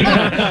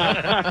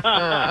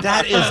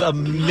 That is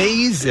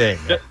amazing,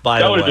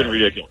 by the way. That would have been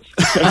ridiculous.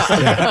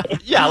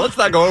 Yeah, let's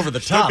not go over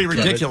the top. That'd be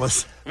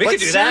ridiculous. We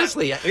could do that.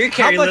 Seriously, We could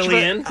carry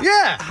Lily in.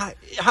 Yeah.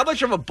 How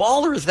much of a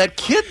baller is that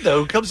kid,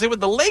 though, who comes in with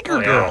the Laker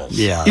girls?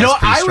 Yeah.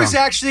 I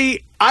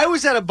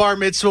was at a bar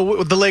mitzvah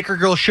with the Laker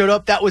girls showed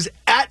up. That was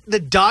at the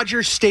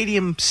Dodger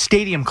Stadium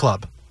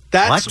Club.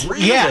 That's What?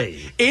 Yeah,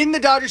 Really? in the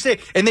Dodger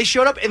Stadium. And they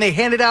showed up and they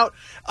handed out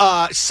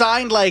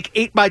signed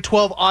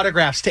 8x12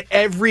 autographs to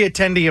every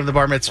attendee of the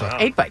bar mitzvah. Wow.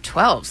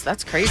 8x12s.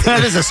 That's crazy.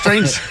 That is a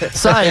strange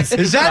size.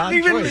 Is that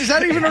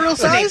even a real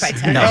size?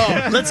 8x10.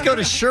 No. Let's go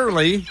to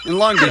Shirley in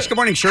Long Beach. Good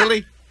morning,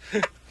 Shirley.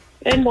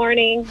 Good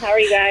morning. How are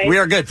you guys? We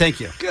are good, thank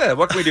you. Good.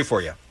 What can we do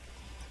for you?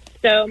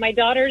 So my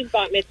daughter's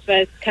bat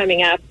mitzvah is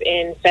coming up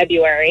in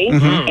February,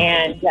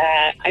 and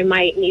I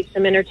might need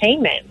some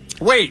entertainment.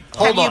 Wait,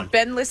 hold on. Have you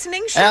been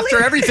listening, Shirley?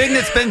 After everything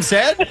that's been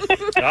said?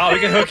 Oh, we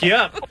can hook you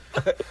up.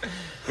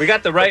 We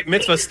got the right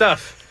mitzvah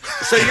stuff.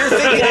 So you're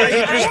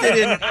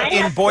interested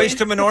in Boys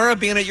to Menorah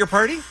being at your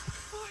party?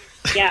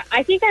 Yeah,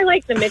 I think I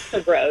like the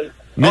mitzvah bros.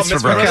 Mitzvah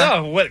bros.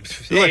 Oh,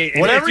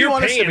 whatever you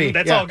want us to be.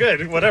 That's Yeah. all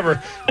good.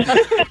 Whatever.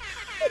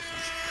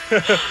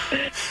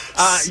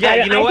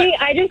 Yeah, you know what?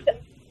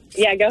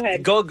 Yeah, go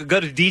ahead. Go to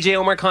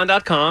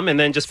djomarcon.com and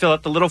then just fill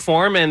out the little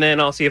form, and then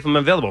I'll see if I'm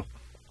available.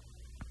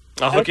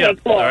 I'll hook you up.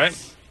 Cool. All right.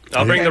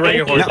 I'll bring the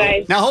regular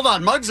horse. Now, hold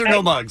on. Mugs or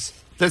no mugs?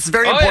 This is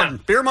very important.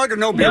 Yeah. Beer mug or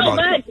no beer No mug?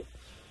 mugs.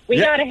 We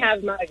Yeah. gotta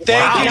have mugs.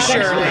 Thank you,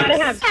 Shirley. We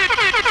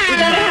gotta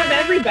have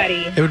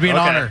everybody. It would be an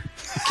honor.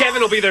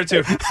 Kevin will be there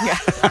too.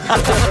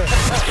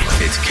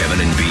 It's Kevin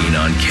and Bean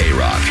on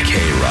K-Rock.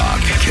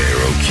 K-Rock.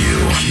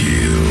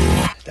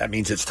 K-R-O-Q. That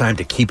means it's time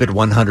to keep it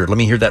 100. Let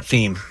me hear that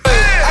theme.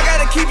 I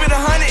gotta keep it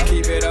 100.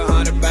 Keep it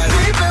 100, baby.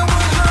 Keep it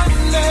 100.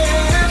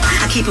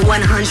 I keep it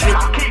 100.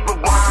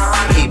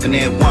 Keeping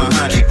it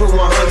 100. Keep it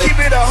 100. Keep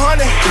it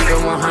 100. Keep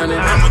it 100.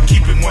 I'ma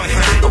keep it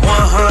 100.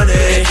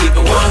 100. Keep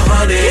it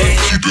 100.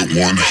 Keep it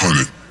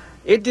 100.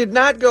 It did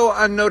not go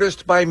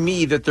unnoticed by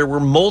me that there were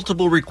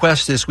multiple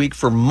requests this week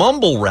for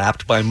Mumble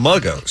Rapped by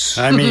Muggos.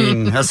 I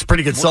mean, that's a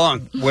pretty good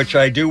song. Which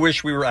I do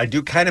wish we were. I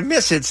do kind of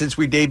miss it since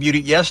we debuted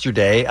it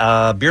yesterday.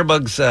 Beer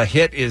Mug's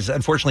hit is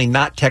unfortunately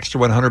not Texter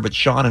 100, but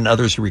Sean and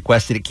others who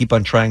requested it keep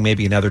on trying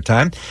maybe another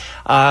time.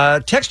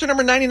 Texter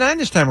number 99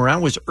 this time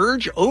around was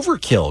Urge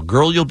Overkill.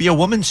 Girl, You'll Be a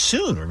Woman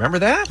Soon. Remember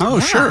that? Oh,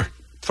 Yeah. sure.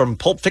 From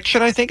Pulp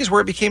Fiction, I think, is where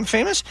it became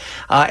famous.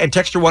 And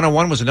Texter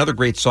 101 was another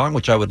great song,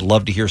 which I would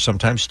love to hear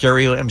sometime.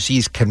 Stereo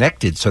MC's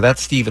Connected. So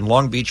that's Steve in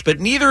Long Beach.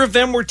 But neither of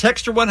them were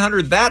Texter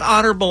 100. That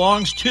honor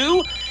belongs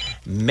to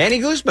Manny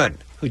Guzman,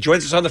 who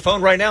joins us on the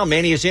phone right now.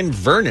 Manny is in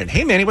Vernon.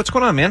 Hey, Manny, what's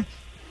going on, man?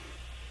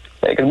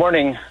 Hey, good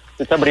morning.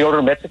 Did somebody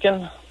order Mexican?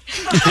 Manny,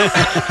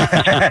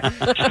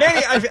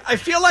 I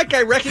feel like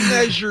I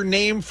recognize your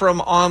name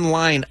from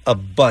online a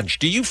bunch.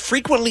 Do you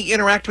frequently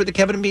interact with the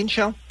Kevin and Bean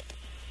Show?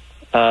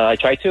 I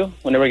try to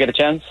whenever I get a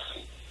chance.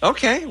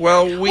 Okay,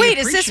 well, Wait,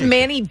 is this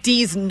Manny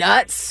D's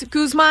nuts,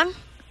 Guzman?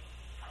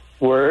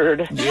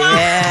 Word.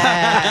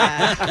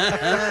 Yeah.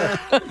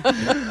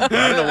 I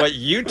don't know what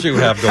you two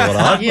have going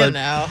on. You but...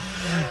 know.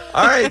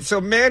 All right,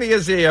 so Manny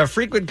is a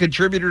frequent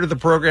contributor to the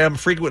program,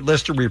 frequent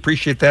listener. We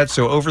appreciate that.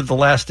 So over the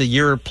last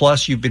year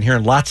plus, you've been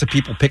hearing lots of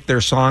people pick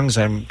their songs.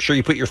 I'm sure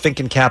you put your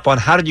thinking cap on.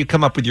 How did you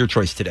come up with your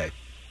choice today?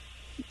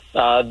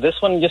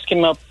 This one just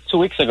came up 2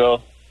 weeks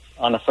ago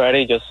on a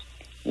Friday. Just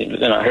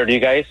I heard you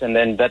guys, and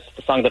then that's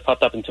the song that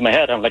popped up into my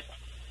head. I'm like,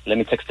 let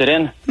me text it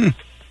in.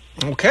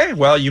 Okay,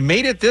 well, you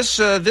made it this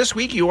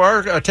week. You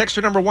are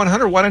Texter number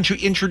 100. Why don't you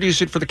introduce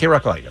it for the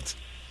K-Rock audience?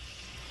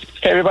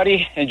 Hey,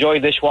 everybody, enjoy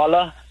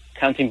Dishwalla,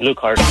 Counting Blue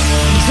Cards.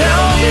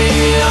 Tell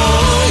me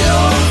all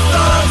your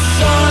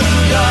thoughts on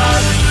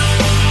God,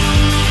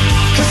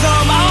 'cause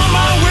I'm on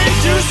my way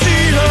to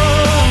see her.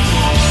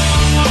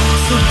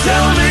 So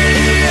tell me,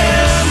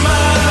 am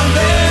I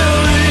very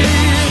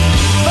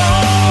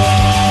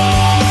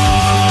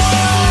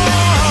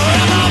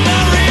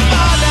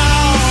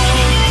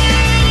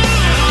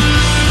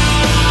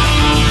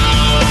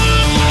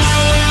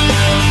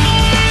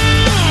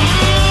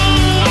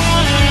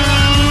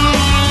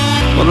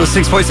Well,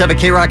 106.7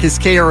 K-Rock is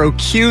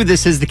KROQ.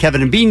 This is the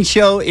Kevin and Bean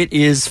Show. It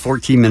is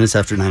 14 minutes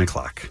after 9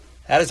 o'clock.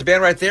 That is a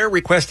band right there,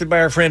 requested by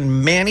our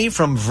friend Manny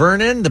from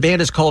Vernon. The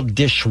band is called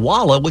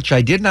Dishwalla, which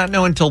I did not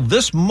know until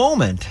this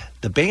moment.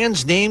 The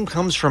band's name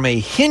comes from a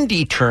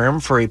Hindi term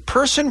for a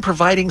person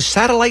providing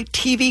satellite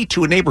TV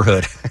to a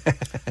neighborhood.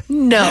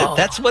 No.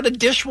 That's what a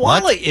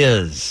dishwalla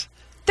is.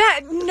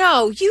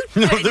 No,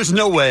 there's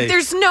no way.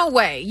 There's no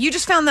way. You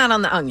just found that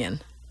on The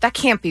Onion. That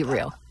can't be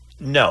real.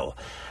 No.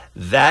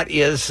 That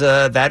is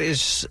on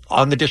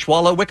the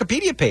Dishwalla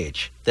Wikipedia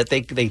page. That they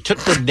took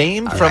the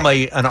name from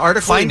an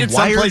article. Find in it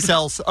Wired. someplace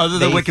else other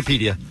than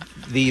Wikipedia.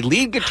 The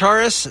lead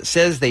guitarist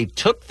says they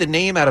took the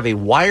name out of a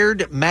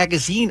Wired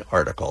magazine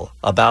article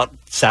about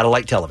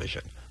satellite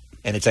television.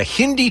 And it's a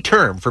Hindi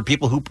term for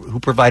people who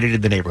provide it in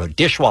the neighborhood.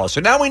 Dishwalla.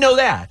 So now we know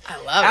that. I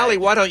love Allie,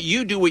 why don't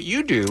you do what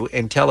you do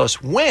and tell us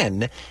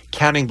when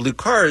Counting Blue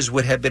Cars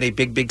would have been a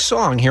big, big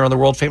song here on the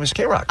world-famous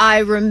K-Rock? I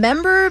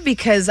remember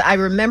because I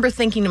remember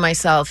thinking to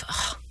myself,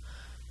 oh,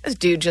 this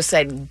dude just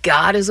said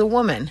God is a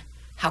woman.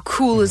 How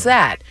cool is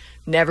that?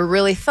 Never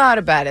really thought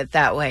about it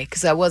that way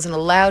because I wasn't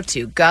allowed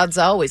to. God's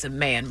always a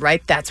man,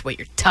 right? That's what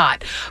you're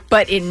taught.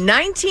 But in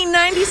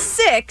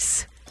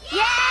 1996...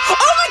 Yeah!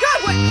 Oh my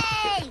God!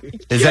 What?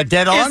 Is that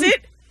dead on? Is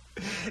it?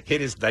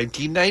 It is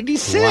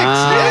 1996. Wow.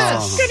 I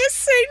was going to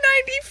say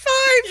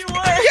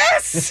 95.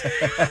 Yes!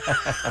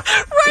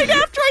 Right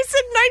after I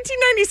said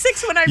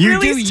 1996 when I You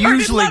really do started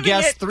usually loving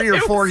guess it. 3 or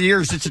 4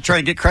 years just to try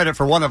and get credit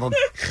for one of them.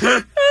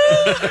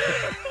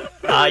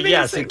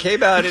 Yes, it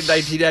came out in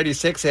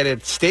 1996 and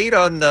it stayed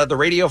on the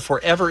radio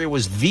forever. It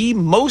was the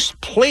most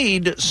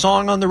played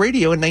song on the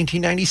radio in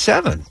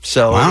 1997.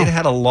 So Wow. it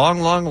had a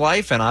long, long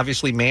life, and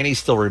obviously Manny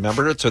still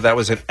remembered it. So that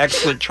was an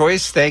excellent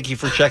choice. Thank you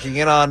for checking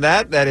in on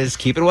that. That is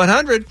Keep It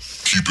 100.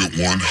 Keep it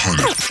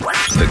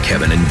 100. The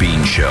Kevin and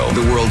Bean Show,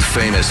 the world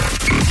famous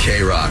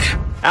K-Rock.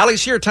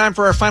 Allie's here. Time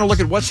for our final look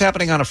at what's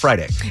happening on a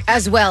Friday.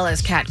 As well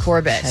as Kat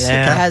Corbett Hello.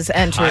 has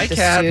entered Hi, the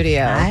Kat.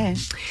 studio. Hi.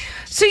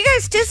 So you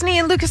guys, Disney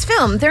and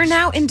Lucasfilm, they're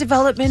now in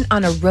development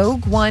on a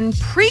Rogue One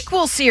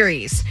prequel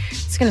series.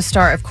 It's going to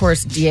star, of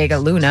course, Diego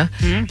Luna.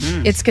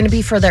 Mm-hmm. It's going to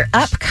be for their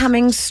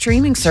upcoming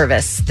streaming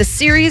service. The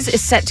series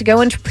is set to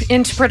go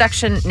into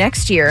production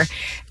next year,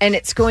 and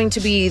it's going to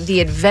be the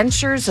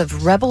adventures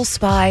of rebel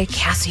spy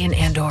Cassian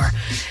Andor.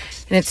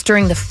 And it's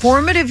during the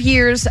formative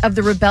years of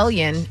the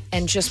rebellion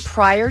and just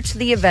prior to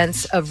the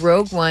events of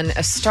Rogue One,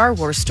 a Star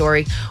Wars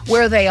story,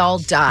 where they all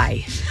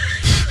die.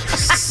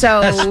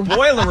 So,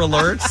 spoiler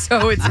alert.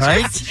 So it's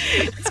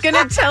it's going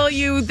to tell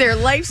you their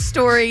life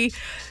story,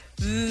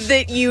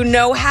 that you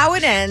know how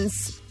it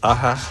ends,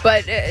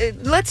 But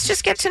let's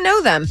just get to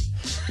know them.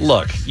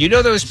 Look, you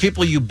know those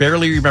people you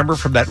barely remember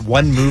from that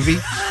one movie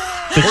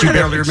that you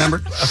barely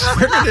remember?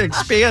 We're going to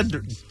expand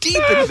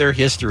deep into their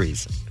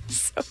histories.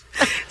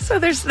 So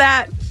there's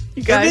that,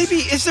 you guys. And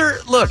maybe, is there,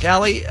 look,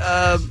 Allie,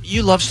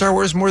 you love Star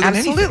Wars more than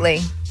Absolutely.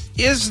 anything.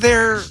 Is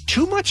there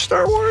too much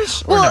Star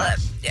Wars? Well,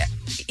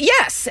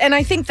 yes, and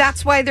I think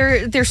that's why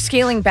they're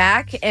scaling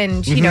back,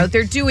 and you know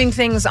they're doing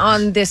things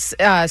on this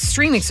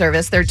streaming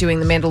service. They're doing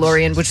The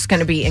Mandalorian, which is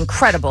going to be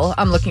incredible.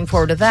 I'm looking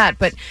forward to that.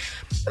 But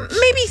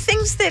maybe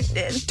things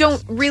that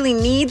don't really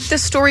need the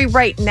story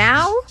right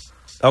now.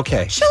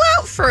 Okay, chill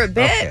out for a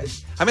bit. Okay.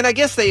 I mean, I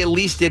guess they at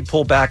least did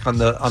pull back on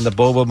the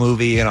Boba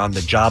movie and on the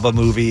Jabba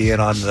movie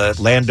and on the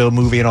Lando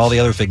movie and all the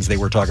other things they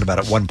were talking about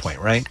at one point,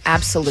 right?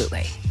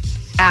 Absolutely.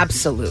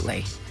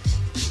 Absolutely.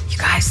 You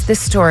guys, this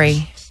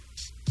story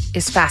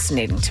is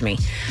fascinating to me.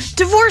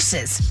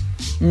 Divorces,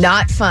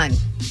 not fun.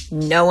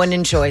 No one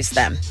enjoys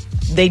them.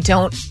 They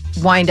don't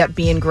wind up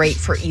being great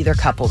for either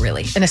couple,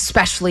 really, and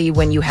especially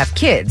when you have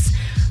kids.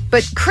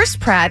 But Chris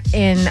Pratt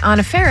and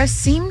Anna Faris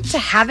seem to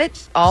have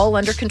it all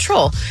under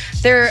control.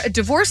 Their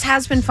divorce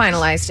has been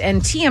finalized,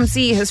 and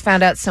TMZ has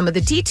found out some of the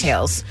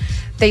details.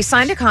 They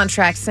signed a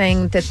contract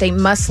saying that they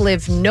must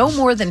live no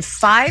more than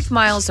 5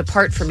 miles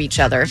apart from each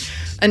other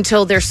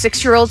until their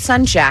 6-year-old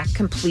son, Jack,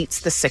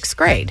 completes the 6th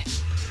grade.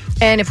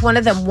 And if one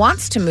of them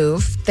wants to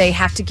move, they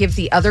have to give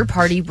the other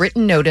party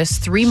written notice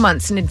 3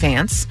 months in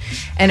advance.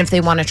 And if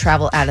they want to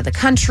travel out of the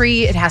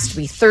country, it has to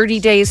be 30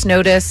 days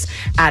notice.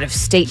 Out of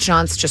state,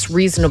 John's just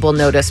reasonable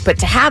notice. But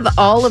to have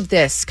all of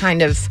this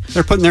kind of...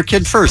 They're putting their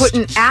kid first.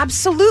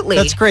 Absolutely.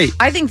 That's great.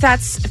 I think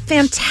that's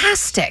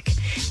fantastic.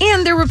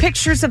 And there were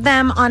pictures of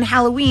them on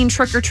Halloween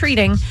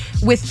trick-or-treating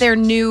with their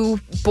new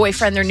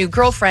boyfriend, their new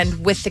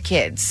girlfriend with the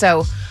kids.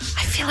 So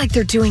I feel like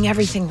they're doing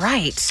everything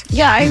right.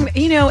 Yeah,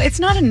 it's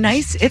not a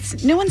nice...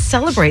 No one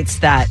celebrates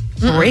that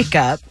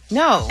breakup.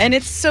 No. And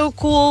it's so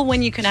cool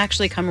when you can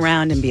actually come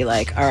around and be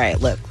like, all right,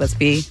 look, let's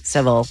be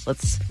civil.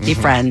 Let's be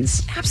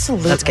friends.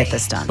 Absolutely. Let's get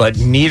this done. But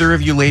neither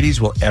of you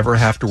ladies will ever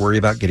have to worry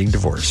about getting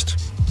divorced.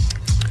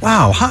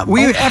 Wow.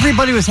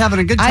 Everybody was having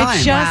a good time.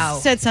 I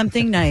just said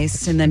something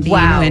nice, and then Bean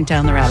went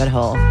down the rabbit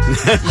hole.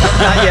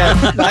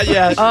 Not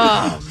yet.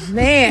 Oh,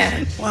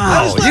 man.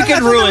 Wow. You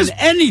can ruin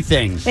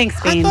anything.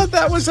 Thanks, Bean. I thought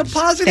that was a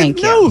positive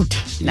Thank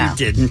note. You. No. You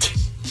didn't.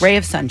 Ray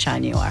of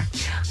sunshine you are.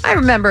 I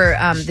remember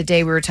the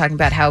day we were talking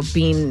about how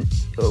Bean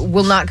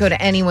will not go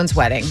to anyone's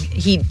wedding.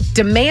 He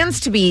demands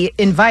to be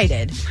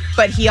invited,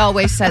 but he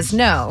always says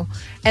no.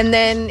 And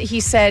then he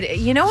said,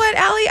 you know what,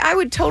 Allie, I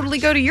would totally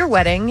go to your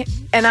wedding.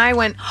 And I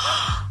went,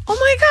 oh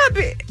my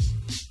God.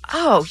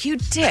 Oh, you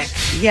dick.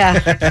 Yeah.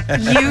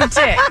 You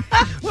dick.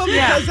 Well,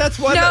 because that's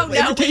one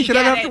invitation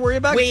I don't have to worry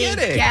about getting.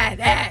 We get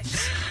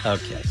it.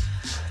 Okay.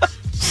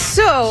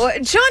 So,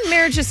 John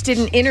Mayer just did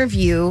an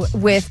interview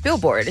with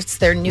Billboard. It's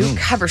their new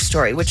cover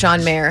story with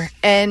John Mayer.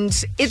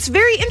 And it's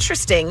very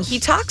interesting. He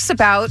talks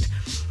about,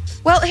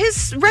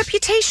 his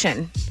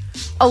reputation.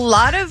 A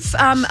lot of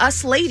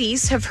us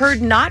ladies have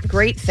heard not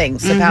great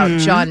things about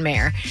John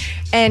Mayer.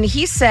 And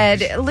he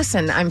said,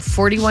 listen, I'm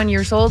 41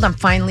 years old. I'm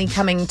finally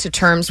coming to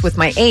terms with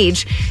my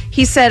age.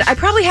 He said, I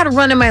probably had a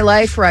run in my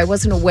life where I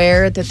wasn't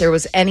aware that there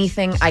was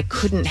anything I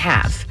couldn't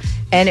have.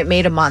 And it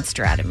made a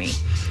monster out of me.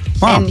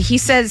 Wow. And he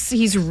says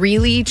he's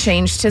really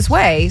changed his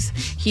ways.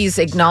 He's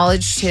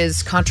acknowledged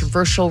his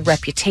controversial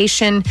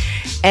reputation.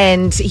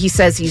 And he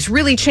says he's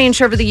really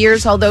changed over the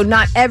years, although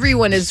not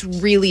everyone has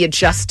really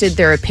adjusted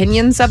their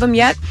opinions of him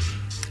yet.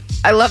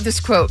 I love this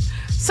quote.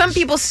 Some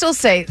people still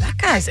say, that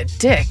guy's a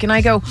dick. And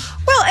I go,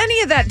 well,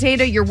 any of that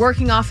data you're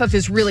working off of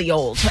is really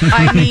old.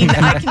 I mean,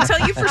 I can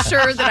tell you for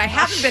sure that I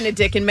haven't been a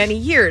dick in many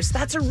years.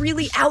 That's a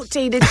really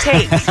outdated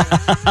take.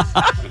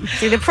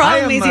 See, the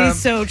problem is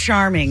he's so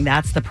charming.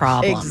 That's the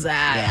problem.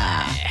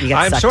 Exactly. Yeah.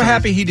 I'm so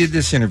happy he did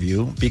this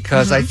interview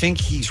because I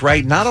think he's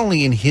right, not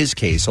only in his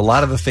case, a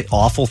lot of the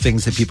awful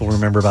things that people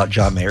remember about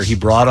John Mayer, he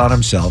brought on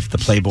himself, the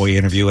Playboy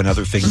interview and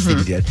other things that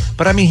he did.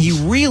 But I mean,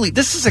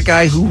 this is a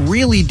guy who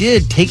really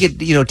did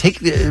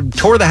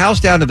tore the house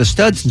down to the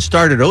studs and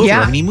started over.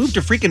 Yeah. I mean, he moved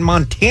to freaking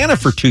Montana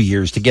for 2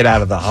 years to get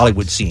out of the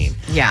Hollywood scene.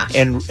 Yeah.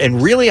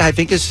 And really, I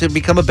think has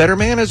become a better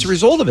man as a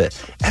result of it.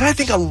 And I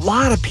think a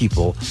lot of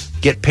people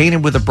get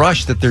painted with a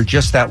brush that they're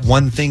just that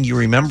one thing you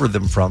remember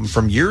them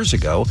from years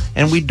ago,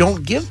 and we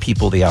don't give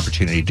people the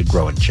opportunity to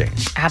grow and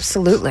change.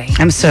 Absolutely.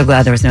 I'm so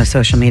glad there was no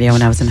social media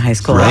when I was in high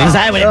school, because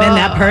I would have been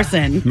that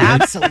person.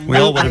 Absolutely. We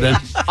all would have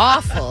been.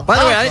 Awful. By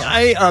the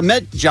way, I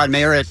met John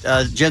Mayer at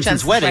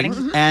Jensen's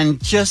wedding,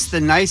 and just the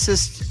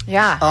nicest.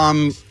 Yeah.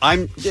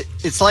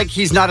 It's like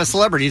he's not a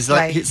celebrity.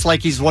 It's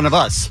like he's one of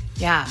us.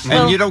 Yeah.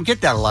 And you don't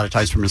get that a lot of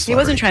times from a He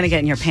celebrity. wasn't trying to get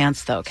in your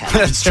pants, though,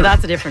 Kevin. That's so true.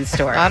 that's a different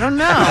story. I don't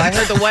know. I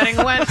heard the wedding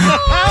went.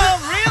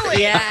 Oh,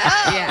 really?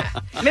 Yeah.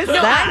 No,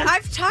 that.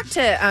 I've talked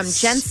to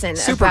Jensen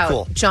Super about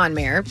cool. John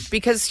Mayer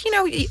because,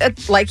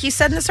 like he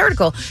said in this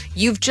article,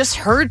 you've just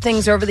heard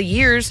things over the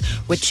years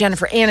with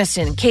Jennifer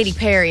Aniston and Katy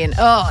Perry and,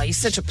 he's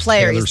such a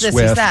player. Taylor He's this,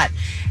 Swift. he's that.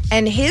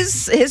 And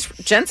his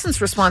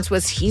Jensen's response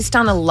was he's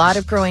done a lot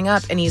of growing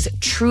up and he's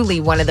truly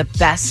one of the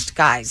best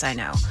guys I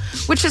know,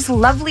 which is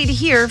lovely to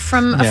hear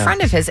from a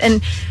friend of his.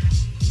 And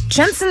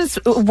Jensen's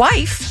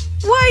wife,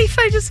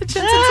 I just said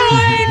Jensen's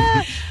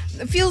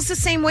wife, feels the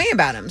same way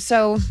about him.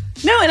 So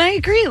No, and I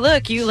agree.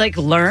 Look, you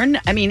learn.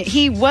 I mean,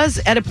 he was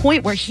at a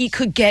point where he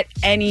could get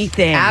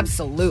anything.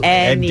 Absolutely.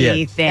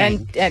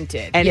 Anything. And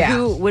did. And Yeah.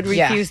 who would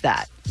Yeah. refuse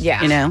that?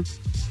 Yeah. You know?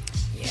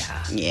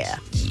 Yeah.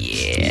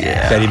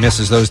 Bet he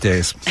misses those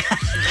days.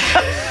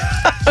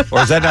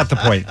 Or is that not the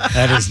point?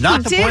 That is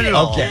not the point at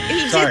all. Okay.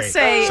 He Sorry. did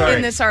say Sorry.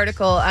 in this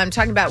article,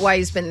 talking about why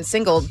he's been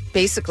single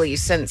basically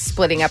since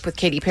splitting up with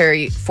Katy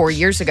Perry 4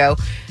 years ago.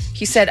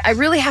 He said, I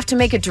really have to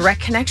make a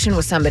direct connection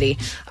with somebody.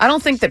 I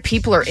don't think that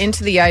people are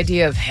into the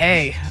idea of,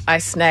 hey, I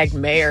snagged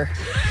Mayer.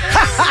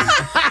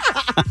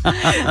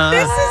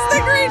 This is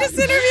the greatest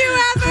interview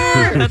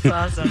ever. That's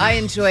awesome. I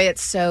enjoy it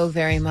so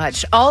very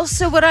much.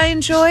 Also, what I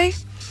enjoy,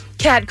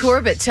 Kat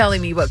Corbett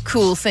telling me what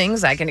cool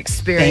things I can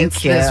experience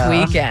Thank you. this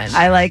weekend.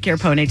 I like your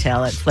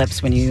ponytail. It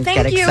flips when you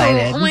Thank get you.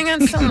 excited. Oh my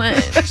God, so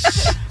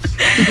much.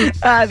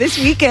 This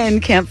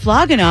weekend, Camp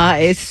Flog and Awe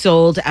is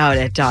sold out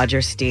at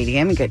Dodger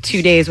Stadium. You got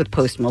 2 days with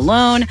Post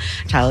Malone,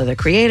 Tyler the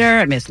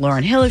Creator, Miss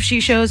Lauryn Hill if she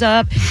shows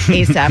up,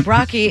 ASAP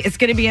Rocky. It's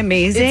going to be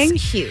amazing.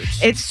 It's huge.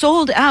 It's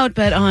sold out,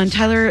 but on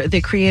Tyler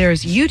the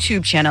Creator's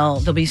YouTube channel,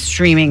 they'll be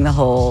streaming the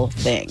whole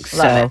thing.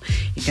 Love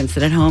You can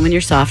sit at home in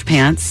your soft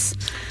pants,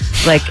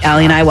 like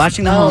Allie and I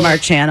watching the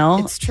Hallmark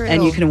channel. it's true.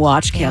 And you can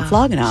watch Camp Yeah.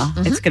 Flog and Awe.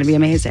 It's going to be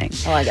amazing.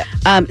 I like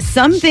it.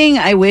 Something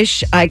I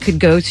wish I could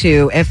go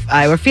to if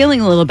I were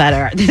feeling a little better.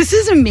 This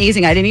is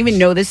amazing. I didn't even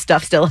know this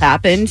stuff still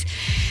happened.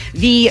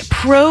 The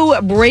Pro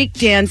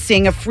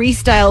Breakdancing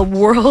Freestyle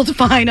World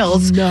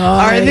Finals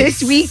are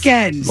this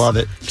weekend. Love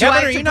it.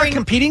 Kevin, are you not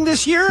competing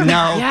this year?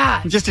 No. Yeah.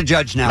 I'm just a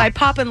judge now. My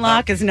pop and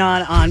lock is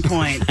not on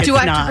point. Do It's I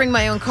have not. to bring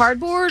my own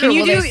cardboard? Can or you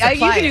will do? they You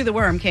supply can it? do the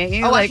worm, can't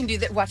you? Oh, I Like- can do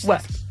that. Watch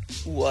What? this.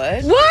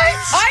 What? What?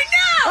 I know.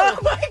 Oh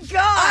my god!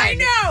 I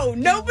know.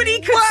 Nobody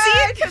could see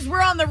it because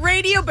we're on the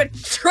radio, but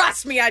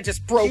trust me, I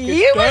just broke it.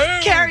 You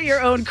must carry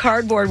your own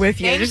cardboard with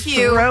you. Thank Just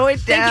you. throw it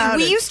Thank down.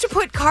 you. We used to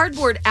put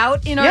cardboard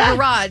out in our Yeah.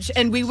 garage,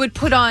 and we would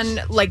put on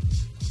like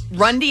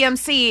Run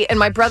DMC, and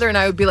my brother and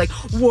I would be like,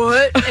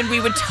 "What?" And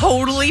we would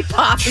totally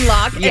pop and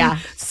lock Yeah. and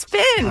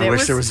spin. I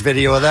wish there was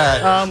video of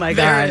that. Oh my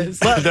There god! is.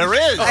 There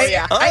is.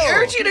 I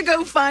urge you to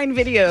go find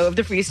video of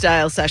the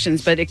freestyle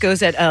sessions, but it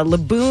goes at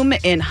Laboom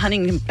in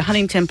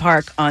Huntington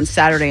Park on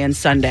Saturday and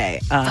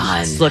Sunday.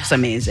 This looks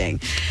amazing.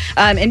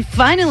 And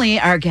finally,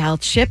 our gal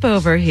Chip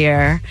over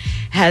here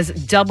has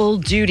double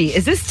duty.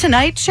 Is this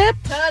tonight, Chip?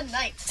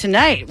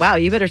 Tonight. Wow,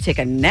 you better take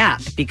a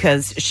nap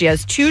because she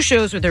has 2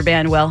 shows with her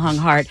band Well Hung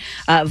Heart.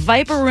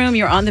 Viper Room,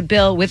 you're on the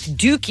bill with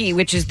Dookie,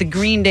 which is the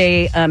Green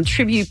Day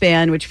tribute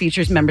band, which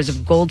features members of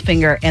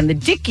Goldfinger and the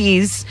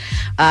Dickies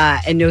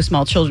and No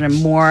Small Children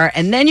and more.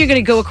 And then you're going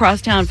to go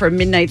across town for a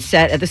midnight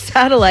set at the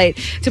Satellite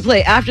to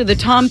play after the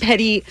Tom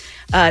Petty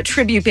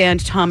tribute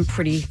band Tom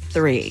Pretty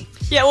 3.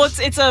 Yeah, well,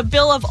 it's a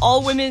bill of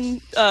all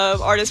women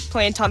artists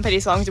playing Tom Petty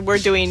songs, and we're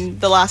doing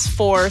the last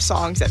 4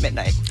 songs at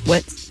midnight.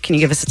 What? Can you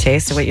give us a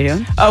taste of what you're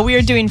doing? We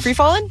are doing Free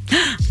Fallin',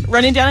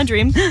 Running Down a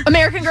Dream,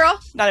 American Girl.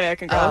 Not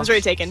American Girl. It was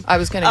already taken. I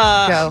was gonna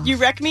go. You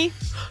Wreck Me,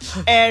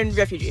 and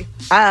Refugee.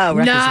 Oh,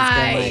 Refugee's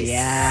Nice. good one.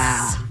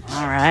 Yeah.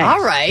 All right.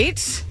 All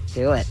right.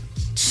 Do it.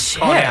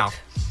 Chip. Oh, now.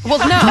 Well,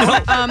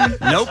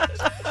 no. Nope.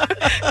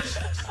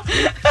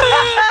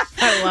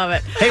 I love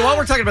it. Hey, while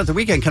we're talking about the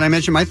weekend, can I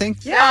mention my thing?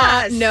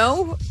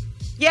 No.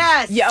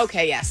 Yes. Yeah.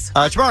 Okay. Yes.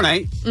 Tomorrow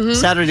night,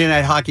 Saturday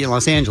Night Hockey in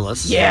Los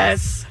Angeles.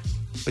 Yes.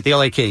 With the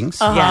LA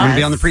Kings. Uh-huh. I'm going to be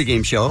Yes. on the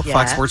pregame show, Yes.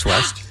 Fox Sports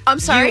West. I'm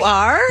sorry. You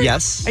are?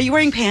 Yes. Are you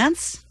wearing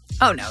pants?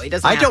 Oh no, he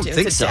doesn't. I have don't to.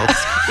 think It's a so.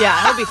 desk.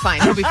 Yeah, he'll be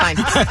fine. He'll be fine.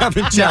 I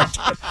haven't checked.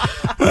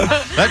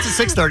 That's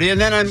at 6:30.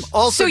 And then I'm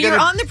also So you're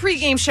gonna, on the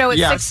pregame show at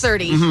Yes.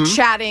 6:30, Mhm.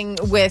 chatting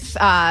with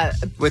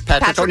with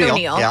Patrick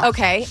O'Neill. Yeah.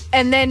 Okay,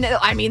 and then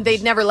I mean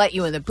they'd never let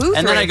you in the booth.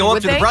 And or then I anything, go up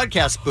would to the they?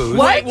 broadcast booth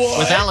What?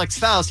 with Alex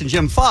Faust and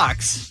Jim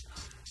Fox,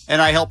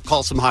 and I help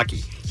call some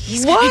hockey.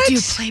 He's gonna do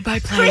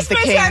play-by-play of the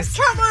Christmas Kings. has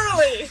come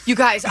early. You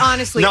guys,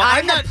 honestly, No, I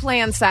I'm had not-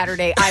 plans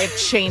Saturday. I have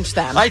changed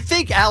them. I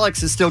think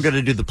Alex is still going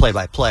to do the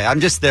play-by-play.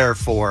 I'm just there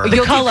for The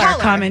You'll do color color.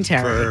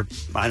 commentary. for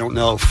I don't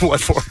know what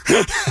for,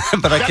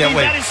 but I can't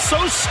wait. That is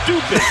so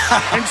stupid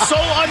and so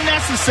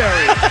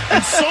unnecessary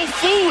and so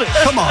foolish.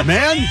 Come on,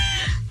 man.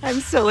 I'm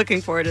so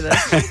looking forward to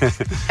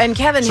this. And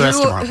Kevin, So that's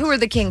tomorrow. who are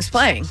the Kings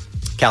playing?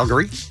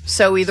 Calgary.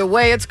 So either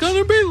way, it's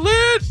gonna be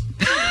lit.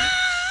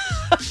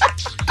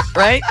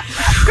 Right?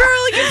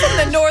 Girl, you from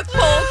the North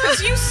Pole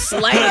because you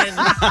slaying.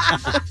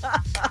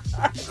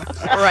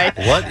 Right.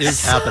 What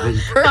is happening?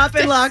 Pop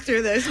and lock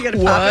through this. You got to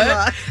pop and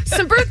lock.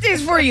 Some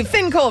birthdays for you.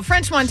 Finn Cole,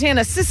 French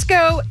Montana,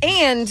 Cisco,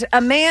 and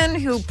a man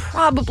who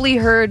probably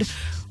heard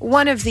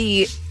one of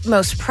the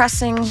most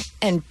pressing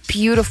and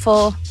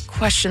beautiful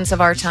questions of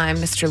our time,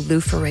 Mr. Lou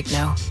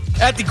Ferrigno.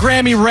 At the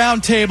Grammy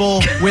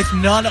Roundtable with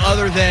none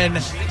other than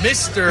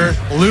Mr.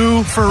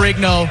 Lou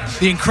Ferrigno,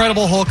 the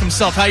Incredible Hulk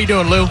himself. How you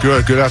doing, Lou?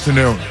 Good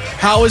afternoon.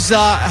 How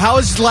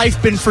has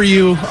life been for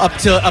you up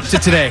to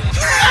today?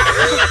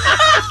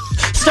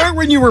 Start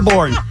when you were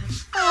born.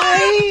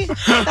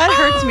 That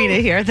hurts me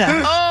to hear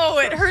that. Oh,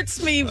 it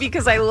hurts me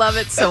because I love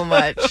it so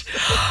much.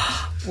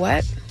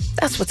 What?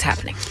 That's what's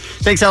happening.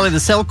 Thanks, Allie. The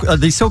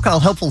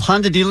SoCal Helpful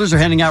Honda dealers are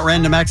handing out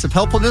random acts of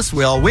helpfulness.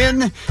 We all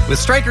win with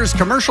Stryker's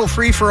commercial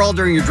free for all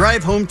during your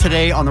drive home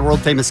today on the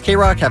world famous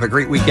K-Rock. Have a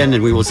great weekend,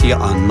 and we will see you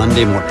on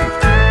Monday morning.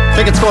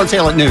 Tickets go on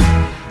sale at noon.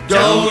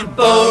 Don't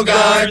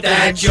bogart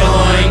that joint,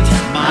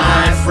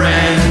 my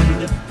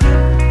friend.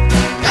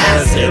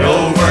 Pass it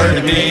over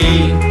to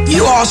me.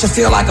 You all should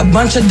feel like a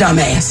bunch of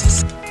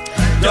dumbasses.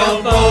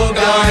 Don't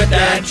bogart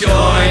that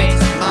joint,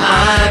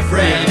 my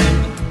friend.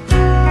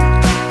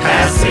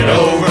 Pass it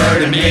over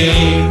to me.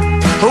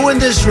 Who in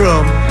this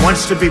room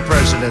wants to be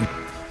president?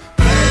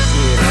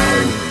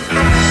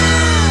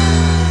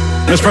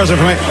 Mr.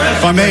 President,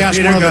 if I may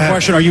ask one other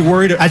question, are you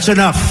worried? That's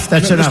enough.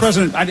 That's Mr. enough.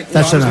 President, I That's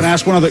was enough. going to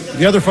ask one of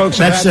the other folks.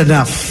 That's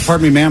enough.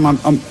 Pardon me, ma'am.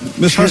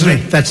 Mr.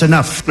 President. That's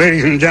enough.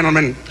 Ladies and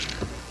gentlemen,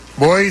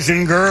 boys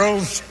and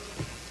girls,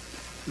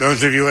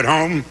 those of you at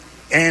home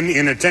and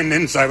in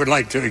attendance, I would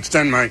like to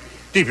extend my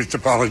deepest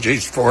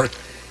apologies for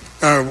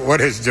what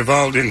has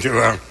devolved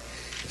into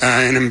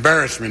an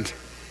embarrassment.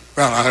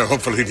 Well,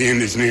 hopefully the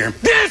end is near.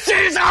 This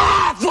is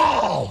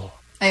awful!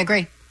 I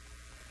agree.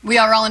 We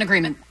are all in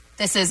agreement.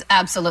 This is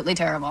absolutely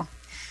terrible.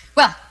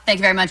 Well, thank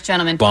you very much,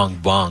 gentlemen. Bong,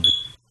 bong.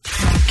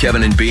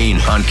 Kevin and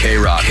Bean on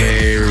K-Rock.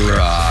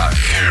 K-Rock.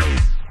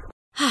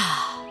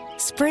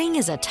 Spring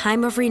is a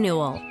time of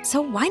renewal,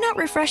 so why not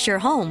refresh your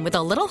home with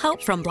a little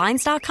help from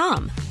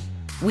Blinds.com?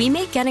 We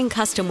make getting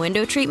custom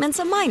window treatments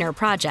a minor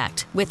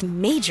project with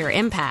major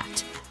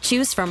impact.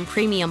 Choose from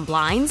premium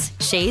blinds,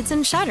 shades,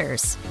 and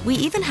shutters. We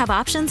even have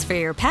options for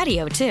your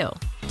patio, too.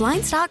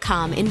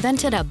 Blinds.com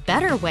invented a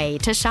better way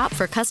to shop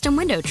for custom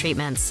window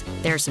treatments.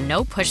 There's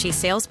no pushy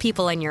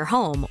salespeople in your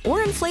home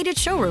or inflated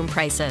showroom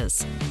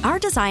prices. Our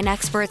design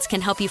experts can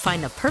help you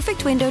find the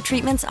perfect window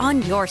treatments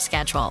on your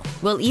schedule.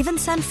 We'll even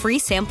send free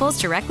samples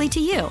directly to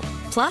you.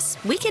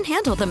 Plus, we can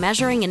handle the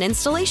measuring and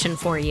installation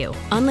for you.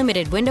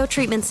 Unlimited window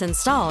treatments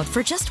installed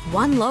for just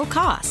one low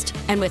cost.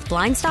 And with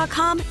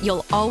Blinds.com,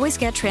 you'll always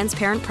get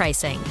transparent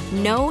pricing.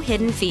 No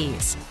hidden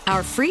fees.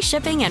 Our free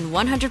shipping and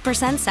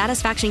 100%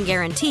 satisfaction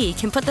guarantee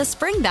can put the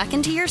spring back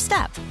into your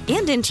step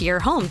and into your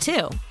home,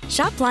 too.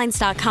 Shop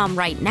Blinds.com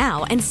right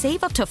now and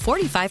save up to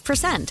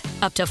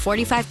 45%. Up to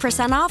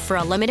 45% off for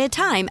a limited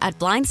time at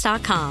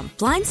Blinds.com.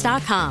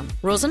 Blinds.com.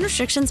 Rules and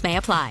restrictions may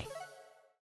apply.